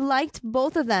I liked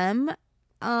both of them.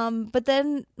 But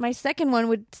then my second one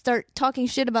would start talking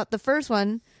shit about the first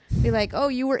one, be like, "Oh,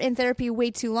 you were in therapy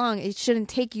way too long. It shouldn't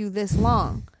take you this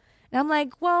long." And I'm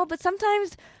like, "Well, but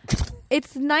sometimes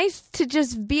it's nice to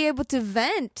just be able to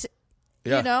vent."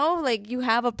 Yeah. Like you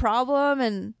have a problem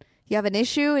and you have an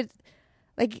issue. It's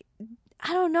like,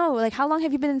 I don't know. Like, how long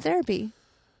have you been in therapy?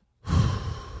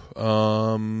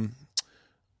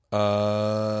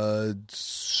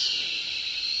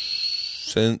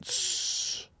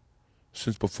 Since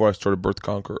before I started Birth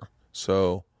Conqueror.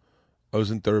 So I was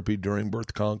in therapy during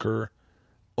Birth Conqueror,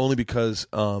 only because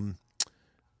one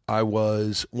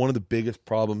of the biggest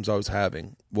problems I was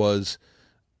having was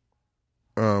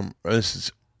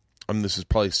this is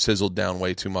probably sizzled down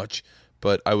way too much,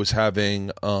 but I was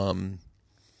having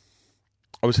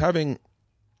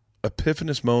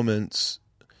epiphanous moments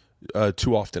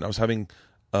too often. I was having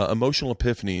emotional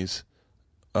epiphanies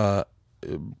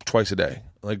twice a day,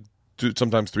 like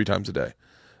sometimes 3 times a day.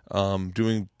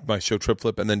 Doing my show Trip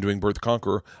Flip and then doing Birth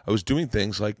Conqueror, I was doing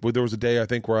things like there was a day I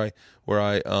think where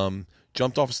I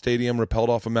jumped off a stadium, rappelled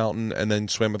off a mountain, and then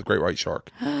swam with a great white shark.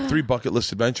 3 bucket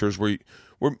list adventures where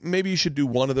maybe you should do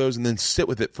one of those and then sit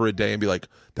with it for a day and be like,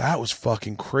 that was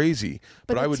fucking crazy.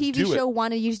 But I would do it. The TV show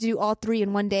wanted you to do all 3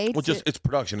 in one day. Well, it's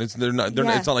production. It's not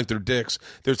like they're dicks.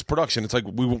 There's production. It's like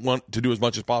we want to do as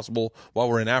much as possible while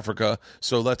we're in Africa.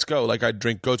 So let's go. Like I'd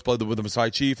drink goat's blood with the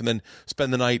Maasai chief and then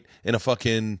spend the night in a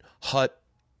fucking hut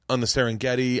on the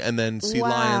Serengeti and then see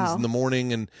lions in the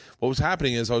morning. And what was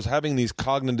happening is I was having these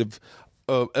cognitive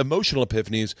emotional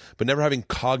epiphanies, but never having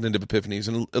cognitive epiphanies.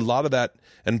 And a lot of that,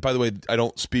 and by the way, I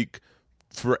don't speak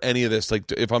for any of this. Like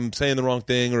if I'm saying the wrong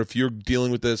thing or if you're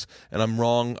dealing with this and I'm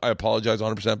wrong, I apologize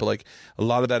 100%. But like a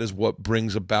lot of that is what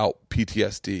brings about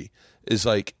PTSD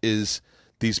is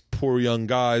these poor young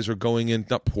guys are going in,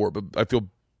 not poor, but I feel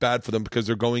bad for them because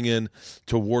they're going in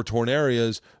to war-torn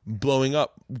areas, blowing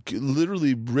up,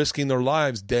 literally risking their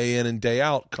lives day in and day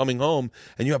out, coming home,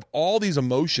 and you have all these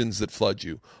emotions that flood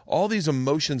you, all these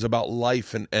emotions about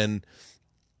life and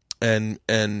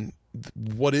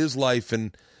what is life,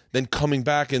 and then coming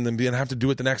back and then being have to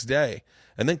do it the next day,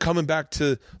 and then coming back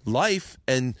to life,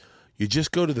 and you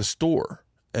just go to the store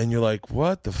and you're like,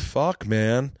 what the fuck,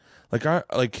 man? I'd go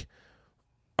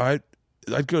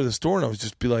to the store and I would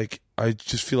just be like, I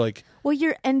just feel like, well,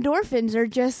 your endorphins are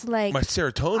just like my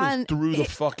serotonin is through the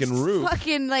fucking roof.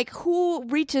 Fucking like, who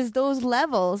reaches those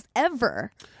levels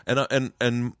ever? And it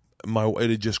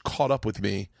had just caught up with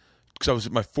me because I was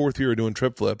in my 4th year doing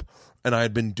trip flip, and I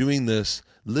had been doing this,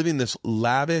 living this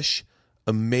lavish,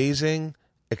 amazing,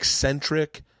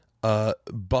 eccentric,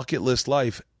 bucket list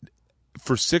life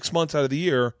for 6 months out of the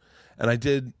year, and I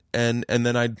did, and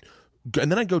then I'd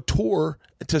go tour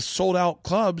to sold out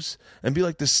clubs and be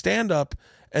like the stand up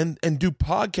and do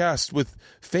podcasts with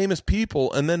famous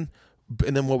people, and then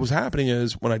what was happening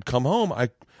is when I'd come home,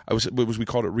 we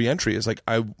called it re-entry. It's like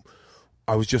I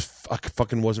was just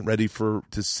fucking wasn't ready to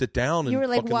sit down and you were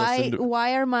like, why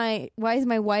is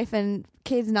my wife and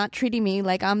kids not treating me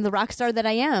like I'm the rock star that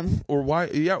I am? Or why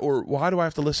do I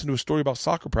have to listen to a story about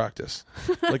soccer practice?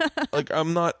 like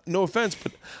I'm not, no offense,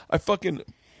 but I fucking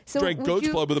drank goat's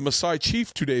blood with a Maasai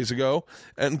chief 2 days ago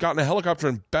and got in a helicopter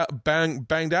and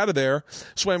banged out of there,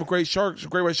 swam with great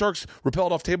white sharks,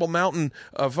 rappelled off Table Mountain,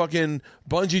 fucking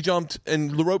bungee jumped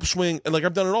and the rope swing, and like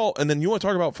I've done it all. And then you want to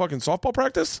talk about fucking softball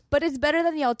practice? But it's better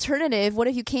than the alternative. What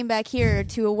if you came back here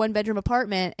to a 1-bedroom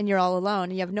apartment and you're all alone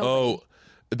and you have nobody? Oh,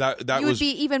 that you would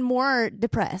be even more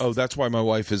depressed. Oh, that's why my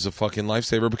wife is a fucking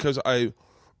lifesaver, because and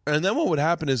then what would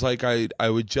happen is like I'd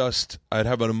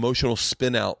have an emotional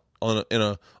spin out on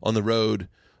the road,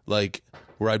 like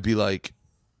where I'd be like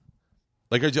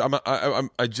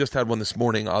I just had one this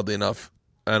morning, oddly enough,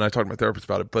 and I talked to my therapist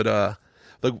about it. But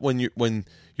like when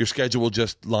your schedule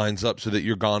just lines up so that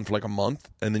you're gone for like a month,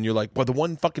 and then you're like, well, the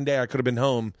one fucking day I could have been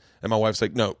home, and my wife's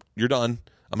like, no, you're done.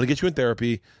 I'm gonna get you in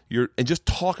therapy. And just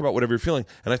talk about whatever you're feeling.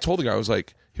 And I told the guy, he was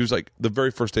like, the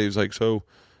very first day, he was like,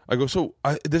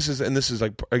 this is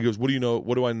like, he goes, what do you know?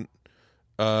 What do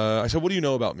I said, what do you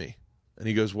know about me? And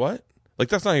he goes, what? Like,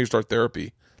 that's not how you start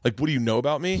therapy. Like, what do you know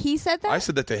about me? He said that? I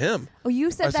said that to him. Oh,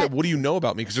 you said that? I said, what do you know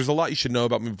about me? Because there's a lot you should know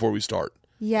about me before we start.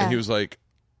 Yeah. And he was like,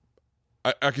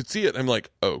 I could see it. I'm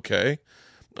like, okay.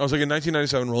 I was like, in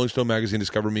 1997, Rolling Stone magazine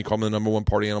discovered me, called me the #1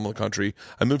 party animal in the country.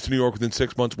 I moved to New York within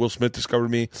 6 months. Will Smith discovered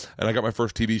me, and I got my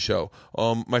first TV show.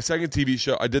 My second TV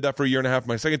show, I did that for a year and a half.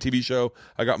 My second TV show,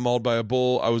 I got mauled by a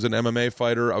bull. I was an MMA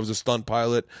fighter. I was a stunt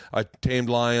pilot. I tamed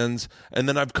lions. And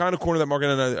then I've kind of cornered that market,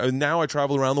 and now I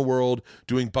travel around the world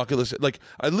doing bucket list. Like,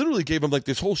 I literally gave him like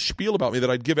this whole spiel about me that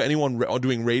I'd give anyone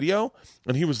doing radio,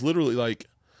 and he was literally like,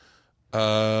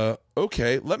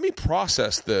 okay, let me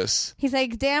process this. He's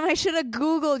like, damn, I should have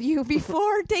Googled you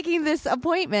before taking this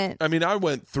appointment. I mean, I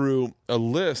went through a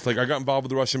list. Like, I got involved with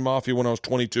the Russian mafia when I was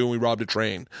 22 and we robbed a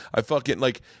train. I fucking,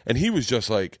 like, and he was just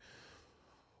like,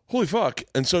 holy fuck.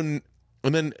 And so, and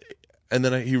then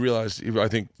he realized, I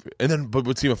think, and then, but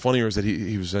what's even funnier is that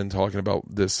he was then talking about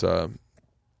this,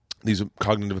 these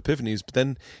cognitive epiphanies, but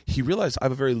then he realized I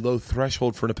have a very low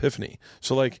threshold for an epiphany.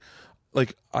 So like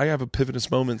I have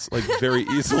epiphanous moments like very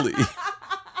easily.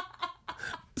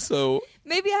 So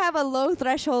maybe I have a low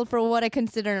threshold for what I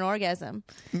consider an orgasm.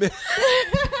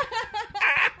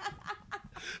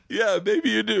 Yeah, maybe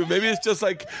you do. Maybe it's just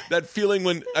like that feeling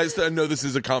when I know this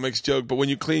is a comics joke, but when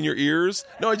you clean your ears.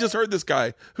 No, I just heard this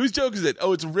guy. Whose joke is it?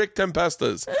 Oh, it's Rick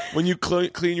Tempesta's. When you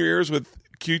clean your ears with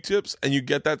Q-tips and you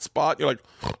get that spot, you're like,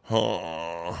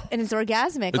 oh. And it's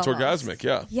orgasmic. It's almost. Orgasmic,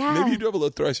 yeah. Yeah. Maybe you do have a low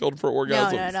threshold for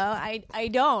orgasms. No. I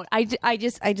don't. I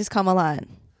just come a lot.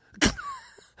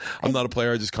 I'm not a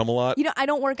player. I just come a lot. You know, I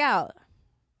don't work out.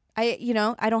 I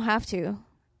don't have to.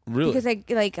 Really?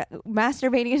 Because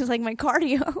masturbating is like my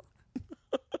cardio.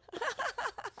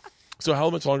 So how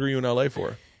much longer are you in LA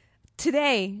for?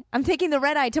 Today. I'm taking the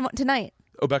red eye tonight.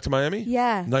 Oh, back to Miami?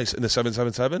 Yeah. Nice. In the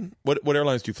 777? What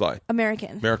airlines do you fly?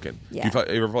 American. Yeah. You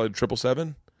ever fly the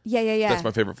 777? Yeah. That's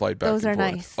my favorite flight back Those and are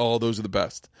forth. nice. Oh, those are the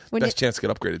best. Best chance to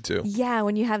get upgraded too. Yeah,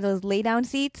 when you have those lay down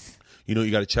seats. You know what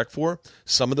you got to check for?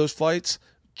 Some of those flights,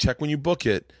 check when you book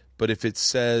it, but if it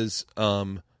says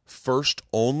first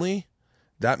only,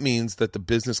 that means that the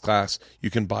business class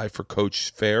you can buy for coach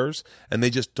fares, and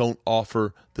they just don't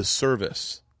offer the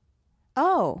service.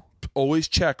 Oh. Always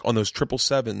check on those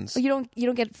 777s. You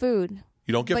don't get food.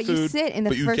 You don't get but food, you sit in the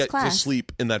but you first get class. to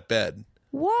sleep in that bed.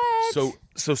 What?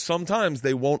 So sometimes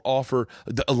they won't offer.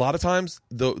 A lot of times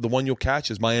the one you'll catch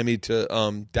is Miami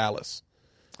to Dallas.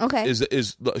 Okay. Is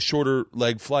a shorter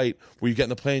leg flight where you get in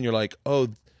the plane, you're like, oh,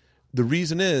 the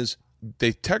reason is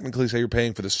they technically say you're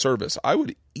paying for the service. I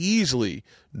would easily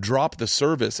drop the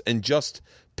service and just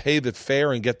pay the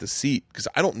fare and get the seat because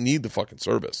I don't need the fucking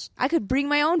service. I could bring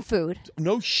my own food.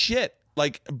 No shit.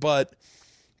 Like, but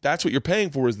that's what you're paying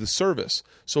for is the service.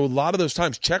 So a lot of those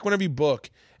times, check whenever you book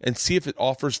and see if it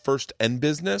offers first and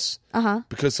business.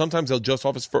 Because sometimes they'll just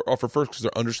offer first because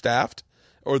they're understaffed.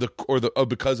 Or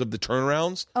because of the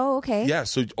turnarounds. Oh, okay. Yeah,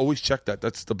 so always check that.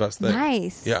 That's the best thing.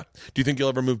 Nice. Yeah. Do you think you'll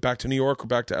ever move back to New York or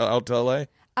back to out to LA?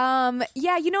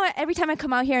 Yeah, you know what? Every time I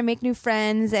come out here, I make new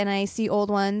friends and I see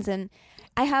old ones, and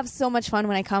I have so much fun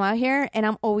when I come out here, and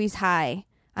I'm always high.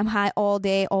 I'm high all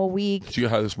day, all week. Did you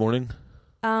get high this morning?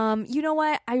 You know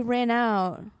what? I ran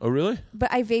out. Oh, really?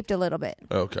 But I vaped a little bit.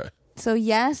 Okay. So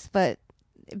yes, but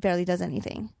it barely does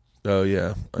anything. Oh,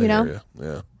 yeah. I You know? hear you.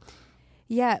 Yeah.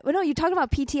 Yeah, well, no, you're talking about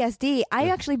PTSD. I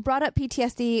actually brought up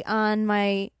PTSD on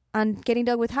Getting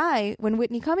Dug with High when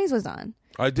Whitney Cummings was on.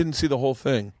 I didn't see the whole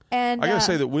thing. And I got to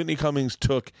say that Whitney Cummings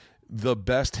took the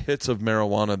best hits of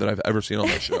marijuana that I've ever seen on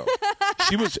that show.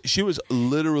 She was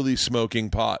literally smoking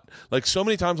pot. Like so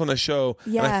many times on the show,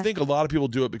 Yeah. and I think a lot of people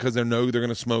do it because they know they're going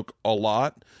to smoke a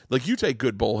lot. Like you take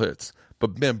good bowl hits,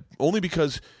 but man, only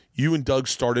because you and Doug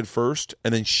started first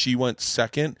and then she went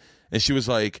second, and she was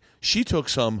like, she took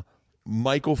some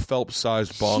Michael Phelps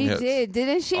sized bong hits. She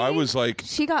didn't she? I was like,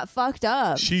 she got fucked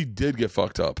up. she did get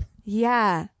fucked up.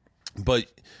 Yeah. But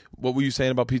what were you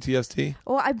saying about PTSD?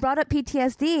 Well, I brought up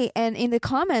PTSD, and in the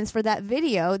comments for that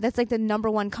video, that's like the number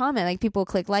one comment. Like people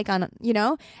click like on, you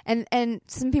know, and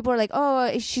some people are like,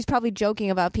 oh, she's probably joking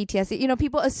about PTSD. You know,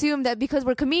 people assume that because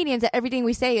we're comedians that everything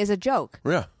we say is a joke.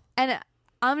 Yeah. And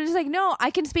I'm just like, no, I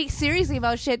can speak seriously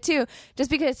about shit too. Just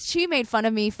because she made fun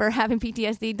of me for having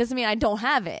PTSD doesn't mean I don't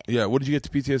have it. Yeah. What did you get the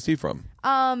PTSD from?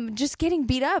 Just getting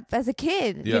beat up as a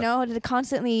kid, Yeah. you know, to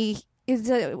constantly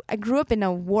I grew up in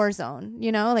a war zone,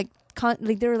 you know, like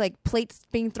there were like plates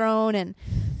being thrown and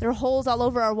there were holes all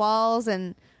over our walls,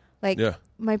 and like Yeah.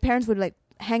 my parents would like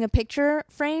hang a picture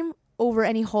frame over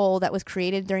any hole that was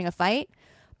created during a fight,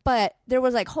 but there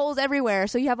was like holes everywhere,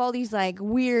 so you have all these like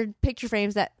weird picture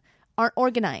frames that aren't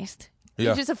organized.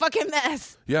 Yeah. It's just a fucking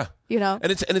mess. Yeah. You know?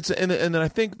 And then I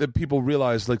think that people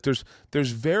realize like there's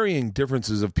varying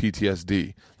differences of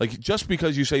PTSD. Like just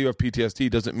because you say you have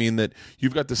PTSD doesn't mean that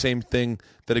you've got the same thing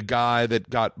that a guy that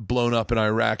got blown up in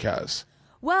Iraq has.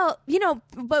 Well, you know,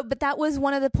 but that was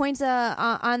one of the points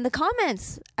on the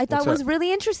comments I thought What's was that?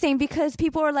 really interesting, because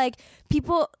people were like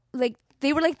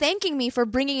they were like thanking me for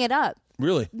bringing it up.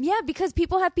 Really? Yeah, because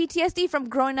people have PTSD from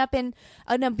growing up in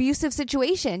an abusive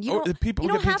situation. You Oh, don't, people you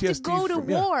don't get have to PTSD go to from-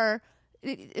 yeah. war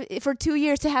for 2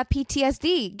 years to have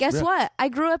PTSD. Guess Yeah. what? I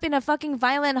grew up in a fucking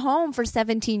violent home for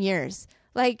 17 years.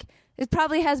 Like, it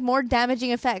probably has more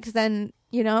damaging effects than,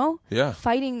 you know, Yeah.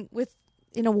 fighting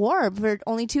in a war for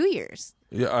only 2 years.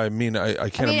 Yeah, I mean, I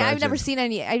can't imagine. I've never seen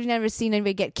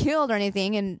anybody get killed or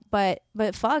anything, but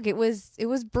fuck, it was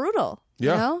brutal.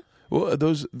 Yeah. You know? Well,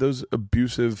 those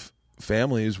abusive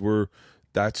families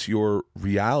that's your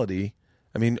reality.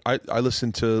 I mean, I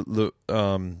listened to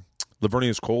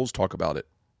Lavernius Coles talk about it.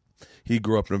 He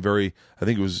grew up in I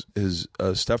think it was his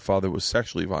stepfather was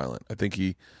sexually violent. I think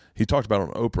he talked about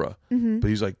it on Oprah, but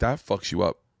he's like, that fucks you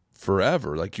up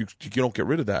forever. Like you don't get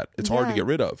rid of that. It's hard to Yeah. get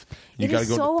rid of. You It got to is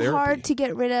go so to therapy. hard to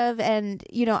get rid of, and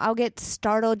you know, I'll get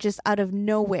startled just out of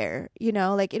nowhere. You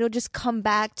know, like it'll just come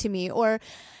back to me, or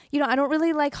you know, I don't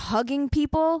really like hugging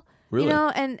people. Really? You know,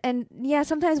 and yeah,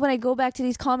 sometimes when I go back to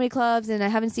these comedy clubs and I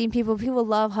haven't seen people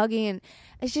love hugging, and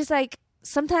it's just like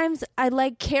sometimes I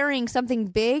like carrying something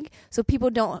big so people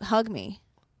don't hug me.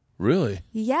 Really?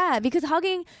 Yeah, because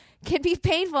hugging can be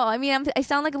painful. I mean, I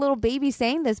sound like a little baby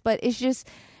saying this, but it's just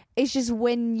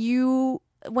when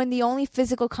the only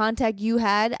physical contact you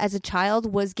had as a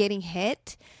child was getting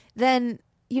hit, then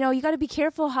you know you got to be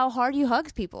careful how hard you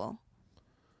hug people.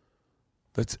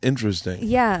 That's interesting.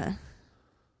 Yeah.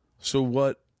 So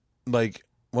when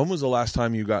was the last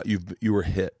time you were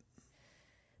hit?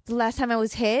 The last time I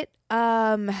was hit,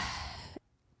 probably,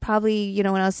 you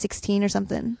know, when I was 16 or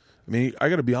something. I mean, I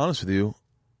got to be honest with you.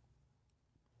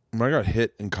 When I got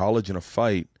hit in college in a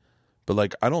fight, but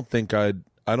like I don't think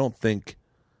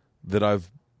that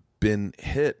I've been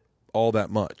hit all that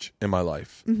much in my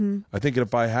life. Mm-hmm. I think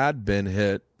if I had been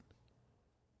hit,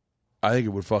 I think it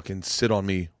would fucking sit on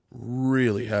me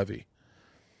really heavy.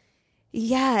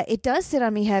 Yeah, it does sit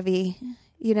on me heavy.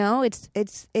 You know,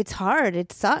 it's hard.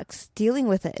 It sucks dealing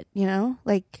with it, you know?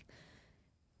 Like,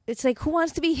 it's like, who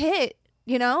wants to be hit,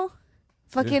 you know?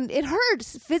 Fucking, it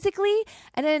hurts physically,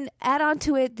 and then add on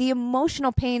to it the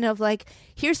emotional pain of like,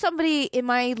 here's somebody in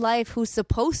my life who's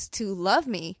supposed to love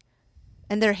me,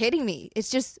 and they're hitting me. It's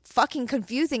just fucking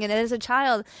confusing. And as a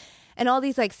child, and all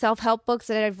these like self-help books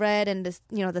that I've read, and this,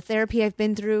 you know, the therapy I've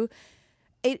been through,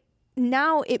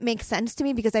 now it makes sense to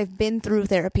me because I've been through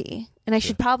therapy, and I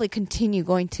should probably continue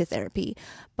going to therapy.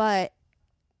 But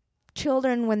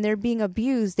children, when they're being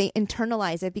abused, they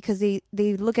internalize it because they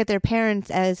look at their parents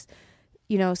as,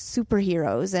 you know,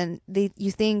 superheroes, and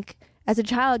you think as a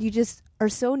child you just are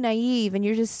so naive, and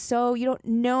you're just so, you don't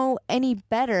know any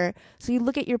better, so you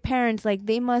look at your parents like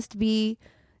they must be,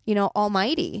 you know,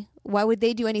 almighty. Why would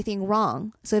they do anything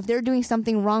wrong? So if they're doing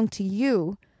something wrong to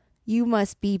you, you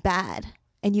must be bad,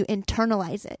 and you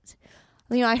internalize it.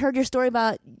 You know, I heard your story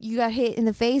about you got hit in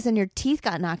the face and your teeth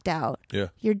got knocked out. Yeah.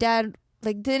 Your dad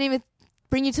like didn't even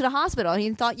bring you to the hospital. He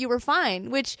thought you were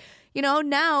fine, which, you know,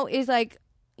 now is like,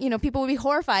 you know, people would be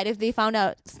horrified if they found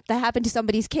out that happened to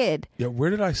somebody's kid. Yeah,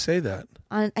 where did I say that?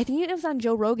 I think it was on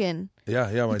Joe Rogan. Yeah.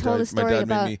 My dad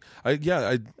made me. I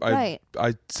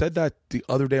said that the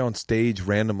other day on stage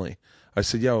randomly. I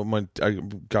said, yeah, I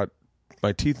got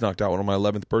my teeth knocked out on my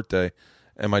 11th birthday,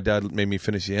 and my dad made me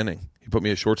finish the inning. He put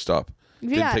me at shortstop.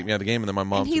 Didn't take me out of the game, and then my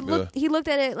mom. And he looked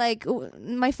at it like,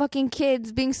 my fucking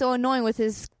kid's being so annoying with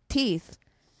his teeth.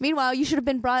 Meanwhile, you should have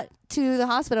been brought to the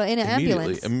hospital in an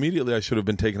ambulance. Immediately, I should have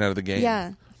been taken out of the game.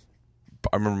 Yeah.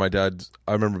 I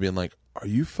remember being like, "Are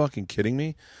you fucking kidding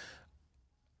me?"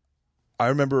 I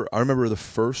only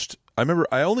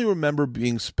remember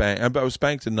being spanked. I was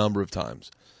spanked a number of times,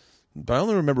 but I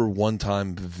only remember one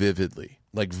time vividly,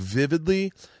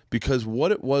 because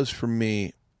what it was for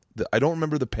me, I don't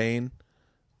remember the pain.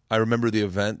 I remember the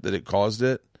event that it caused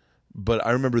it, but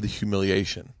I remember the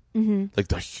humiliation. Mm-hmm. Like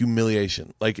the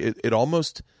humiliation. Like it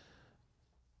almost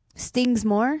stings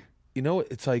more. You know,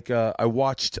 it's like I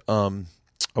watched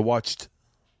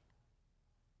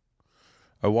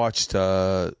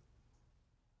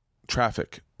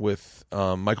Traffic with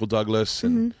Michael Douglas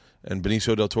and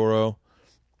Benicio del Toro,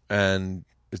 and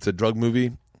it's a drug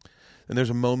movie. And there's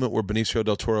a moment where Benicio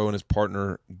del Toro and his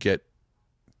partner get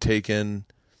taken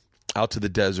out to the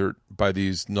desert by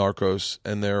these narcos,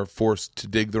 and they're forced to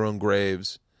dig their own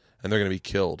graves, and they're going to be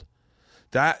killed.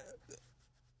 That,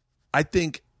 I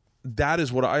think, that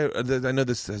is what I know.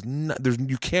 This has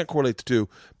you can't correlate the two,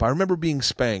 but I remember being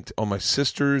spanked on my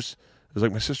sister's. It was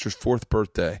like my sister's 4th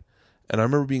birthday, and I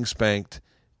remember being spanked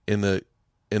in the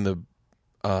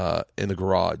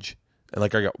garage. And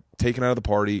like I got taken out of the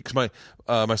party because my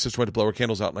sister went to blow her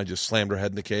candles out, and I just slammed her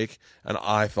head in the cake. And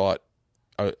I thought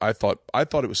it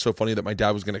was so funny that my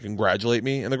dad was going to congratulate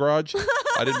me in the garage.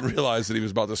 I didn't realize that he was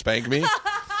about to spank me.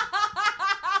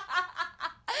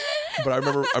 But I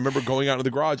remember going out into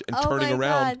the garage and turning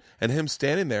around and him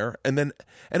standing there, and it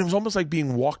was almost like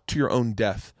being walked to your own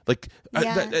death. Like,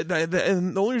 and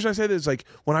the only reason I say this is like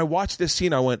when I watched this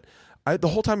scene, the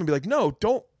whole time I'd be like, no,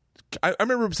 don't. I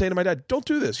remember saying to my dad, "Don't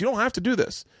do this. You don't have to do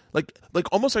this." Like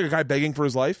almost like a guy begging for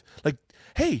his life. Like,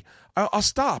 hey, I'll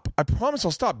stop. I promise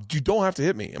I'll stop. You don't have to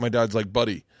hit me. And my dad's like,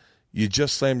 "Buddy, you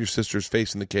just slammed your sister's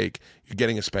face in the cake. You're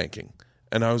getting a spanking."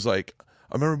 And I was like,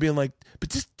 I remember being like, "But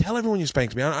just tell everyone you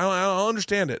spanked me. I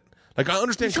understand it. Like, I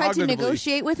understand cognitively." You tried to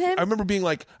negotiate with him? I remember being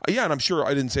like, yeah, and I'm sure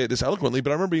I didn't say it this eloquently, but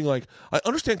I remember being like, I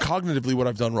understand cognitively what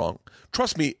I've done wrong.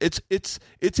 Trust me, it's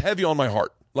heavy on my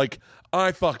heart. Like,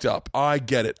 I fucked up. I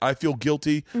get it. I feel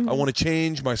guilty. Mm-hmm. I want to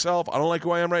change myself. I don't like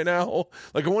who I am right now.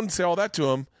 Like, I wanted to say all that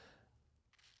to him.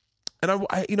 And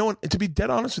I you know, to be dead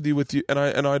honest with you,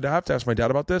 and I'd have to ask my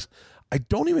dad about this. I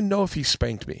don't even know if he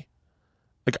spanked me.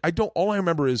 Like, all I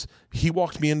remember is he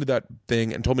walked me into that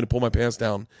thing and told me to pull my pants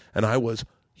down, and I was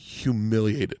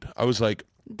humiliated. I was like,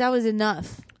 that was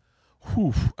enough.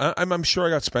 Whew. I'm sure I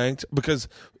got spanked because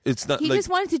it's not. He just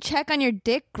wanted to check on your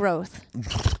dick growth.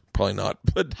 Probably not.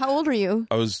 But how old were you?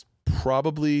 I was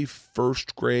probably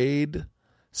first grade,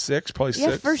 6, probably 6.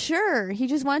 Yeah, for sure. He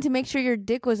just wanted to make sure your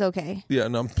dick was okay. Yeah,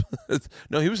 no,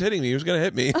 he was hitting me. He was going to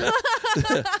hit me.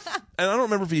 And I don't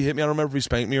remember if he hit me. I don't remember if he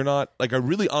spanked me or not. Like, I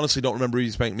really honestly don't remember if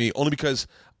he spanked me, only because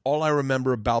all I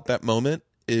remember about that moment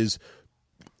is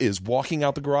walking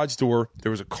out the garage door.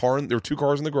 There were 2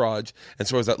 cars in the garage, and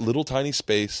so it was that little tiny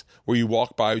space where you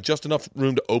walk by, just enough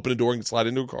room to open a door and slide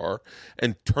into a car,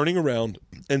 and turning around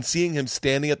and seeing him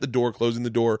standing at the door, closing the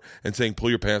door, and saying,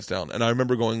 "Pull your pants down." And I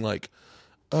remember going like,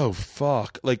 "Oh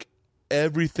fuck!" Like,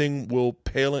 everything will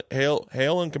pale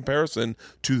in comparison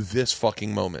to this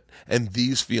fucking moment and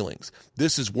these feelings.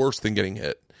 This is worse than getting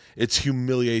hit. It's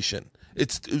humiliation.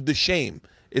 It's the shame.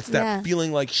 It's that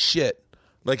feeling like shit.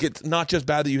 Like, it's not just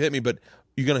bad that you hit me, but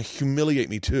you're going to humiliate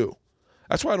me too.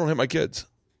 That's why I don't hit my kids.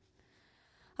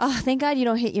 Oh, thank God you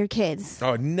don't hit your kids.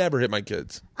 Oh, I never hit my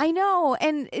kids. I know.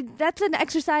 And that's an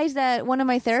exercise that one of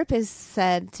my therapists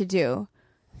said to do.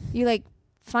 You like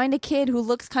find a kid who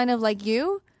looks kind of like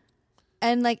you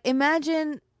and like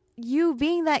imagine you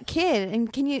being that kid.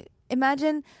 And can you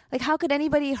imagine like how could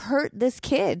anybody hurt this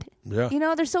kid? Yeah. You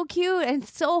know, they're so cute and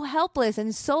so helpless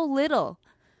and so little.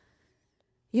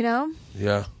 You know?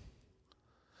 Yeah.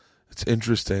 It's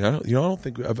interesting. I don't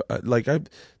think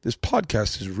this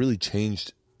podcast has really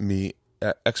changed me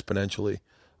exponentially.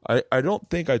 I don't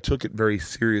think I took it very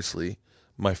seriously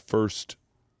my first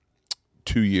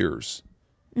 2 years.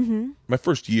 Mm-hmm. My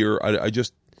first year, I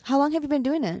just... How long have you been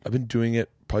doing it? I've been doing it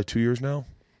probably 2 years now.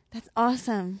 That's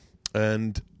awesome.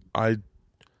 And I've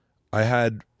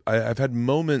had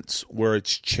moments where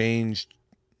it's changed.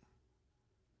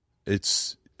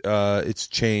 It's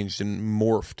changed and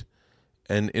morphed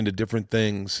and into different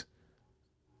things.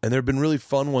 And there have been really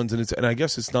fun ones, and I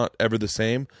guess it's not ever the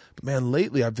same. But man,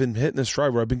 lately I've been hitting this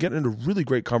stride where I've been getting into really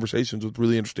great conversations with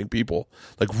really interesting people,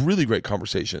 like really great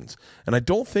conversations. And I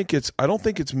don't think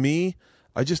it's me.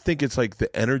 I just think it's like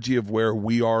the energy of where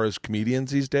we are as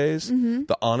comedians these days,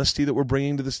 the honesty that we're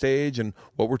bringing to the stage, and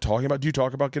what we're talking about. Do you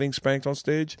talk about getting spanked on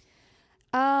stage?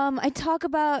 I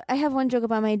have one joke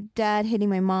about my dad hitting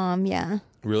my mom. Yeah.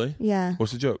 Really? Yeah.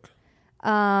 What's the joke?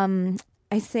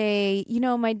 I say,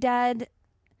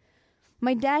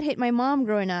 my dad hit my mom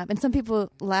growing up, and some people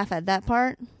laugh at that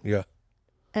part. Yeah.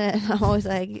 And I'm always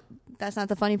like, that's not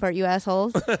the funny part, you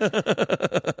assholes.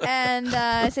 And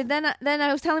so then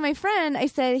I was telling my friend, I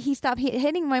said, he stopped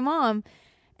hitting my mom.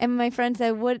 And my friend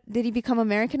said, what, did he become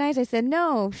Americanized? I said,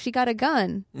 no, she got a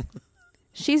gun.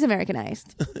 She's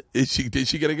Americanized. Did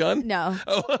she get a gun? No.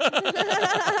 Oh.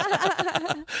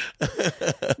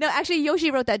 No, actually,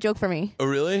 Yoshi wrote that joke for me. Oh,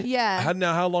 really? Yeah.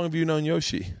 How long have you known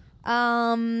Yoshi?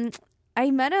 I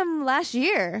met him last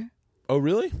year. Oh,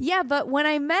 really? Yeah, but when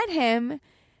I met him,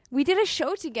 we did a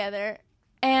show together,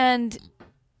 and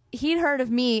he'd heard of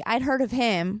me, I'd heard of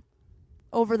him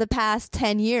over the past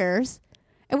 10 years,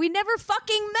 and we never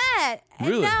fucking met.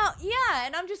 Really? And now, yeah,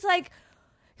 and I'm just like,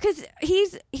 because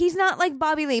he's not like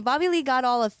Bobby Lee. Bobby Lee got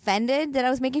all offended that I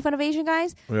was making fun of Asian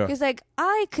guys. Yeah. He's like,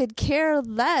 I could care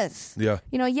less. Yeah.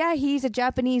 Yeah, he's a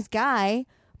Japanese guy,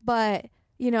 but,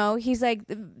 he's like,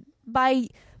 by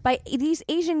these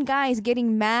Asian guys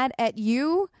getting mad at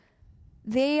you,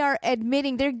 they are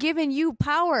admitting, they're giving you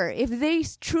power. If they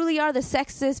truly are the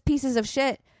sexist pieces of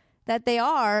shit that they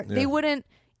are, they wouldn't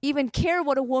even care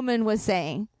what a woman was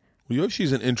saying. Well,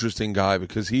 Yoshi's an interesting guy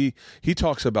because he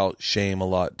talks about shame a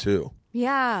lot too.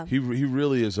 Yeah. He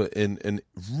really is a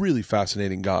really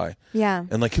fascinating guy. Yeah.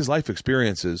 And like his life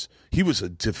experiences, he was a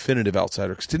definitive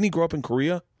outsider. 'Cause didn't he grow up in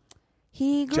Korea?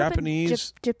 He grew Japanese? up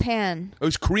in Japan. Oh,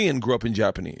 he's Korean, grew up in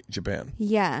Japan.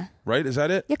 Yeah. Right? Is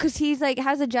that it? Yeah, because he's like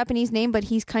has a Japanese name, but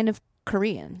he's kind of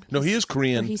Korean. No, he is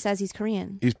Korean. Or he says he's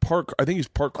Korean. I think he's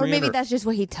part Korean. Or maybe that's just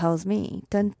what he tells me.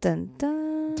 Dun, dun,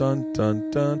 dun. Dun,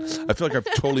 dun, dun. I feel like I've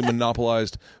totally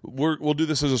monopolized. We'll do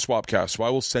this as a swapcast. So I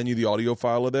will send you the audio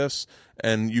file of this,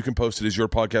 and you can post it as your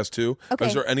podcast too. Okay.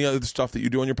 Is there any other stuff that you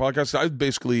do on your podcast?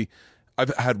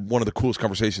 I've had one of the coolest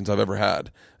conversations I've ever had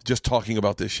just talking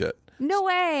about this shit. No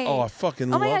way. Oh, I fucking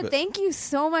love it. Oh my God, thank you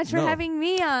so much for having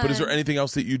me on. But is there anything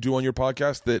else that you do on your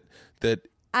podcast that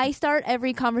I start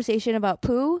every conversation about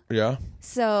poo. Yeah.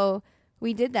 So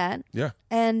we did that. Yeah.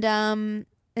 And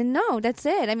no, that's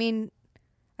it. I mean,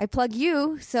 I plug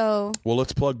you, so well,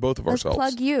 let's plug both of ourselves.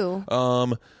 Let's plug you.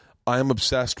 I am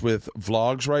obsessed with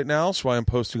vlogs right now, so I am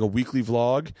posting a weekly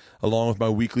vlog along with my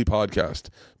weekly podcast.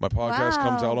 My podcast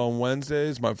comes out on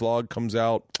Wednesdays. My vlog comes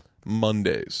out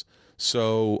Mondays.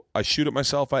 So I shoot it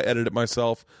myself. I edit it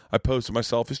myself. I post it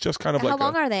myself. It's just kind of How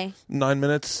long are they? 9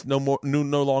 minutes. No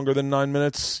longer than 9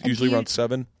 minutes. Usually around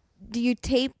 7. Do you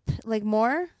tape like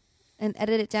more and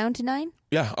edit it down to 9?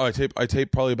 Yeah, I tape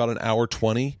probably about an hour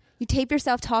 20. You tape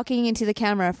yourself talking into the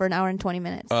camera for an hour and 20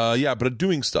 minutes. Yeah, but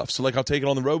doing stuff. So like I'll take it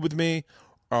on the road with me.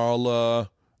 I'll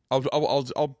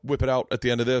whip it out at the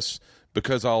end of this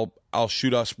because I'll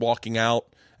shoot us walking out,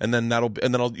 and then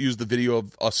I'll use the video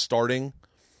of us starting.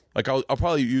 Like I'll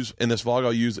probably use in this vlog.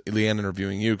 I'll use Leanne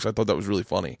interviewing you because I thought that was really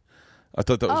funny. I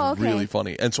thought that was really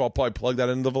funny, and so I'll probably plug that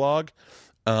into the vlog.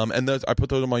 And I put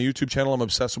those on my YouTube channel. I'm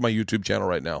obsessed with my YouTube channel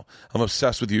right now. I'm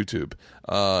obsessed with YouTube.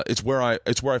 It's where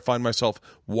I find myself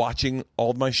watching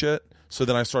all of my shit. So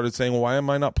then I started saying, well, why am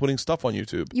I not putting stuff on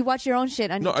YouTube? You watch your own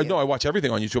shit on YouTube? No, I watch everything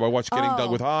on YouTube. I watch Getting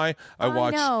Dug with High. I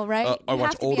know, right? I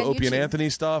watch old Opie and Anthony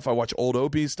stuff. I watch old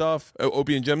Opie stuff,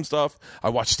 Opie and Jim stuff. I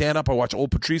watch stand-up. I watch old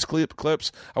Patrice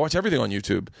clips. I watch everything on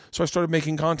YouTube. So I started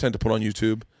making content to put on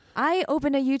YouTube. I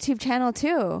opened a YouTube channel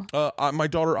too. My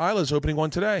daughter Isla's opening one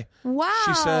today. Wow.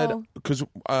 She said, because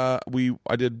I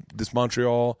did this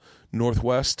Montreal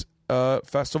Northwest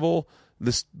festival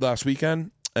this last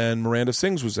weekend, and Miranda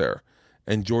Sings was there.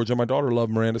 And Georgia, my daughter,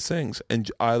 loved Miranda Sings. And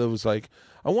Isla was like,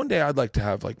 one day I'd like to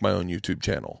have like my own YouTube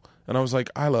channel. And I was like,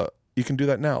 Isla, you can do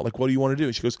that now. Like, what do you want to do?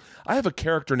 And she goes, I have a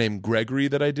character named Gregory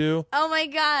that I do. Oh my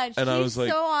gosh. And I was like,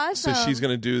 so awesome. So she's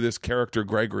going to do this character,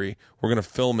 Gregory. We're going to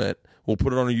film it. We'll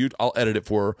put it on I'll edit it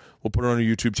for her. We'll put it on her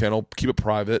YouTube channel, keep it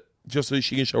private, just so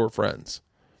she can show her friends.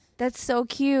 That's so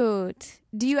cute.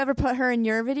 Do you ever put her in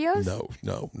your videos?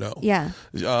 No. Yeah.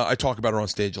 I talk about her on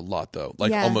stage a lot, though.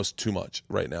 Like, almost too much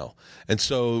right now. And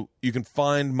so you can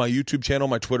find my YouTube channel,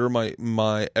 my Twitter,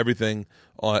 my everything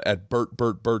at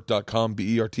bertbertbert.com,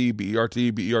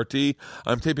 BERT.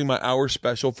 I'm taping my hour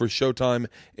special for Showtime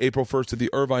April 1st at the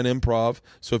Irvine Improv.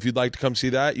 So if you'd like to come see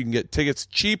that, you can get tickets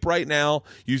cheap right now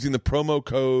using the promo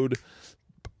code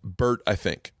BERT, I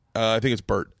think. I think it's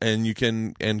Bert. And you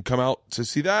can come out to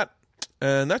see that.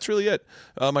 And that's really it.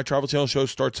 My Travel Channel show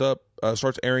starts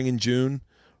airing in June.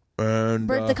 And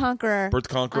Bert the Conqueror.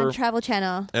 On Travel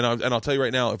Channel. And I'll tell you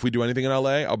right now, if we do anything in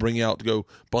LA, I'll bring you out to go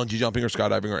bungee jumping or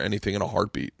skydiving or anything in a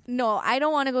heartbeat. No, I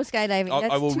don't want to go skydiving.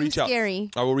 That's I will too reach scary.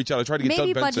 I will reach out. I tried to get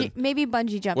Doug Benson. Maybe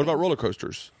bungee jumping. What about roller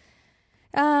coasters?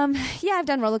 Yeah, I've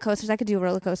done roller coasters. I could do a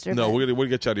roller coaster. No, we'll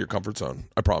get you out of your comfort zone.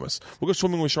 I promise. We'll go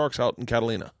swimming with sharks out in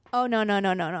Catalina. Oh no. Oh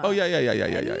yeah. No.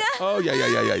 Oh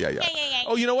yeah.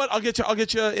 Oh, you know what? I'll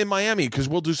get you in Miami because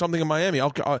we'll do something in Miami.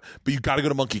 But you got to go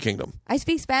to Monkey Kingdom. I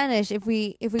speak Spanish. If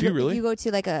we do you really? If you go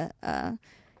to like a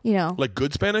like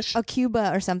good Spanish, a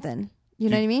Cuba or something. You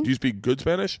know what I mean? Do you speak good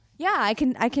Spanish? Yeah, I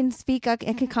can speak. I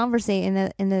can conversate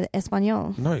in the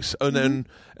Espanol. Nice. And then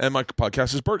my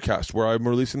podcast is Bertcast, where I'm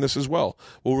releasing this as well.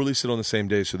 We'll release it on the same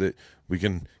day so that we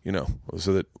can,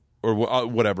 or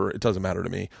whatever. It doesn't matter to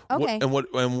me. Okay.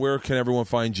 And where can everyone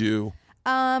find you?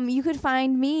 You could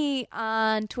find me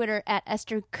on Twitter at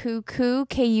Esther Ku Ku,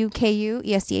 Kuku,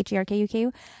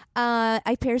 ESTHERKUKU.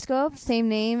 I Periscope, same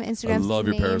name. Instagram. I love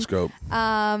your name. Periscope.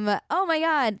 Oh my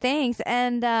God, thanks.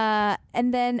 And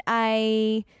then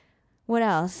what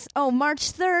else? Oh,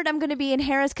 March 3rd, I'm going to be in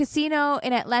Harrah's Casino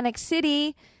in Atlantic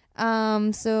City.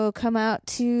 So come out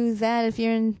to that if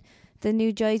you're in the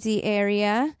New Jersey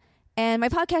area. And my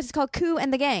podcast is called Ku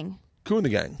and the Gang. Ku and the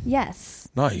Gang. Yes.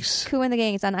 Nice. Ku and the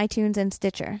Gang. It's on iTunes and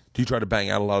Stitcher. Do you try to bang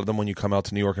out a lot of them when you come out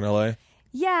to New York and LA?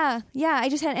 Yeah. I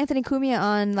just had Esther Ku ME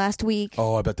on last week.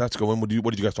 Oh, I bet that's going. What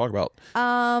did you guys talk about?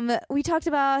 We talked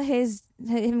about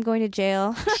him going to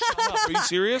jail. Shut up. Are you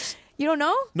serious? You don't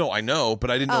know? No, I know, but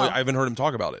I didn't know. I haven't heard him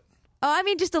talk about it. Oh, I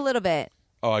mean, just a little bit.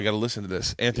 Oh, I got to listen to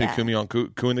this. Esther Ku ME on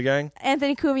Ku and the Gang?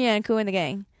 Esther Ku ME and Ku and the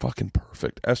Gang. Fucking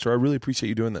perfect. Esther, I really appreciate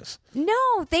you doing this.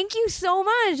 No, thank you so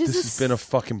much. This has been a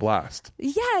fucking blast.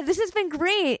 Yeah, this has been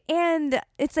great. And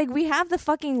it's like we have the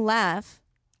fucking laugh.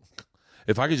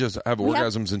 If I could just have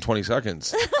orgasms in 20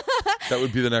 seconds, that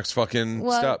would be the next fucking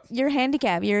step. You're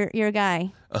handicapped. You're a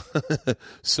guy.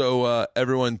 So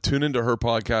everyone tune into her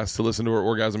podcast to listen to her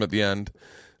orgasm at the end.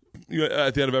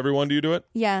 At the end of every one, do you do it?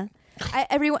 Yeah.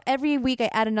 Every week I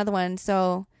add another one,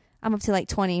 so I'm up to like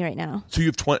 20 right now. So you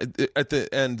have 20 at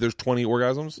the end. There's 20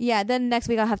 orgasms. Yeah. Then next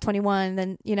week I'll have 21.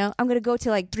 Then I'm gonna go to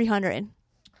like 300.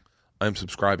 I'm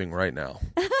subscribing right now.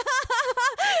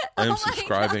 I am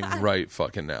subscribing right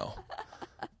fucking now.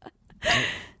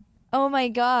 Oh my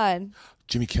God.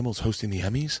 Jimmy Kimmel's hosting the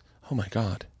Emmys. Oh my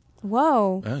God.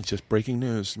 Whoa. It's just breaking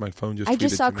news. My phone just. I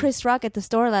just saw Chris Rock at the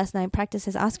store last night practice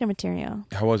his Oscar material.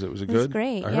 How was it? Was it good? It was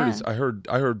great. I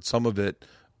heard some of it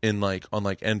on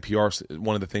NPR.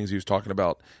 One of the things he was talking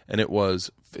about, and it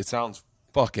sounds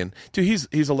fucking dude.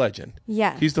 He's a legend.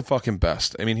 Yeah, he's the fucking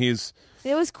best. I mean, it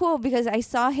was cool because I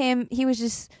saw him. He was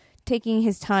just taking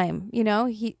his time.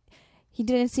 He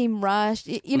didn't seem rushed.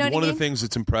 One of the things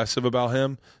that's impressive about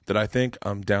him that I think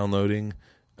I'm downloading.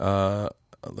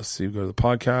 Let's see. Go to the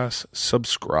podcast.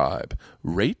 Subscribe.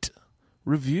 Rate.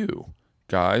 Review.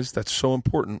 Guys, that's so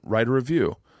important. Write a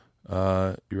review.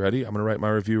 You ready? I'm going to write my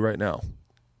review right now.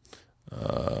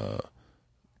 I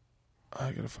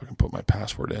got to fucking put my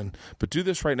password in. But do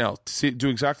this right now. Do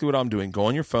exactly what I'm doing. Go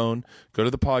on your phone. Go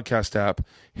to the podcast app.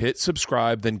 Hit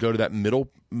subscribe. Then go to that middle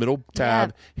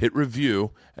tab. Yeah. Hit review.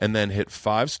 And then hit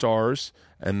 5 stars.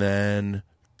 And then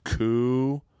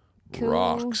Ku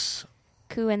rocks.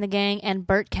 Ku and the Gang and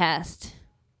Bertcast.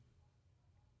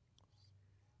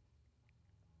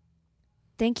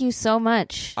 Thank you so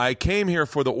much. I came here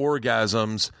for the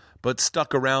orgasms, but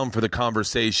stuck around for the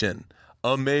conversation.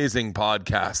 Amazing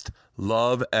podcast.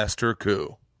 Love, Esther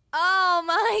Ku. Oh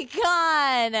my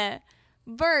God.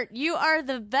 Bert, you are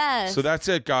the best. So that's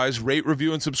it, guys. Rate,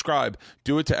 review, and subscribe.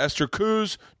 Do it to Esther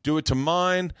Ku's, do it to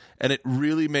mine, and it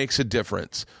really makes a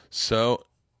difference. So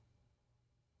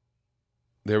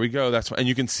there we go. And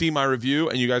you can see my review,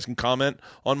 and you guys can comment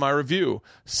on my review.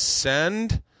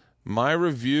 Send. My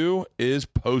review is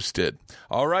posted.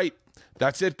 All right.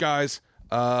 That's it, guys.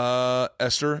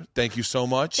 Esther, thank you so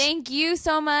much. Thank you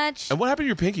so much. And what happened to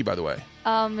your pinky, by the way?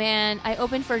 Oh, man. I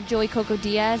opened for Joey Coco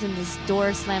Diaz, and this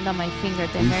door slammed on my finger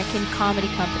at the American Comedy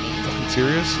Company. Fucking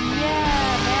serious? Yeah,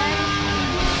 man.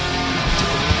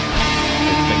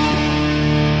 Thank you.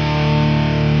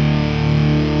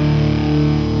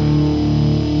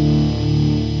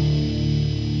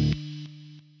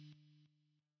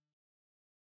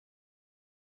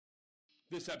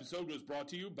 This episode was brought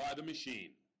to you by The Machine.